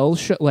well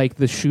like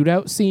the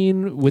shootout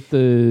scene with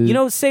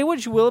the. Say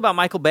what you will about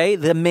Michael Bay,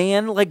 the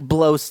man like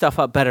blows stuff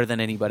up better than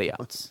anybody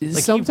else.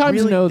 Like,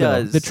 sometimes he really though.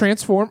 does.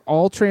 The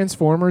all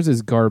Transformers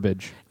is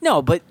garbage.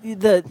 No, but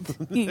you're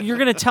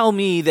going to tell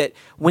me that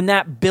when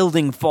that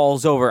building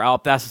falls over,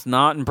 that's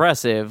not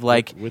impressive.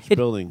 Like which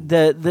building?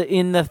 The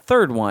in the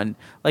third one,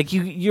 like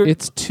you're.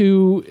 It's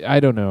too.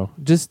 I don't know.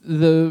 Just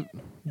the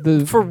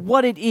for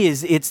what it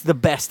is, it's the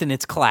best in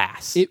its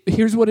class.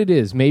 Here's what it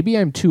is. Maybe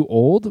I'm too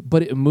old,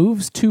 but it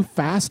moves too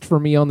fast for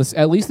me on this.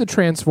 At least the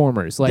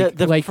Transformers, the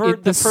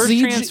first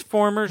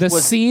Transformers, the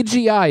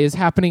CGI is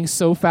happening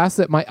so fast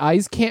that my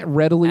eyes can't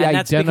readily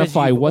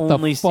identify what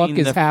the fuck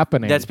is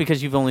happening. That's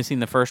because you've only seen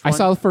the first one. I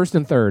saw the first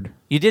and third.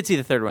 You did see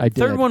the third one. I did.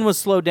 Third one was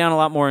slowed down a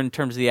lot more in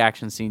terms of the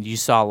action scenes. You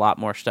saw a lot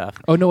more stuff.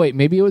 Oh no, wait.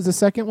 Maybe it was the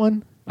second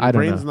one. I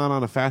don't know. Brain's not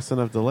on a fast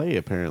enough delay.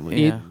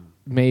 Apparently, Yeah.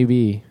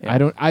 Maybe.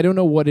 Yeah. I don't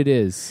know what it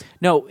is.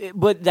 No,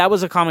 but that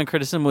was a common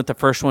criticism with the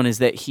first one is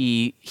that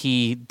he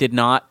did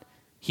not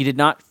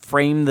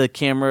frame the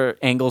camera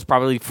angles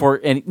properly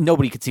and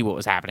nobody could see what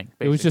was happening.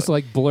 Basically. It was just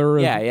like blur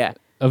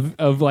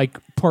of like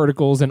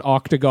particles and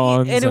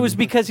octagons. And it was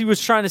because he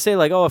was trying to say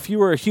like, oh, if you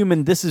were a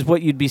human, this is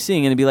what you'd be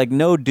seeing. And it'd be like,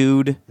 no,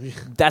 dude,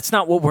 that's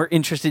not what we're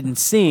interested in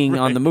seeing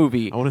on the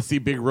movie. I want to see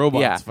big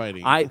robots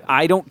fighting.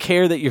 I don't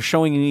care that you're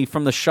showing me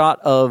from the shot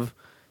of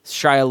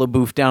Shia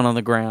LaBeouf down on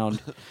the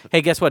ground.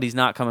 Hey, guess what? He's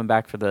not coming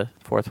back for the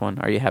fourth one.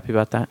 Are you happy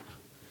about that?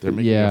 They're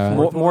making a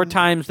fourth More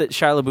times that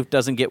Shia LaBeouf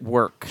doesn't get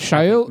work.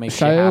 Shia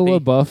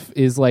LaBeouf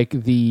is like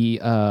the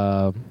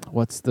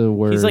what's the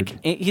word? He's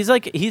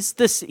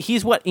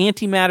what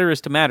antimatter is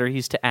to matter.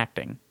 He's to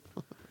acting.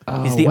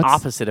 He's the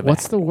opposite of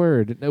what's acting. the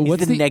word?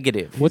 He's the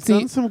negative. What's He's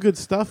done some good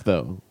stuff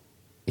though.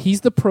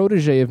 He's the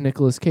protege of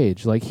Nicolas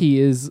Cage. Like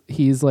he's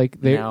like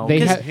they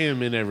have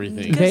him in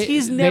everything. Because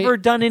he's never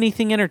done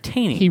anything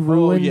entertaining. He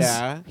ruins.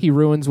 yeah. He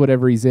ruins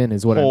whatever he's in.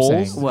 Is what Holes?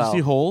 I'm saying. Did you see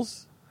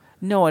Holes?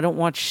 No, I don't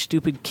watch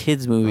stupid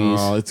kids movies.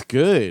 Oh, it's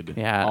good.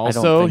 Yeah, I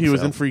Also, don't think he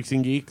was so. in Freaks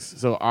and Geeks,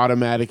 so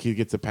automatic he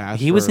gets a pass.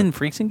 He was in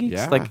Freaks and Geeks,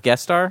 Yeah. like a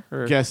guest star.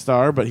 Or? guest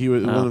star, but he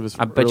was one of his.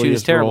 I bet you he was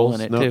earliest terrible roles.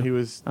 in it, no, too. he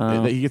was.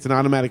 He gets an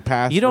automatic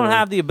pass. You don't for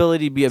have the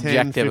ability to be 10,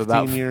 objective 15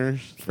 about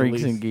years,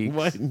 Freaks at and least. Geeks.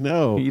 What?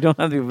 No, You don't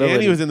have the ability.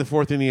 and he was in the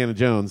fourth Indiana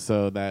Jones,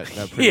 so that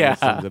pretty much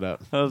sums it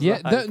up.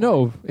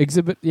 No,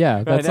 exhibit.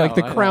 Yeah, that's like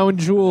the I know. crown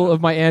jewel of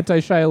my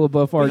anti-Shia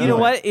LaBeouf But argument. you know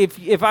what?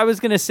 If I was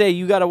gonna say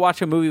you got to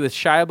watch a movie with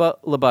Shia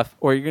LaBeouf,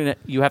 or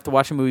you have to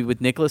watch a movie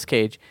with Nicolas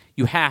Cage,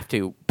 you have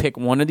to pick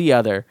one or the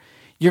other.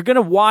 You're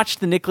gonna watch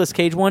the Nicolas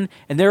Cage one,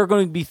 and there are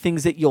going to be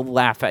things that you'll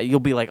laugh at. You'll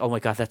be like, "Oh my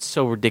god, that's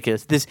so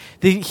ridiculous!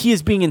 He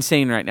is being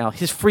insane right now.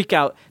 His freak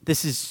out.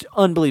 This is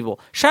unbelievable."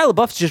 Shia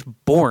LaBeouf's just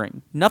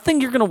boring.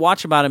 Nothing you're gonna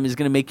watch about him is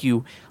gonna make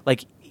you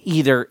like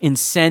either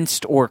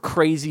incensed or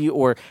crazy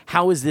or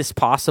how is this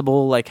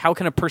possible? Like, how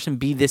can a person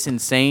be this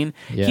insane?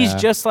 Yeah. He's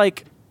just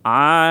like,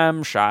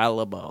 I'm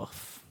Shia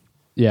LaBeouf.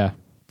 Yeah.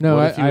 No,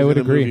 What if he I was would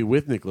in a movie agree.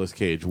 with Nicolas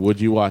Cage, would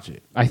you watch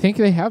it? I think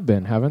they have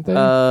been, haven't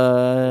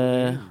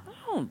they?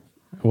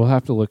 We'll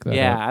have to look that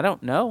Yeah, up. I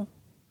don't know.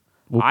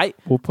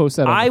 We'll post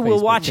that on I the will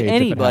Facebook watch page if it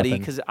anybody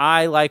happens. because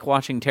I like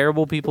watching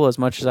terrible people as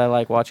much as I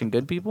like watching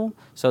good people.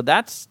 So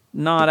that's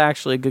not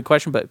actually a good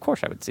question, but of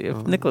course I would see it.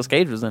 If Nicolas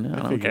Cage was in it.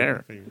 I don't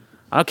care.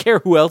 I don't care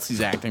who else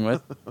he's acting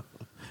with.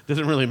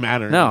 Doesn't really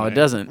matter. No, anyway. it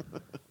doesn't.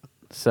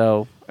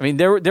 So, I mean,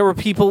 there were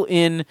people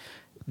in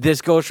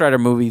this Ghost Rider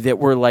movie that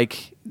were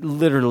like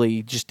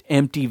literally just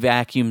empty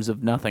vacuums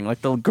of nothing.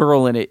 Like the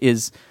girl in it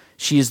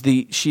she is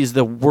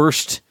the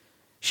worst.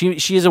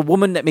 She is a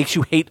woman that makes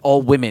you hate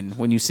all women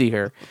when you see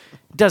her.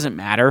 It doesn't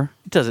matter.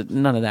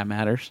 None of that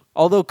matters.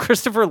 Although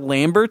Christopher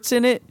Lambert's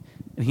in it,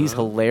 and he's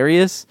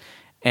hilarious.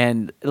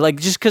 And like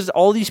just because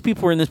all these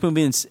people were in this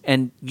movie,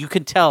 and you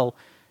could tell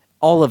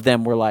all of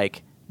them were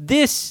like,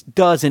 "This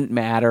doesn't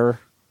matter.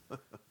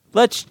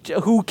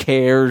 Who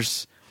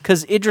cares?"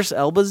 Because Idris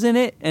Elba's in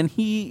it, and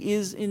he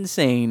is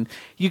insane.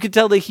 You could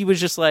tell that he was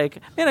just like,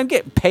 man, I'm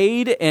getting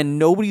paid, and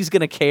nobody's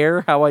going to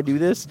care how I do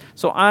this,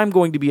 so I'm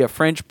going to be a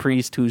French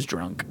priest who's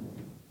drunk.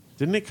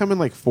 Didn't it come in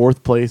like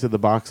fourth place at the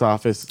box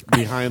office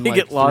behind think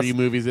like it lost- three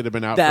movies that have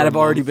been out That for a have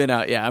already month? been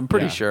out. Yeah, I'm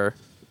pretty Yeah. sure.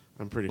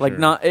 I'm pretty Like,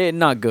 sure.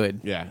 not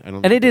good. Yeah, I don't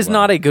And think it is will.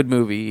 not a good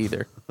movie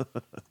either.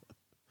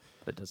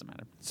 But it doesn't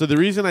matter. So the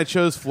reason I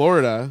chose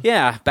Florida,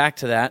 Yeah, back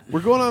to that.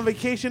 we're going on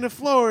vacation to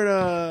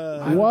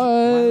Florida. What?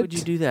 Why would you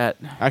do that?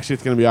 Actually,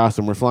 it's going to be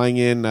awesome. We're flying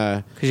in.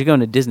 Because you're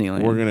going to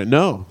Disneyland. We're gonna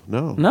no,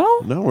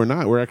 we're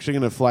not. We're actually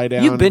gonna fly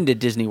down. You've been to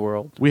Disney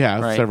World. We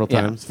have right? several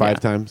Yeah, times, 5 yeah.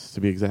 times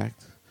to be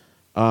exact.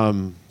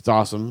 It's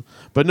awesome.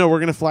 But no, we're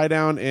gonna fly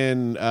down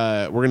and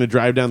we're gonna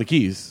drive down the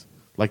Keys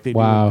like they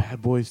Wow. do in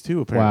Bad Boys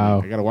too. Apparently,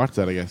 Wow. I gotta watch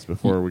that. I guess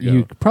before we go.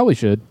 You probably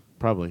should.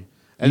 Probably.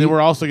 And then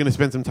we're also going to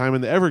spend some time in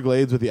the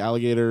Everglades with the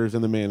alligators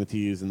and the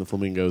manatees and the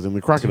flamingos and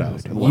the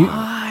crocodiles. And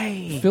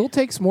Why? Phil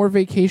takes more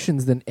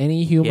vacations than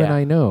any human Yeah.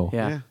 I know.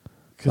 Yeah.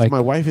 because Like- my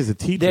wife is a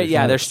teacher.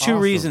 There's so two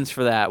awesome. reasons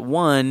for that.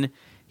 One,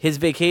 his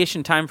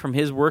vacation time from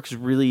his work is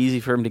really easy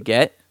for him to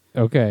get.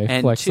 Okay,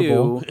 And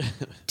flexible. two,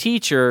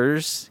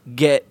 teachers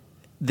get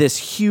this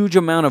huge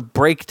amount of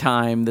break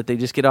time that they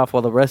just get off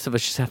while the rest of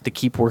us just have to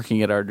keep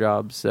working at our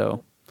jobs.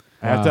 So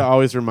I have to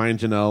always remind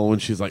Janelle when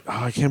she's like, "Oh,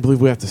 I can't believe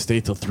we have to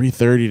stay till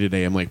 3:30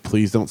 today." I'm like,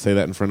 "Please don't say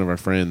that in front of our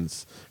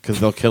friends because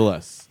they'll kill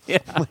us."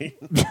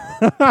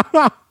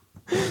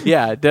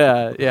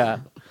 yeah.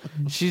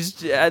 She's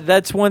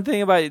that's one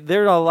thing about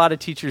there are a lot of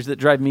teachers that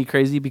drive me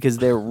crazy because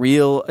they're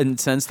real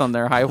incensed on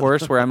their high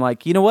horse where I'm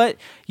like, you know what?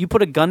 You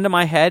put a gun to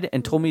my head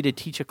and told me to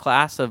teach a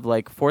class of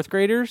like fourth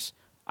graders,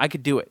 I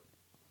could do it.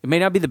 It may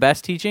not be the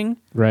best teaching,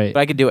 Right. but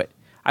I could do it.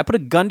 I put a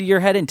gun to your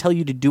head and tell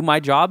you to do my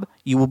job,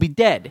 you will be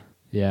dead.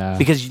 Yeah.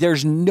 Because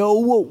there's no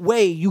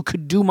way you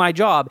could do my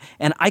job,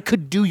 and I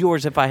could do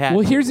yours if I had.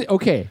 Well, to. here's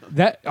okay.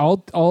 That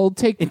I'll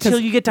take Until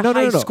you get to no,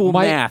 high no, no. school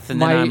My- math, and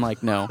my- then I'm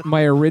like, no.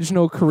 My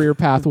original career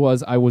path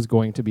was I was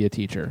going to be a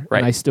teacher, Right.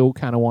 and I still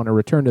kind of want to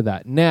return to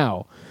that.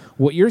 Now,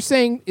 what you're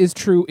saying is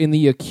true in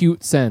the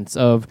acute sense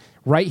of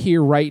right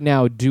here, right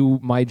now, do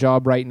my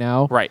job right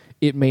now. Right.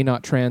 It may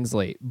not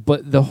translate,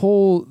 but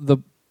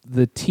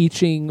the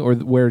teaching or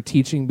where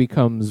teaching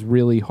becomes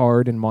really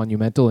hard and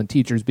monumental and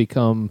teachers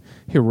become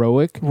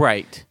heroic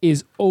Right.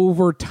 is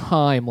over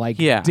time, like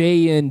Yeah.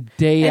 day in,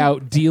 day And-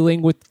 out,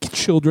 dealing with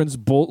children's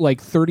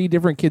like 30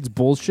 different kids'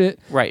 bullshit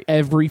Right.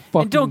 every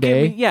fucking And don't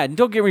day.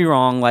 don't get me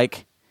wrong.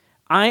 Like,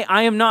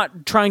 I am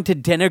not trying to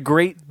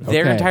denigrate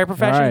their Okay. entire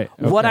profession. All right.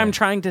 What Okay. I'm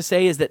trying to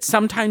say is that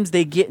sometimes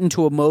they get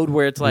into a mode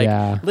where it's like,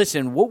 Yeah.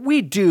 listen, what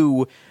we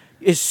do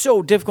is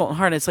so difficult and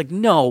hard. And it's like,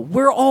 no,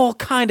 we're all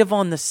kind of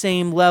on the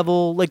same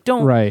level. Like,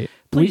 don't, Right.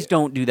 please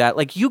don't do that.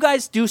 Like, you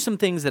guys do some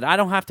things that I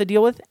don't have to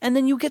deal with, and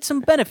then you get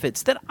some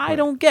benefits that I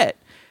don't get.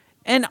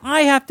 And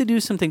I have to do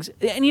some things.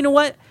 And you know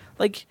what?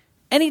 Like,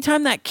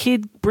 anytime that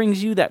kid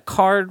brings you that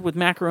card with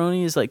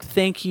macaroni, is like,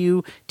 thank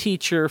you,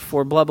 teacher,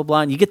 for blah, blah,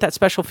 blah, and you get that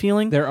special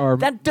feeling,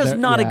 that does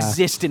not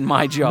exist in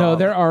my job.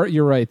 No,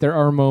 you're right. There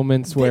are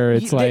moments where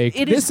it's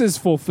this is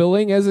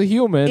fulfilling as a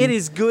human. It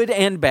is good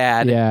and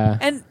bad. Yeah.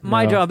 And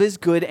my job is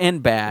good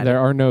and bad. There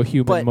are no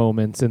human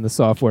moments in the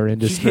software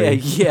industry. Yeah,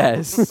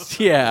 yes,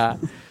 yeah.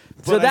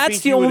 So But that's I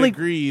think the you only... would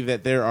agree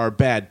that there are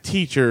bad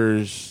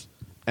teachers,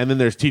 and then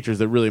there's teachers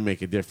that really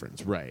make a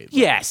difference, right?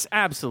 Yes,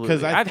 absolutely.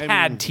 'Cause I've I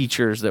had mean-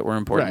 teachers that were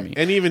important Right. to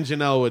me. And even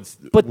Janelle would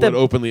But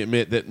openly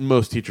admit that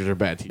most teachers are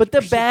bad teachers. But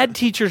the bad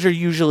teachers are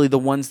usually the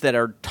ones that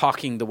are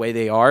talking the way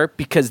they are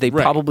because they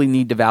Right. probably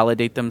need to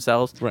validate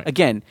themselves. Right.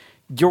 Again,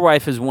 your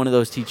wife is one of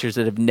those teachers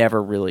that have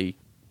never really...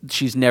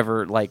 She's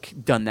never like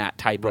done that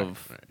type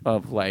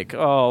of like,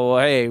 oh,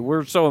 hey,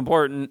 we're so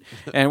important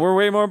and we're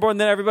way more important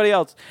than everybody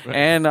else,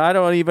 and I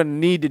don't even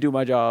need to do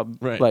my job.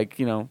 Right. Like,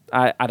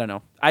 I don't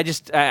know.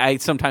 I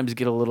sometimes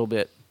get a little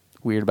bit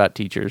weird about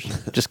teachers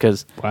just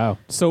because. Wow.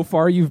 So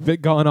far, you've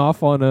gone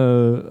off on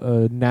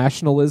a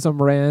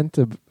nationalism rant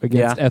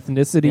against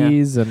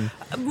ethnicities and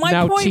My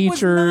now point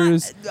teachers.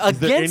 was not Is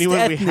there against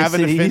anyone we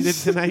haven't offended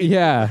ethnicities. tonight?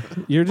 Yeah,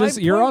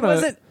 you're on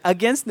wasn't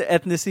against the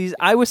ethnicities.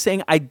 I was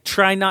saying I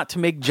try not to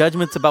make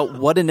judgments about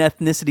what an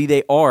ethnicity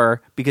they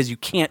are because you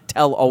can't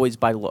tell always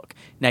by look.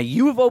 Now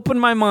you have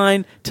opened my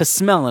mind to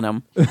smelling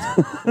them,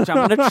 which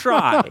I'm going to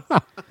try,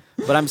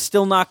 but I'm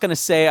still not going to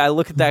say I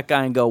look at that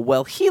guy and go,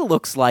 well, he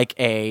looks like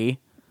a,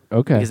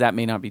 okay, because that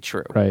may not be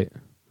true. right.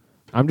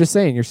 I'm just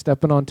saying you're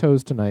stepping on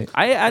toes tonight.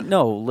 I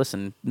no,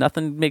 listen,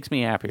 nothing makes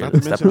me happier Not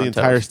than to mention stepping the on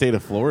entire toes. state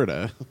of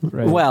Florida.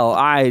 Right. Well,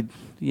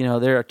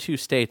 there are two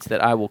states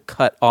that I will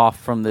cut off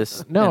from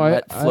this and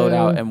let float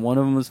out, and one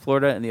of them is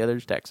Florida and the other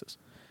is Texas.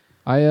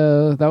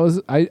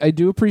 I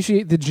do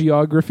appreciate the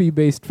geography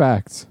based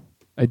facts.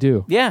 I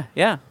do. Yeah,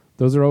 yeah.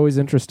 Those are always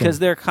interesting Because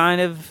they're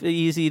kind of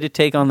easy to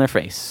take on their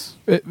face.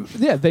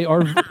 yeah, they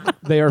are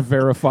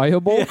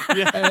verifiable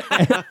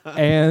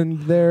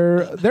and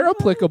they're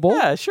applicable.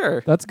 Yeah,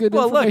 sure. That's good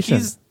well,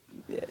 information.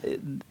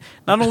 Look,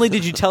 not only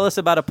did you tell us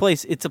about a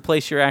place, it's a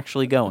place you're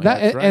actually going.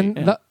 That, right, and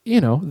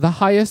the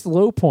highest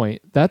low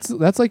point. That's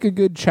like a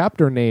good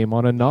chapter name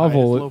on a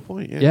novel. Highest low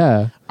point,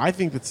 yeah. I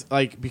think that's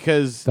like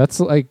because That's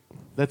like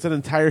that's an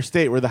entire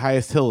state where the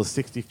highest hill is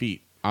 60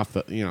 feet off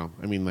the,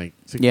 like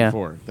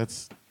 64.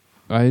 That's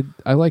I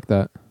like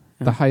that.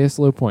 The highest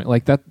low point.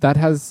 Like that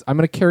has I'm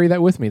going to carry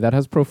that with me. That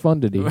has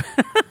profundity.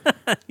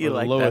 You the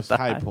like lowest that,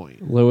 high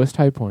point. Lowest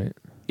high point.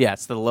 Yeah,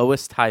 it's the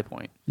lowest high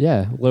point.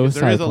 Yeah, lowest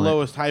There high is a point.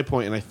 lowest high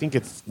point, and I think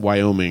it's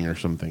Wyoming or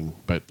something.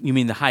 But You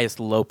mean the highest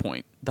low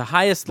point? The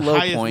highest the low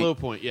highest point low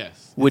point,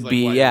 yes, would is like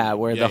be Wyoming.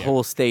 where the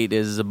whole state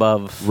is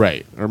above.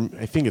 right. Or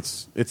I think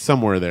it's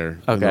somewhere there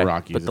in Okay, the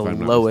Rockies. but the if I'm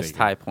not lowest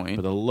mistaken. high point.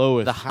 But the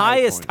lowest, The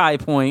highest high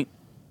point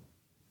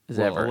is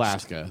well, Everest.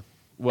 Alaska.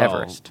 Well,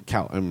 Everest.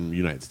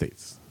 United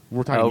States.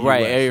 We're talking. Oh,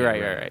 right,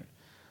 US, right.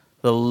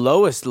 The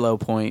lowest low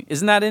point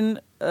isn't that in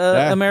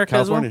America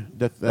California. as well?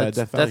 Death Valley.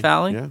 Death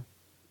Valley? Yeah.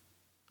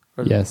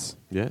 Yes.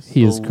 Yes.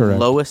 He is The correct.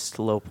 Lowest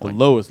low The point.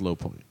 lowest low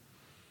point.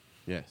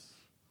 Yes.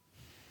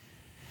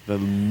 The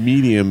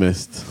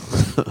mediumest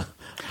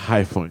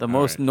high point. The All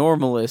most right.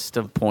 normalist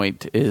of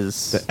point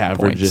is The points.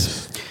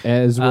 averages.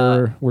 As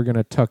we're going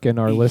to tuck in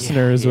our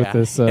listeners with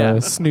this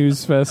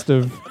snooze fest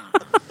of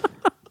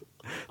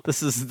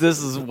This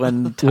is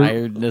when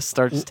tiredness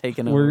starts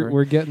taking over.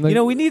 we're getting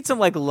the we need some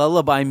like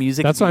lullaby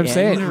music. That's at what the I'm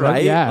saying, end,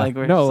 right? Yeah. Like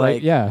we're no, just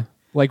like yeah.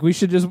 Like we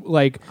should just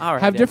like All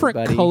right, have different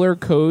everybody. color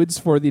codes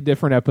for the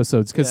different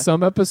episodes because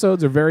some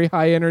episodes are very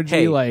high energy.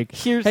 Hey, like,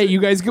 here's hey, the- you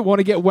guys want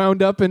to get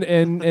wound up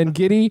and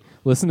giddy?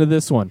 Listen to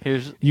this one.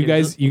 You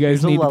guys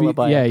here's a need to be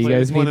lullaby. yeah. You Put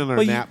guys one need in our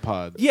Well, you- nap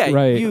pod. Yeah,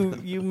 Right.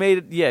 you made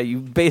it. Yeah, you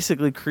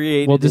basically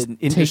created Well, just an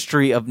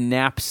industry of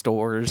nap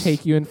stores.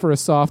 take you in for a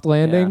soft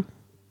landing.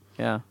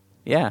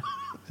 Yeah,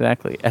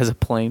 exactly. As a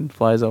plane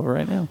flies over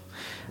right now.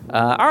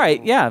 All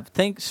right, yeah.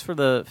 Thanks for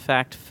the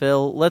fact,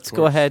 Phil. Let's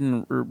go ahead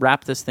and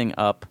wrap this thing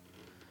up.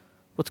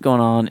 What's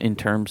going on in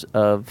terms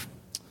of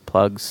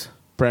plugs?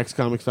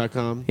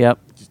 BraxComics.com. Yep.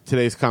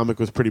 Today's comic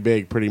was pretty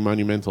big, pretty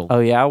monumental. Oh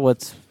yeah.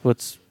 What's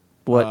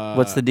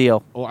the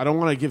deal? Well, I don't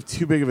want to give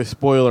too big of a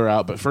spoiler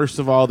out, but first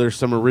of all, there's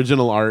some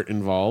original art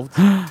involved,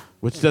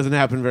 which doesn't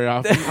happen very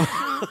often.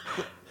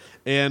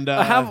 And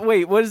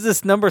Wait, what is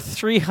this number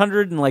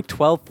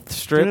 312th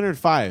strip?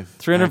 305.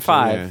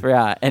 305. Actually,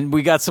 Yeah, and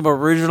we got some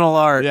original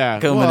art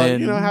coming well,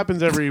 in. it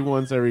happens every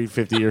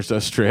 50 or so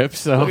strips.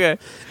 So Okay.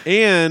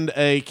 And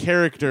a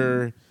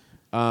character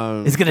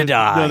is gonna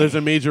die. No, there's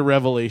a major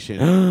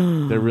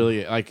revelation. They're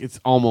really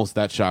it's almost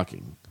that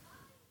shocking.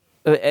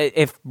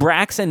 If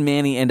Brax and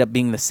Manny end up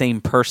being the same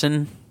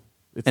person,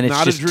 It's and it's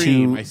not just a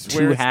dream. I two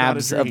swear it's not a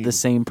halves of dream. the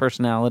same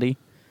personality.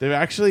 They're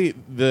actually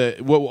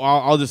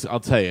I'll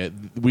tell you.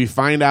 We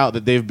find out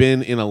that they've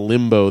been in a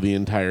limbo the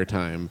entire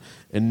time,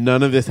 and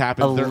none of this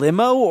happens. A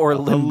limo or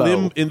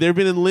limbo? And they've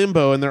been in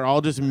limbo, and they're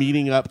all just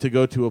meeting up to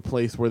go to a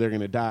place where they're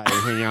going to die and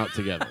hang out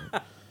together.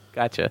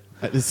 Gotcha.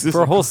 This is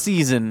For a whole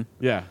season,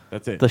 yeah,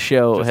 that's it. the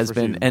show Just has for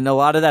been, season. and a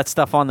lot of that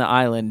stuff on the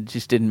island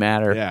just didn't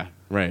matter. Yeah,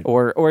 Right.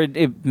 Or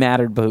it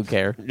mattered, but who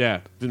cared?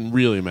 Yeah, didn't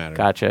really matter.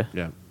 Gotcha.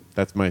 Yeah,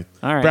 that's my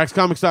All right.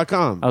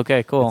 BraxComics.com.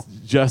 Okay, cool.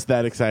 It's just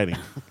that exciting.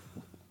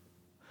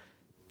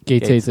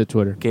 Gates hates at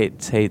Twitter.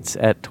 Gates hates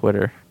at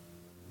Twitter.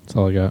 That's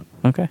all I got.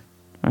 Okay.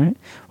 All right.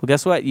 Well,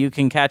 guess what? You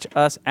can catch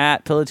us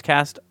at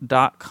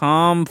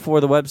pillagecast.com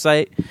for the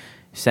website.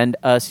 Send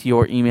us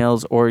your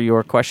emails or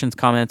your questions,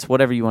 comments,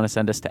 whatever you want to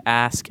send us to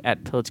ask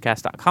at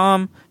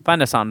pillagecast.com.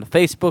 Find us on the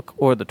Facebook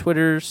or the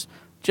Twitters.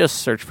 Just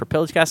search for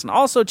Pillagecast. And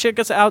also check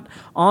us out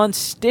on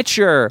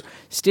Stitcher.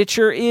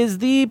 Stitcher is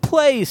the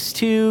place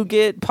to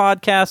get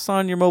podcasts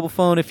on your mobile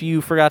phone if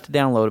you forgot to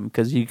download them,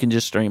 because you can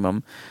just stream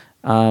them.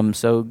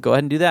 So go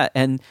ahead and do that.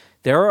 And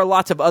there are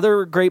lots of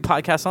other great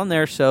podcasts on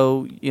there.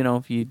 So,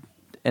 if you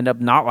end up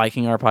not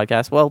liking our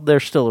podcast, well,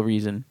 there's still a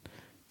reason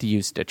to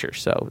use Stitcher.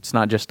 So it's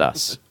not just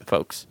us,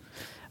 folks.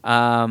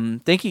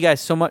 Thank you guys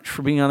so much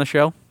for being on the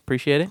show.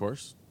 Appreciate it. Of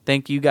course.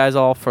 Thank you guys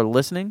all for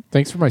listening.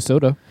 Thanks for my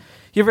soda.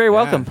 You're very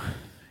welcome.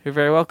 You're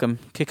very welcome.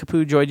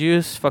 Kickapoo Joy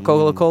Juice,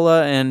 Fuckola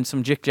Cola, and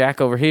some Jick Jack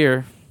over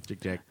here.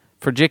 Jick Jack.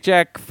 For Jick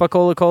Jack,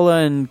 Fuckola Cola,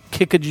 and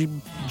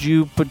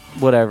Kickajou,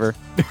 whatever.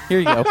 Here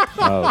you go.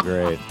 Oh,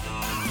 great.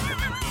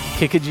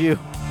 Kickajou.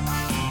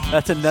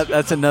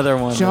 That's another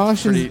one.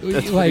 Josh that's is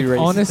pretty like, racist.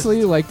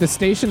 honestly, like the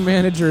station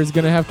manager is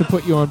going to have to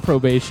put you on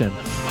probation.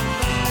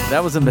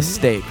 That was a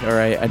mistake. All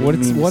right. I didn't What's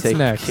mean to say,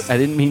 next? I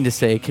didn't mean to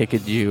say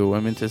Kickajou.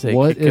 I meant to say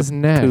What is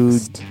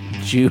next?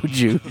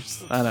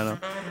 Juice. I don't know.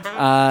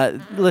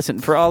 Listen,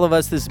 for all of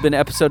us, this has been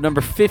episode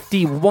number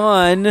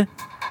 51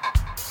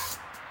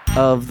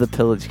 of the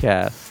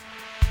Pillagecast.